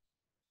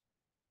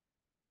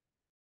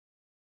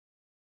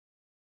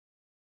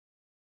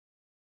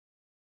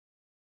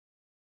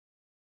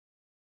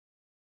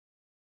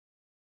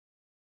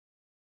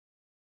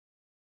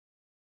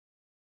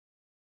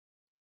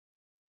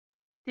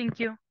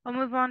 Thank you. I'll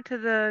move on to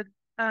the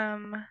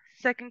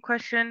second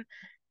question.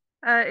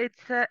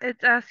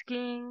 It's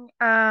asking,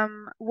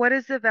 what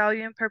is the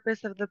value and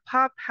purpose of the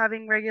POP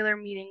having regular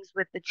meetings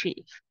with the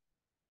chief?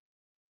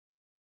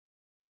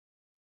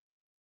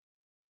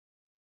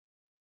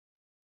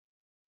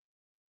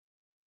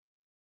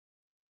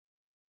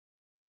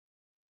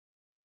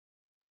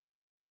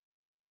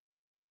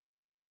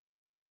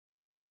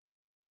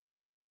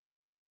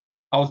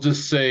 I'll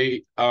just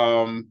say,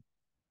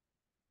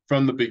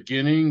 from the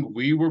beginning,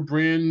 we were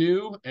brand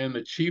new and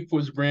the chief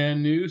was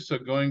brand new. So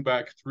going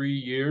back 3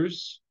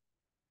 years,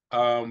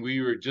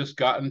 we were just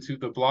gotten to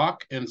the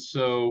block. And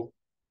so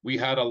we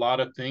had a lot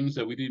of things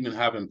that we didn't even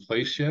have in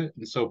place yet.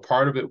 And so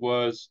part of it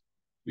was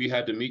we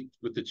had to meet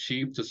with the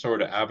chief to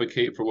sort of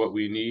advocate for what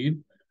we need.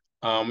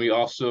 We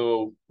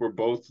also were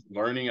both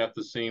learning at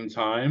the same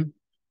time.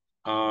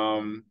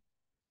 And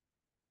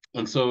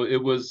so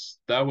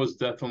that was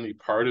definitely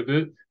part of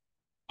it.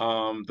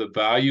 The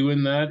value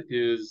in that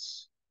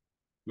is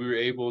we were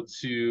able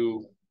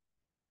to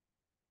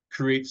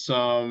create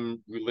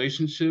some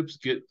relationships,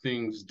 get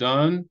things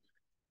done,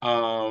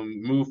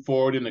 move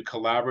forward in a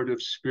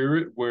collaborative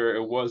spirit where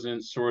it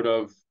wasn't sort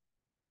of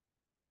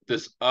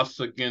this us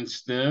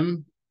against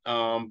them,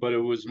 but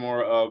it was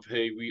more of,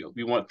 hey,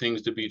 we want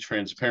things to be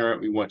transparent,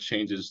 we want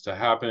changes to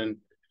happen.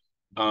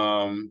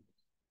 And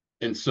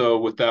so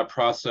with that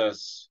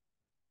process,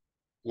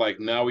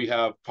 like now we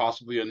have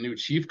possibly a new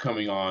chief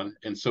coming on,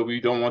 and so we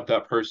don't want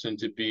that person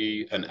to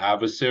be an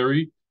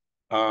adversary,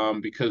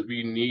 because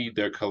we need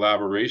their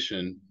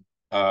collaboration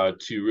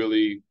to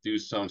really do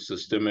some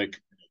systemic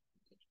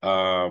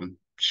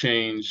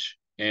change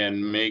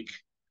and make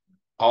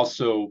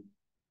also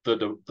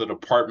the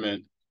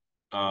department,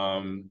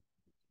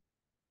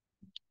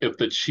 if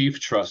the chief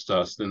trusts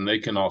us, then they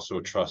can also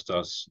trust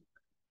us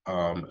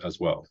as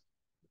well.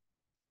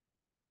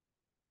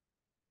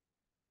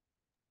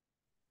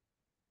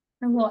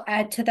 I will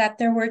add to that,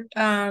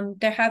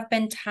 there have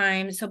been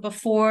times, so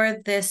before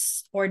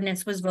this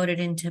ordinance was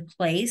voted into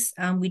place,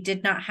 we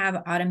did not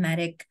have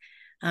automatic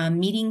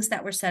meetings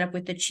that were set up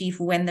with the chief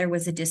when there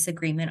was a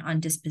disagreement on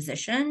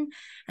disposition.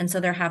 And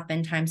so there have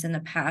been times in the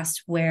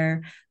past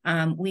where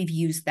we've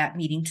used that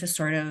meeting to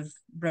sort of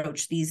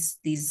broach these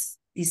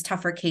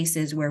tougher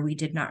cases where we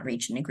did not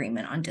reach an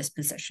agreement on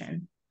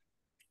disposition.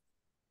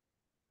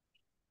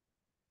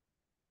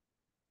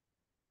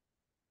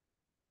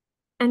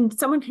 And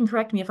someone can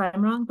correct me if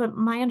I'm wrong, but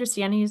my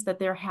understanding is that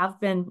there have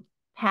been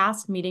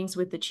past meetings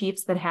with the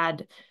chiefs that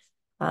had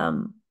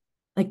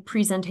like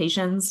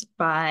presentations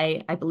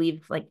by, I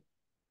believe, like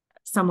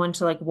someone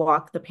to like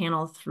walk the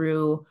panel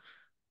through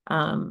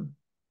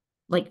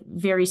like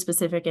very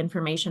specific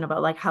information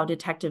about like how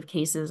detective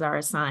cases are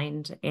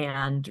assigned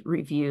and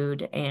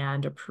reviewed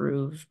and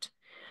approved,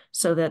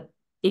 so that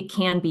it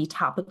can be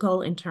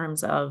topical in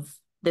terms of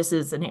this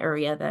is an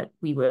area that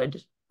we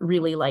would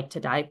really like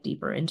to dive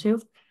deeper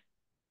into.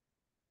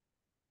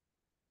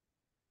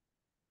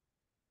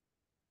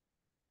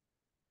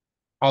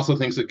 Also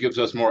thinks it gives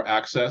us more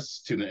access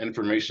to the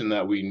information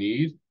that we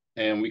need,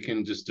 and we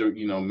can just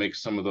make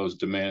some of those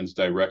demands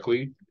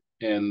directly.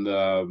 And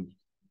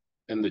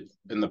in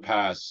the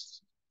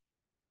past,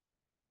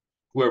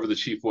 whoever the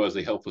chief was,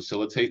 they helped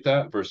facilitate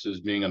that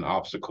versus being an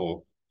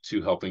obstacle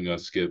to helping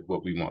us get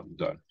what we want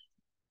done.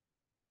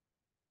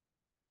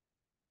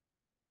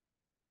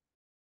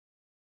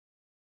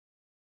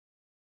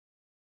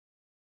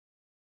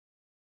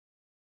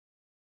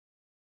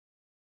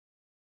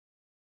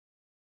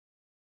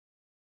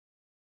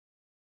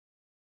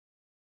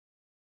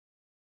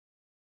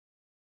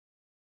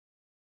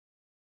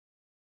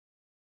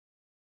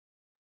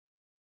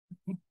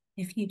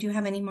 If you do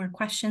have any more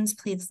questions,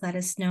 please let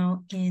us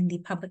know in the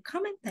public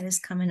comment that is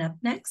coming up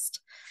next.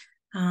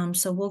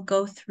 So we'll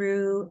go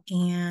through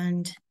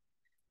and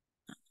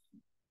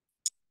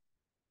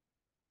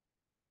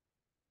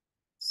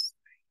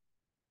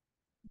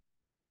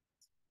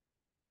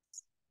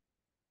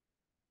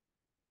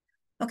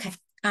okay.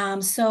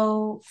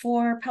 So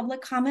for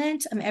public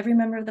comment, every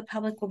member of the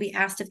public will be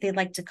asked if they'd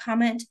like to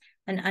comment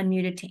and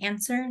unmuted to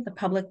answer. The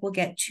public will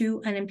get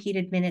 2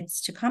 unimpeded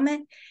minutes to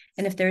comment.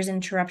 And if there's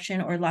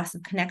interruption or loss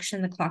of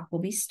connection, the clock will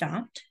be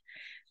stopped.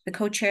 The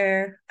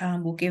co-chair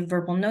will give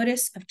verbal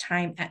notice of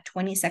time at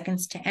 20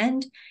 seconds to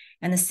end,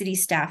 and the city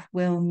staff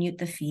will mute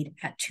the feed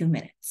at 2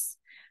 minutes.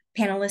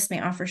 Panelists may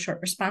offer short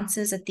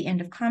responses at the end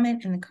of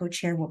comment, and the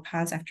co-chair will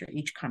pause after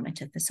each comment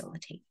to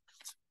facilitate.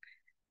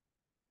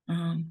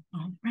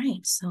 All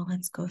right, so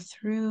let's go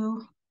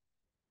through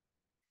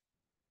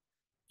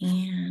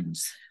and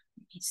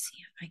let me see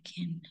if I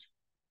can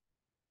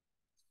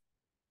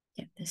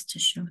get this to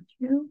show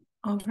through.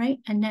 All right,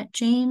 Annette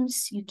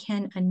James, you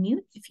can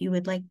unmute if you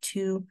would like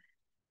to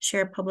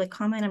share public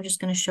comment. I'm just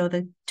going to show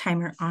the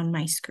timer on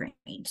my screen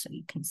so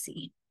you can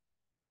see.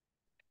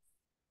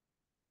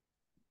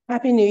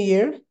 Happy New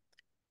Year.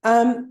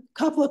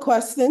 Couple of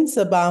questions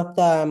about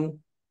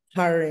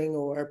hiring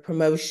or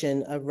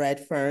promotion of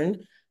Redfern.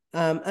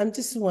 I'm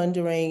just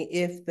wondering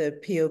if the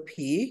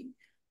POP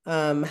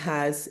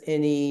has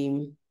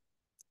any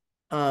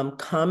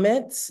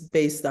comments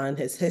based on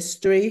his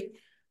history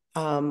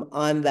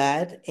on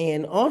that.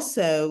 And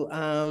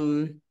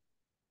also,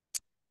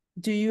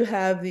 do you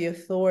have the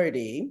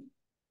authority,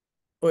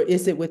 or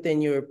is it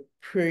within your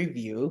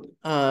purview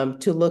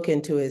to look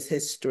into his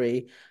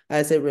history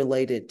as it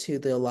related to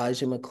the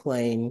Elijah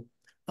McClain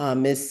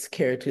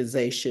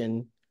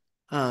mischaracterization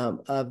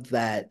of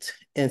that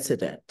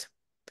incident?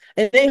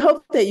 And I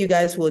hope that you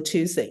guys will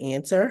choose to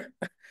answer.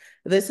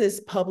 This is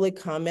public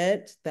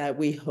comment that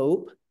we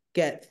hope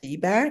get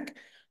feedback.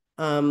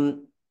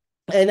 And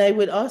I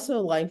would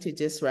also like to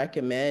just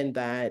recommend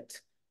that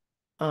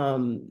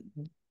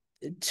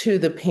to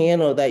the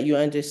panel that you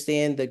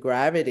understand the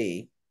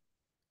gravity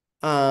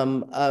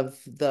of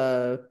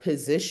the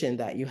position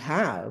that you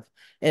have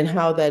and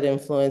how that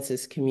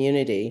influences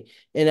community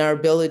and our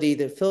ability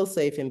to feel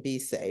safe and be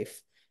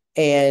safe.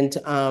 And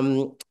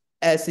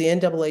as the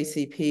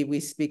NAACP,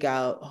 we speak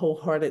out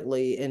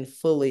wholeheartedly and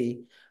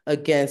fully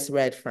against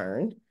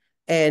Redfern.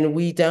 And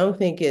we don't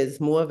think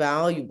it's more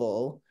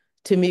valuable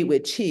to meet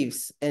with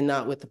chiefs and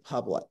not with the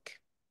public.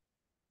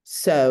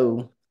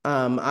 So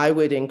I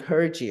would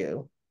encourage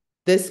you,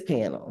 this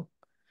panel,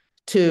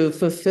 to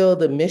fulfill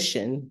the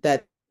mission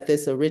that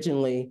this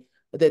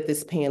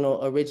panel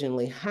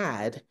originally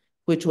had,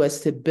 which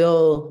was to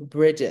build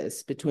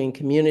bridges between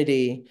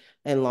community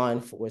and law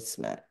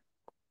enforcement.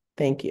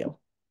 Thank you.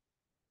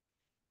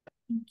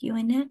 Thank you,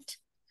 Annette.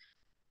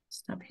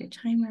 Stop your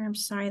timer. I'm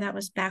sorry, that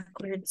was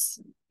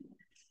backwards.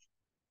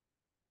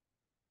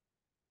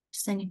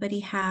 Does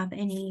anybody have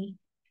any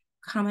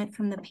comment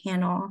from the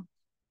panel?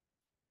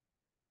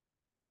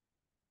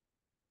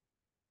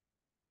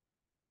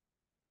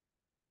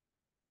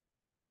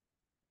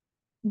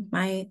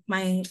 my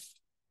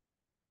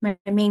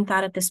main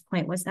thought at this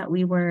point was that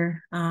we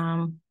were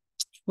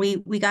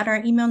we got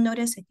our email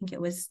notice. I think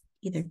it was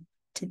either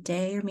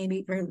today or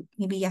maybe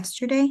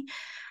yesterday,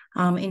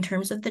 in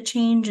terms of the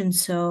change. And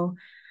so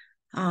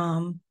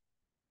yeah,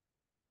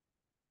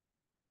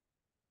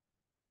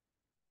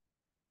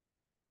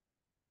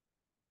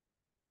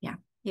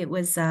 it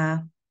was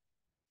a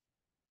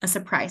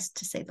surprise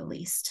to say the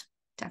least,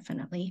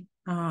 definitely.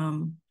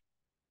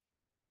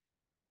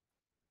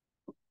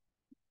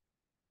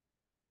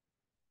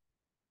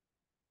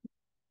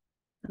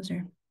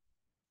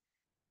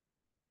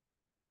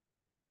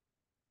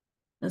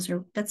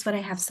 That's what I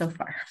have so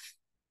far.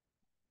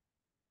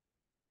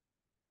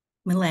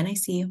 Milan, I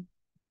see you.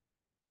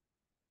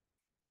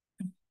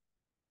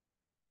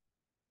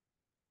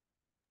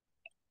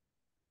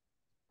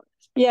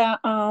 Yeah,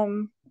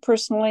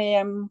 personally,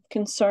 I'm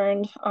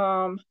concerned.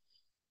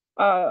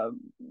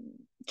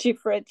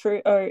 Chief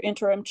Redfern, or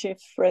interim Chief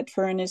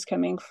Redfern, is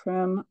coming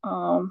from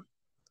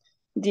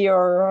the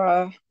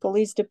Aurora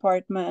Police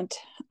Department.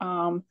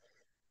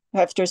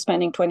 After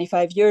spending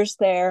 25 years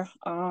there,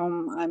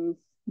 I'm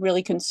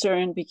really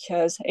concerned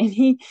because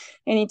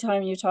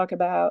anytime you talk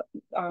about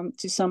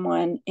to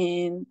someone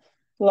in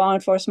law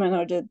enforcement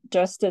or the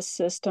justice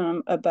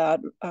system about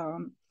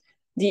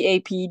the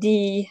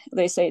APD,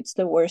 they say it's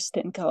the worst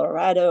in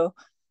Colorado.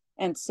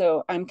 And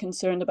so I'm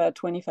concerned about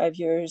 25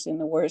 years in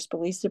the worst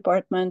police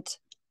department.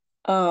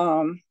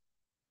 And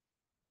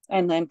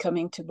then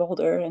coming to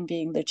Boulder and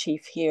being the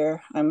chief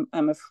here, I'm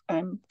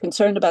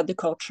concerned about the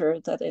culture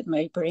that it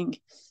may bring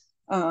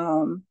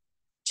to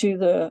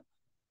the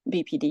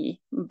BPD.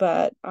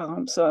 But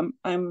so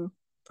I'm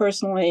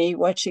personally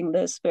watching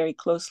this very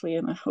closely,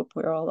 and I hope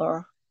we all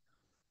are.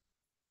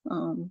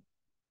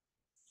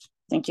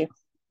 Thank you.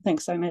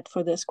 Thanks, Annette,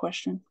 for this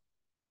question.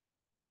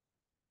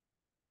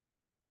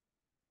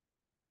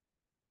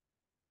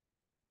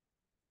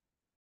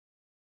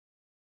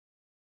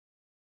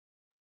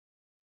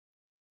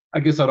 I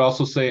guess I'd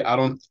also say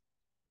I'm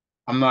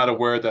not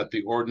aware that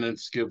the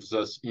ordinance gives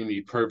us any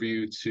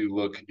purview to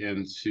look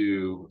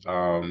into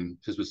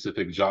his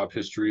specific job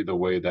history the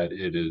way that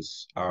it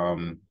is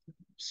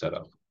set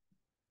up.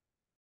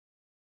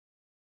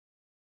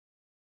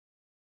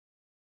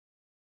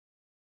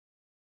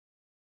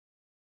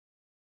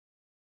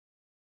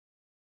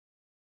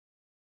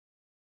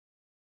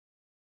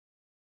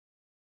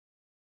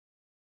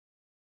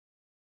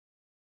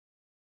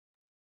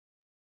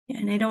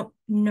 And I don't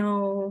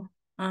know,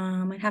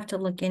 I'd have to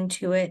look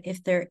into it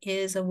if there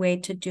is a way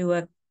to do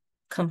a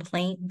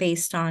complaint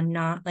based on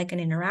not like an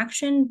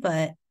interaction,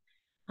 but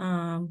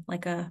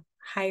like a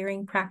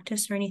hiring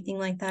practice or anything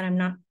like that. I'm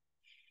not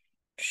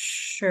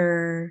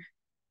sure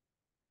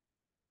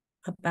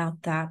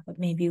about that, but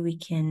maybe we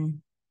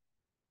can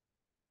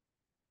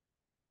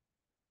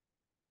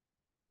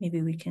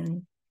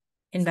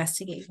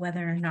investigate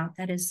whether or not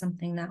that is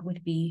something that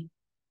would be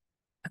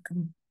a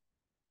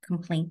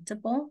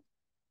complaintable,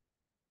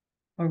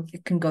 or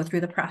it can go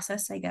through the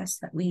process, I guess,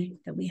 that we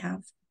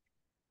have.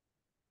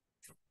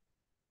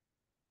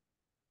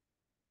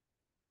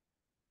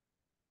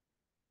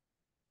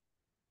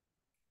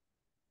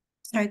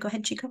 Sorry, go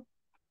ahead, Chico.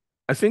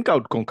 I think I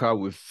would concur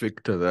with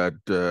Victor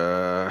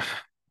that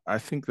I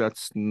think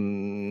that's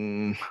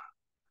the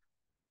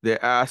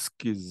ask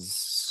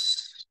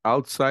is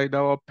outside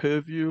our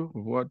purview,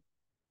 what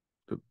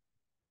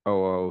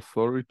our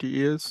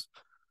authority is.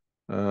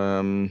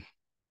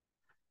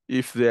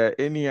 If there are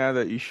any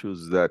other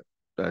issues that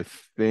I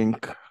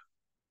think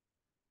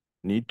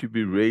need to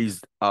be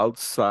raised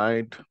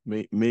outside,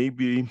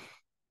 maybe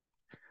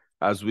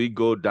as we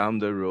go down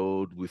the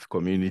road with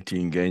community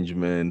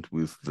engagement,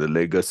 with the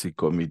legacy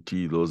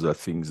committee, those are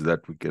things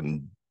that we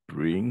can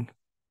bring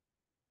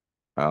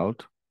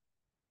out.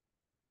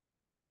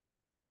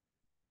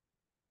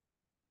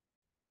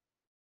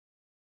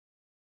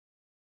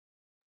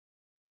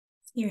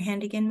 Your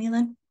hand again,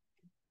 Milan.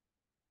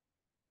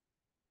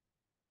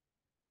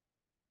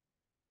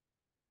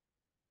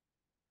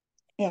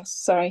 Yes,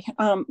 sorry.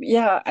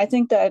 Yeah, I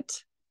think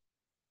that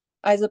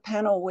as a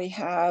panel, we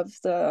have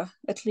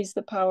at least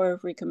the power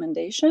of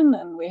recommendation,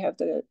 and we have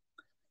the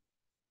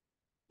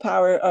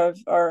power of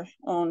our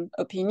own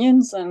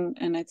opinions.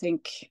 And I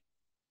think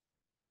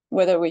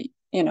whether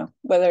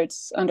whether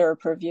it's under our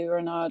purview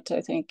or not, I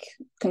think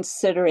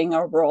considering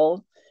our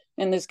role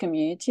in this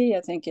community,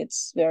 I think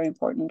it's very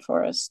important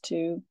for us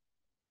to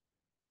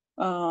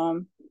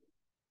not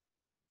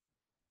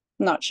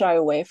shy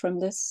away from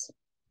this.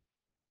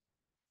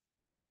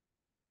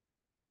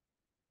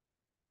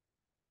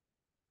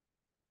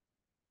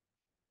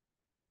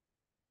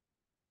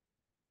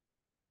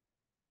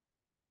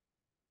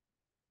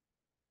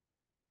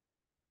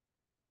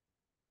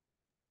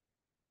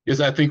 Yes,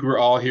 I think we're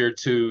all here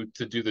to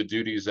do the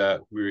duties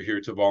that we're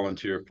here to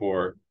volunteer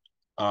for.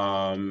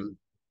 And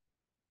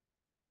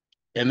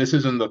this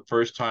isn't the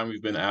first time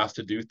we've been asked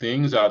to do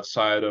things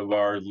outside of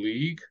our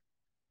league.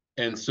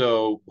 And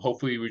so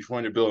hopefully we're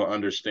trying to build an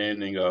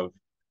understanding of,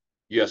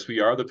 yes, we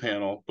are the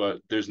panel, but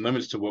there's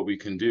limits to what we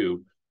can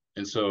do.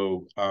 And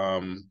so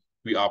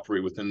we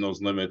operate within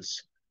those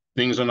limits.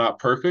 Things are not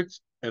perfect,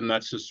 and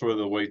that's just sort of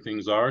the way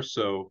things are.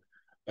 So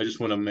I just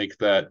want to make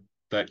that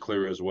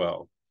clear as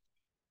well.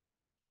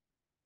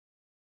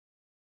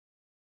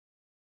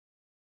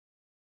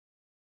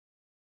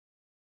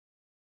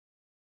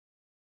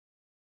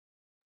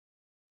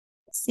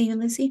 See you,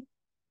 Lizzie.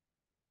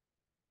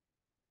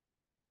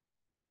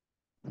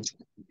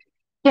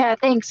 Yeah,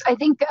 thanks. I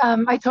think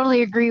I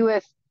totally agree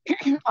with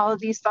all of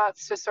these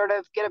thoughts to sort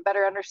of get a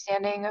better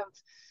understanding of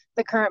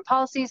the current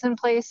policies in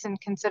place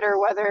and consider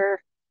whether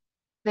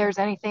there's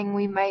anything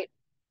we might,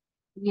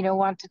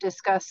 want to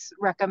discuss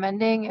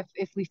recommending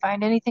if we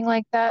find anything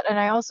like that. And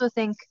I also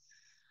think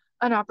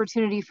an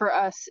opportunity for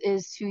us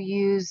is to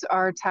use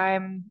our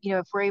time,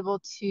 if we're able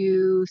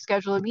to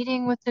schedule a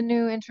meeting with the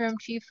new interim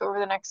chief over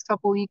the next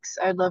couple weeks,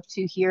 I'd love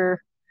to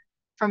hear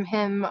from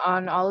him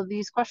on all of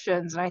these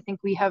questions. And I think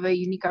we have a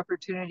unique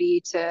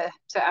opportunity to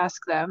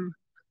ask them.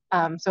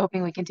 So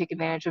hoping we can take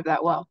advantage of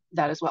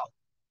that as well.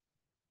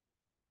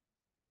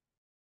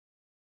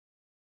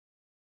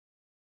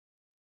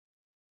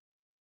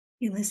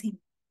 You, Lizzie.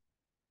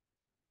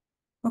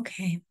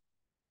 Okay.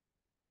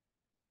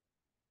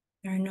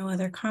 There are no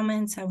other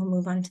comments. I will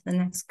move on to the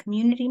next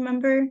community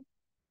member,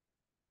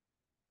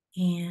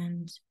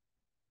 and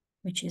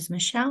which is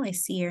Michelle. I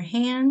see your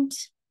hand.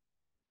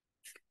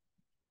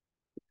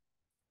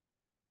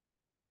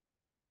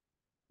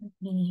 Let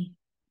me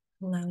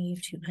allow you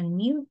to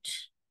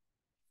unmute.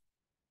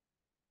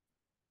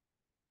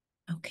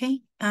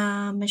 Okay,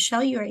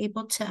 Michelle, you are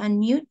able to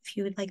unmute if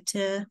you would like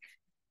to,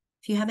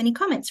 if you have any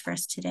comments for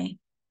us today.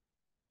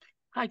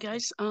 Hi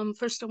guys.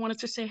 First I wanted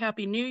to say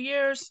Happy New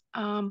Year's.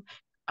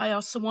 I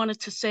also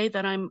wanted to say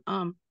that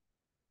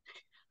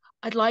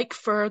I'd like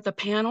for the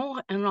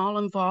panel and all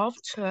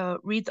involved to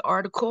read the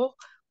article,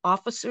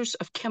 Officers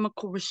of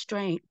Chemical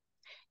Restraint.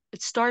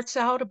 It starts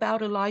out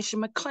about Elijah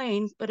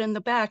McClain, but in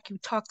the back he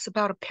talks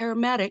about a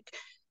paramedic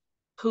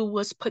who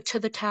was put to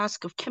the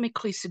task of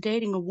chemically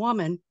sedating a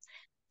woman.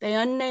 They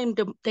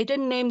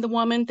didn't name the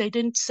woman, they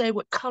didn't say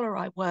what color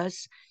I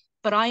was,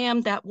 but I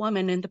am that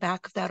woman in the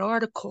back of that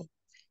article.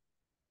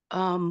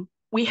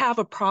 We have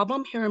a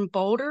problem here in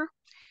Boulder.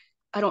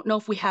 I don't know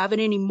if we have it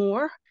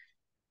anymore,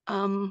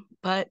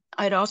 but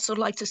I'd also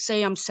like to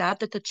say I'm sad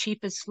that the chief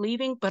is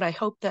leaving, but I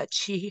hope that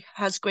she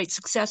has great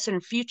success in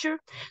her future.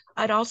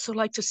 I'd also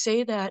like to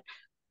say that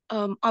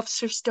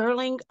Officer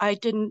Sterling, I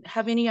didn't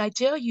have any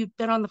idea you've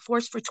been on the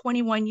force for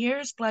 21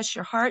 years. Bless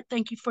your heart.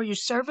 Thank you for your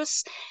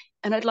service.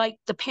 And I'd like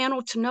the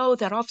panel to know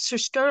that Officer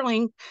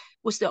Sterling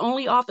was the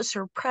only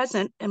officer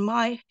present in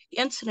my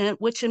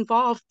incident, which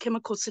involved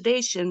chemical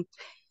sedation.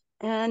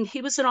 And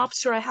he was an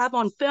officer I have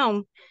on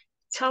film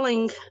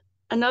telling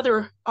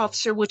another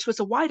officer, which was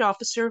a white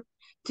officer,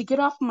 to get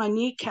off my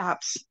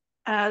kneecaps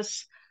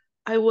as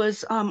I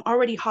was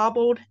already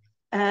hobbled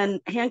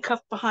and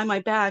handcuffed behind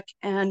my back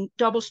and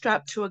double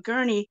strapped to a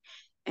gurney.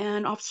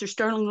 And Officer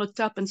Sterling looked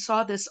up and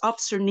saw this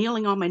officer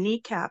kneeling on my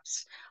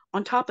kneecaps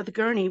on top of the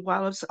gurney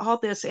while I was all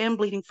this and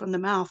bleeding from the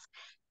mouth.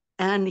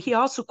 And he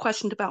also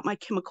questioned about my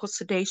chemical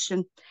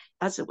sedation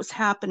as it was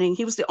happening.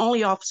 He was the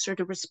only officer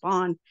to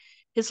respond.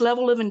 His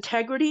level of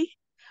integrity,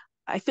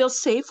 I feel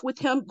safe with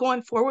him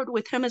going forward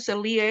with him as a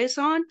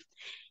liaison.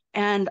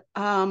 And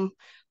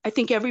I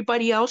think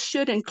everybody else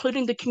should,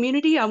 including the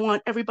community. I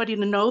want everybody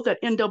to know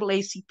that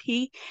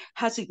NAACP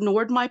has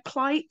ignored my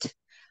plight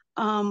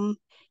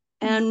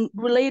and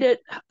related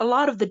a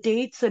lot of the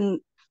dates and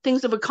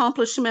things of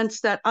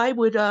accomplishments that I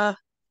would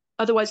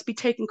otherwise be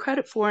taking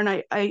credit for.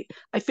 And I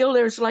feel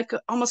there's like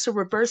almost a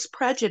reverse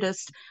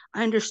prejudice.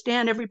 I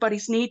understand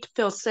everybody's need to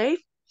feel safe,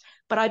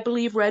 but I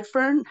believe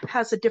Redfern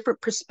has a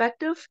different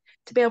perspective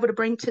to be able to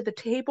bring to the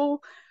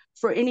table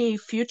for any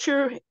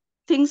future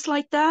things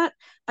like that.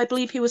 I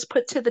believe he was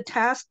put to the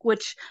task,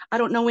 which I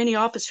don't know any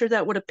officer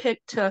that would have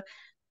picked to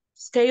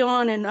stay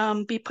on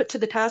and be put to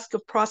the task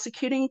of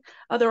prosecuting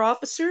other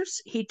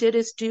officers. He did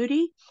his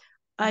duty.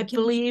 I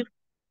believe.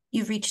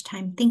 You've reached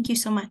time. Thank you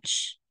so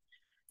much.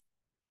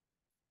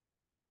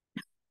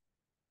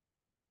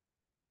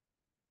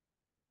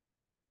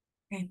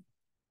 Okay.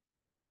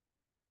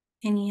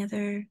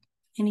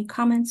 Any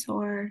comments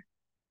or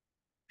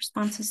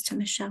responses to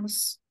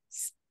Michelle's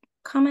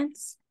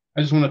comments?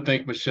 I just want to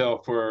thank Michelle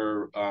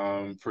for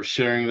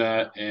sharing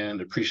that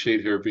and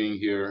appreciate her being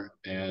here.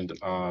 And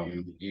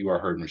you are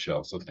heard,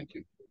 Michelle. So thank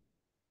you.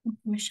 Thank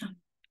you, Michelle.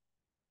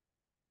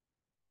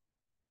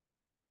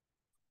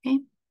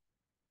 Okay.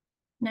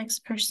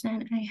 Next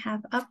person I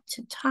have up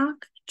to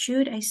talk,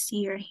 Jude, I see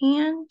your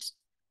hand.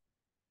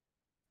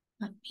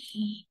 Let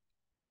me.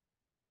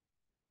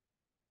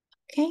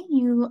 Okay,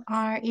 you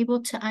are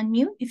able to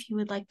unmute if you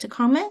would like to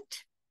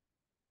comment.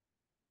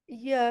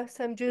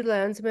 Yes, I'm Jude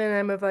Landsman.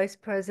 I'm a vice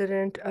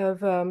president of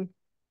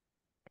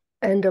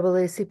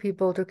NAACP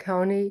Boulder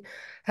County,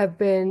 have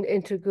been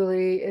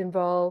integrally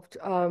involved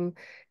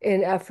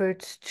in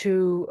efforts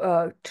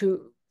to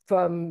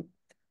from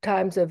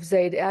times of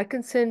Zaid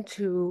Atkinson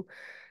to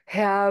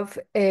have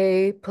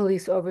a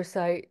police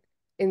oversight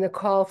in the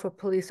call for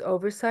police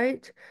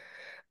oversight.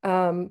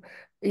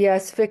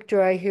 Yes,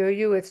 Victor, I hear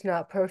you. It's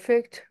not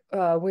perfect.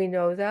 We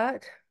know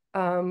that.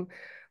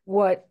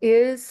 What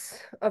is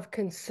of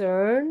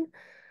concern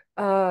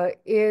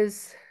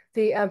is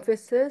the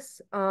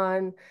emphasis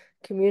on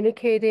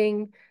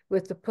communicating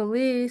with the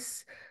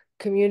police,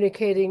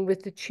 communicating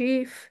with the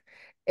chief,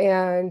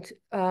 and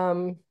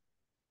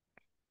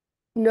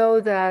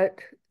know that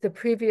the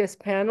previous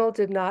panel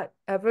did not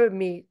ever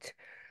meet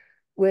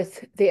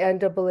with the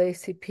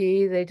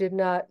NAACP. They did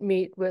not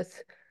meet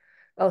with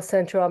El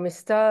Centro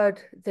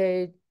Amistad.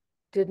 They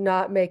did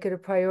not make it a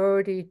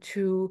priority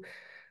to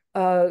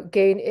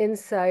gain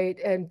insight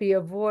and be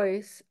a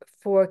voice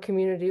for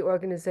community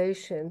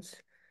organizations.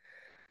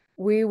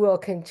 We will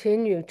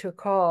continue to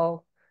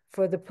call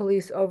for the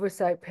police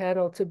oversight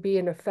panel to be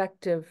an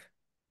effective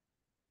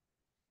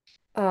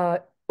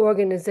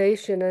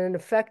organization and an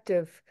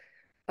effective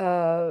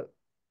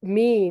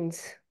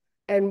means,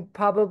 and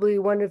probably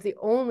one of the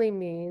only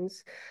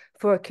means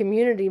for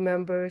community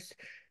members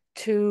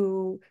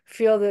to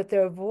feel that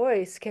their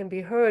voice can be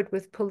heard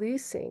with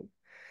policing.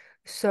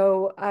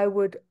 So I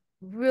would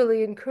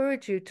really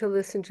encourage you to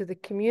listen to the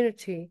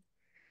community.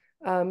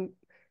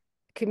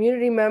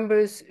 Community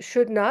members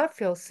should not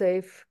feel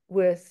safe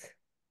with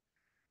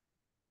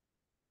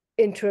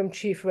Interim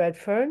Chief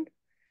Redfern.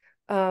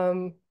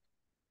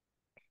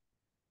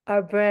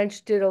 Our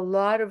branch did a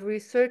lot of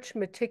research,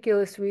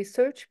 meticulous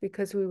research,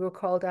 because we were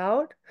called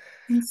out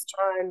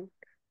on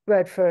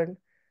Redfern.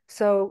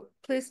 So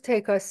please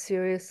take us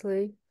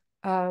seriously.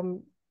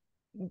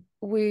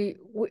 We're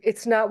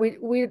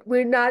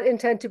not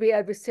intend to be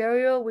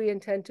adversarial. We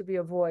intend to be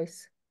a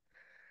voice.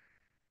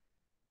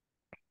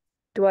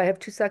 Do I have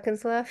 2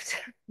 seconds left?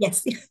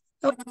 Yes.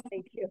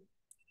 Thank you.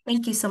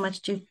 Thank you so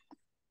much, Jude.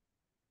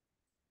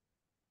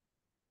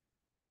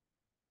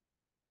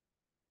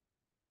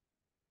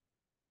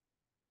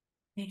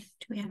 Okay,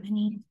 do we have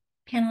any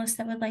panelists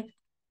that would like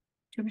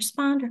to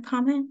respond or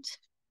comment?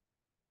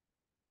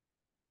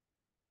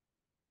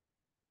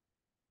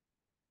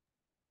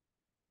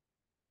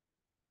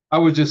 I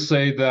would just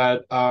say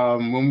that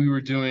when we were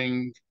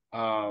doing,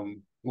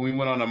 when we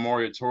went on a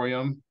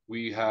moratorium,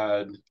 we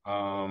had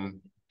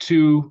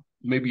 2,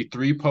 maybe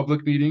 3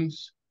 public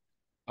meetings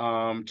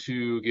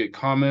to get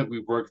comment. We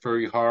worked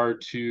very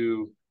hard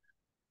to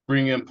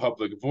bring in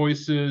public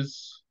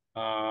voices.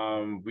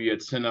 We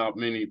had sent out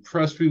many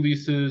press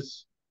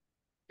releases.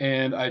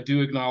 And I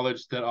do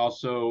acknowledge that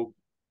also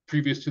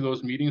previous to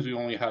those meetings, we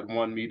only had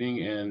 1 meeting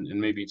in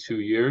maybe 2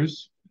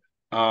 years.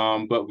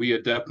 But we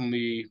had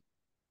definitely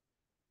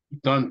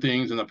done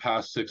things in the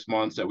past 6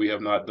 months that we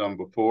have not done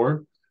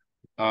before.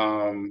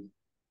 And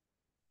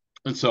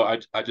so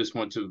I just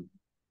want to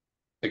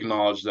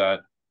acknowledge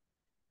that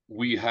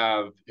we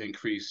have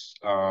increased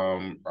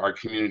our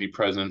community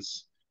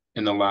presence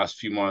in the last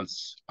few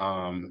months,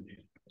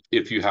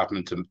 if you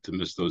happen to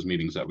miss those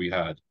meetings that we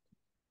had.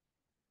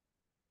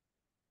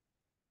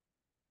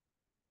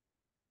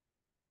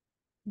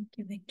 Thank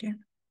you, Victor.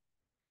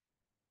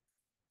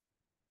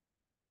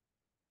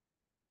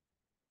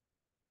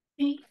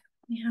 Okay,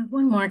 we have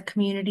one more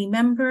community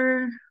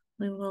member.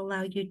 We will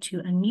allow you to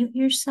unmute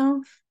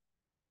yourself.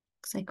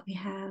 Looks like we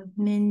have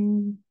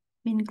Min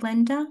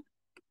Glenda.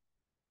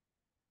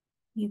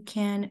 You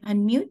can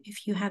unmute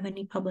if you have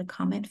any public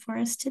comment for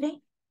us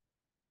today.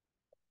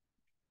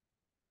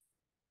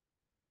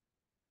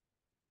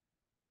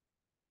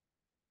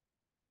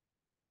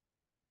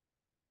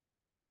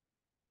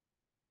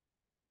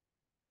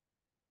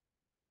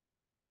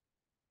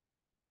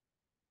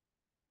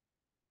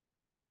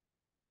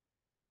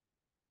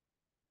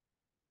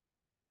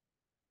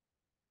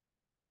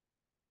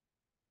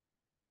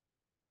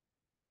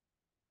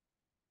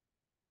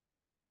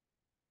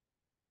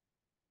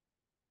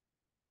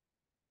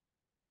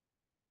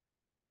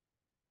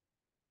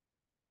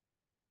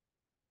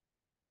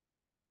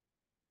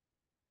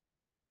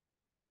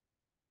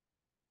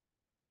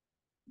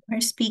 We're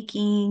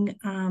speaking.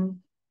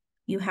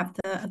 You have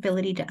the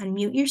ability to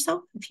unmute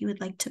yourself if you would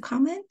like to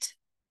comment.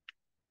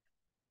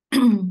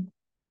 I'm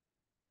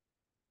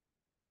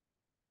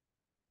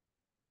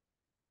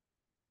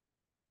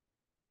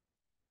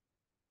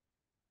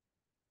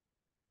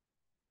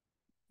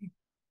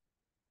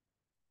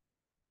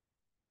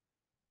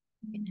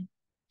going to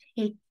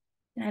take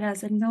that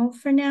as a no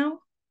for now.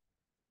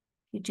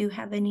 If you do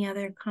have any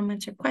other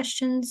comments or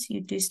questions, you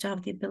do still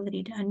have the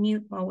ability to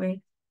unmute while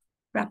we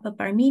wrap up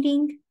our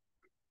meeting.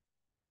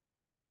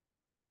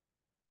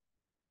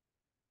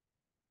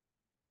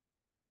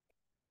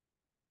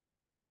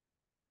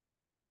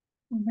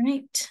 All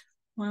right.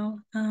 Well,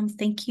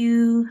 thank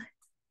you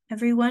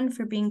everyone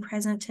for being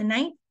present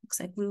tonight. Looks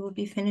like we will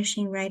be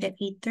finishing right at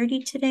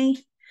 8:30 today.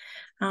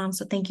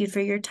 So thank you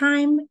for your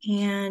time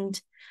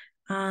and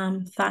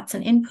thoughts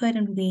and input,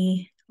 and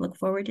we look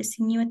forward to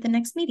seeing you at the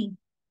next meeting.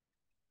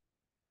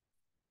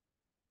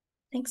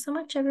 Thanks so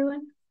much,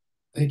 everyone.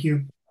 Thank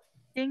you.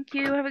 Thank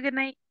you. Have a good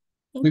night.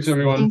 Thanks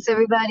everyone. Thanks,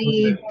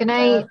 everybody. Good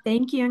night.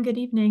 Thank you and good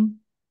evening.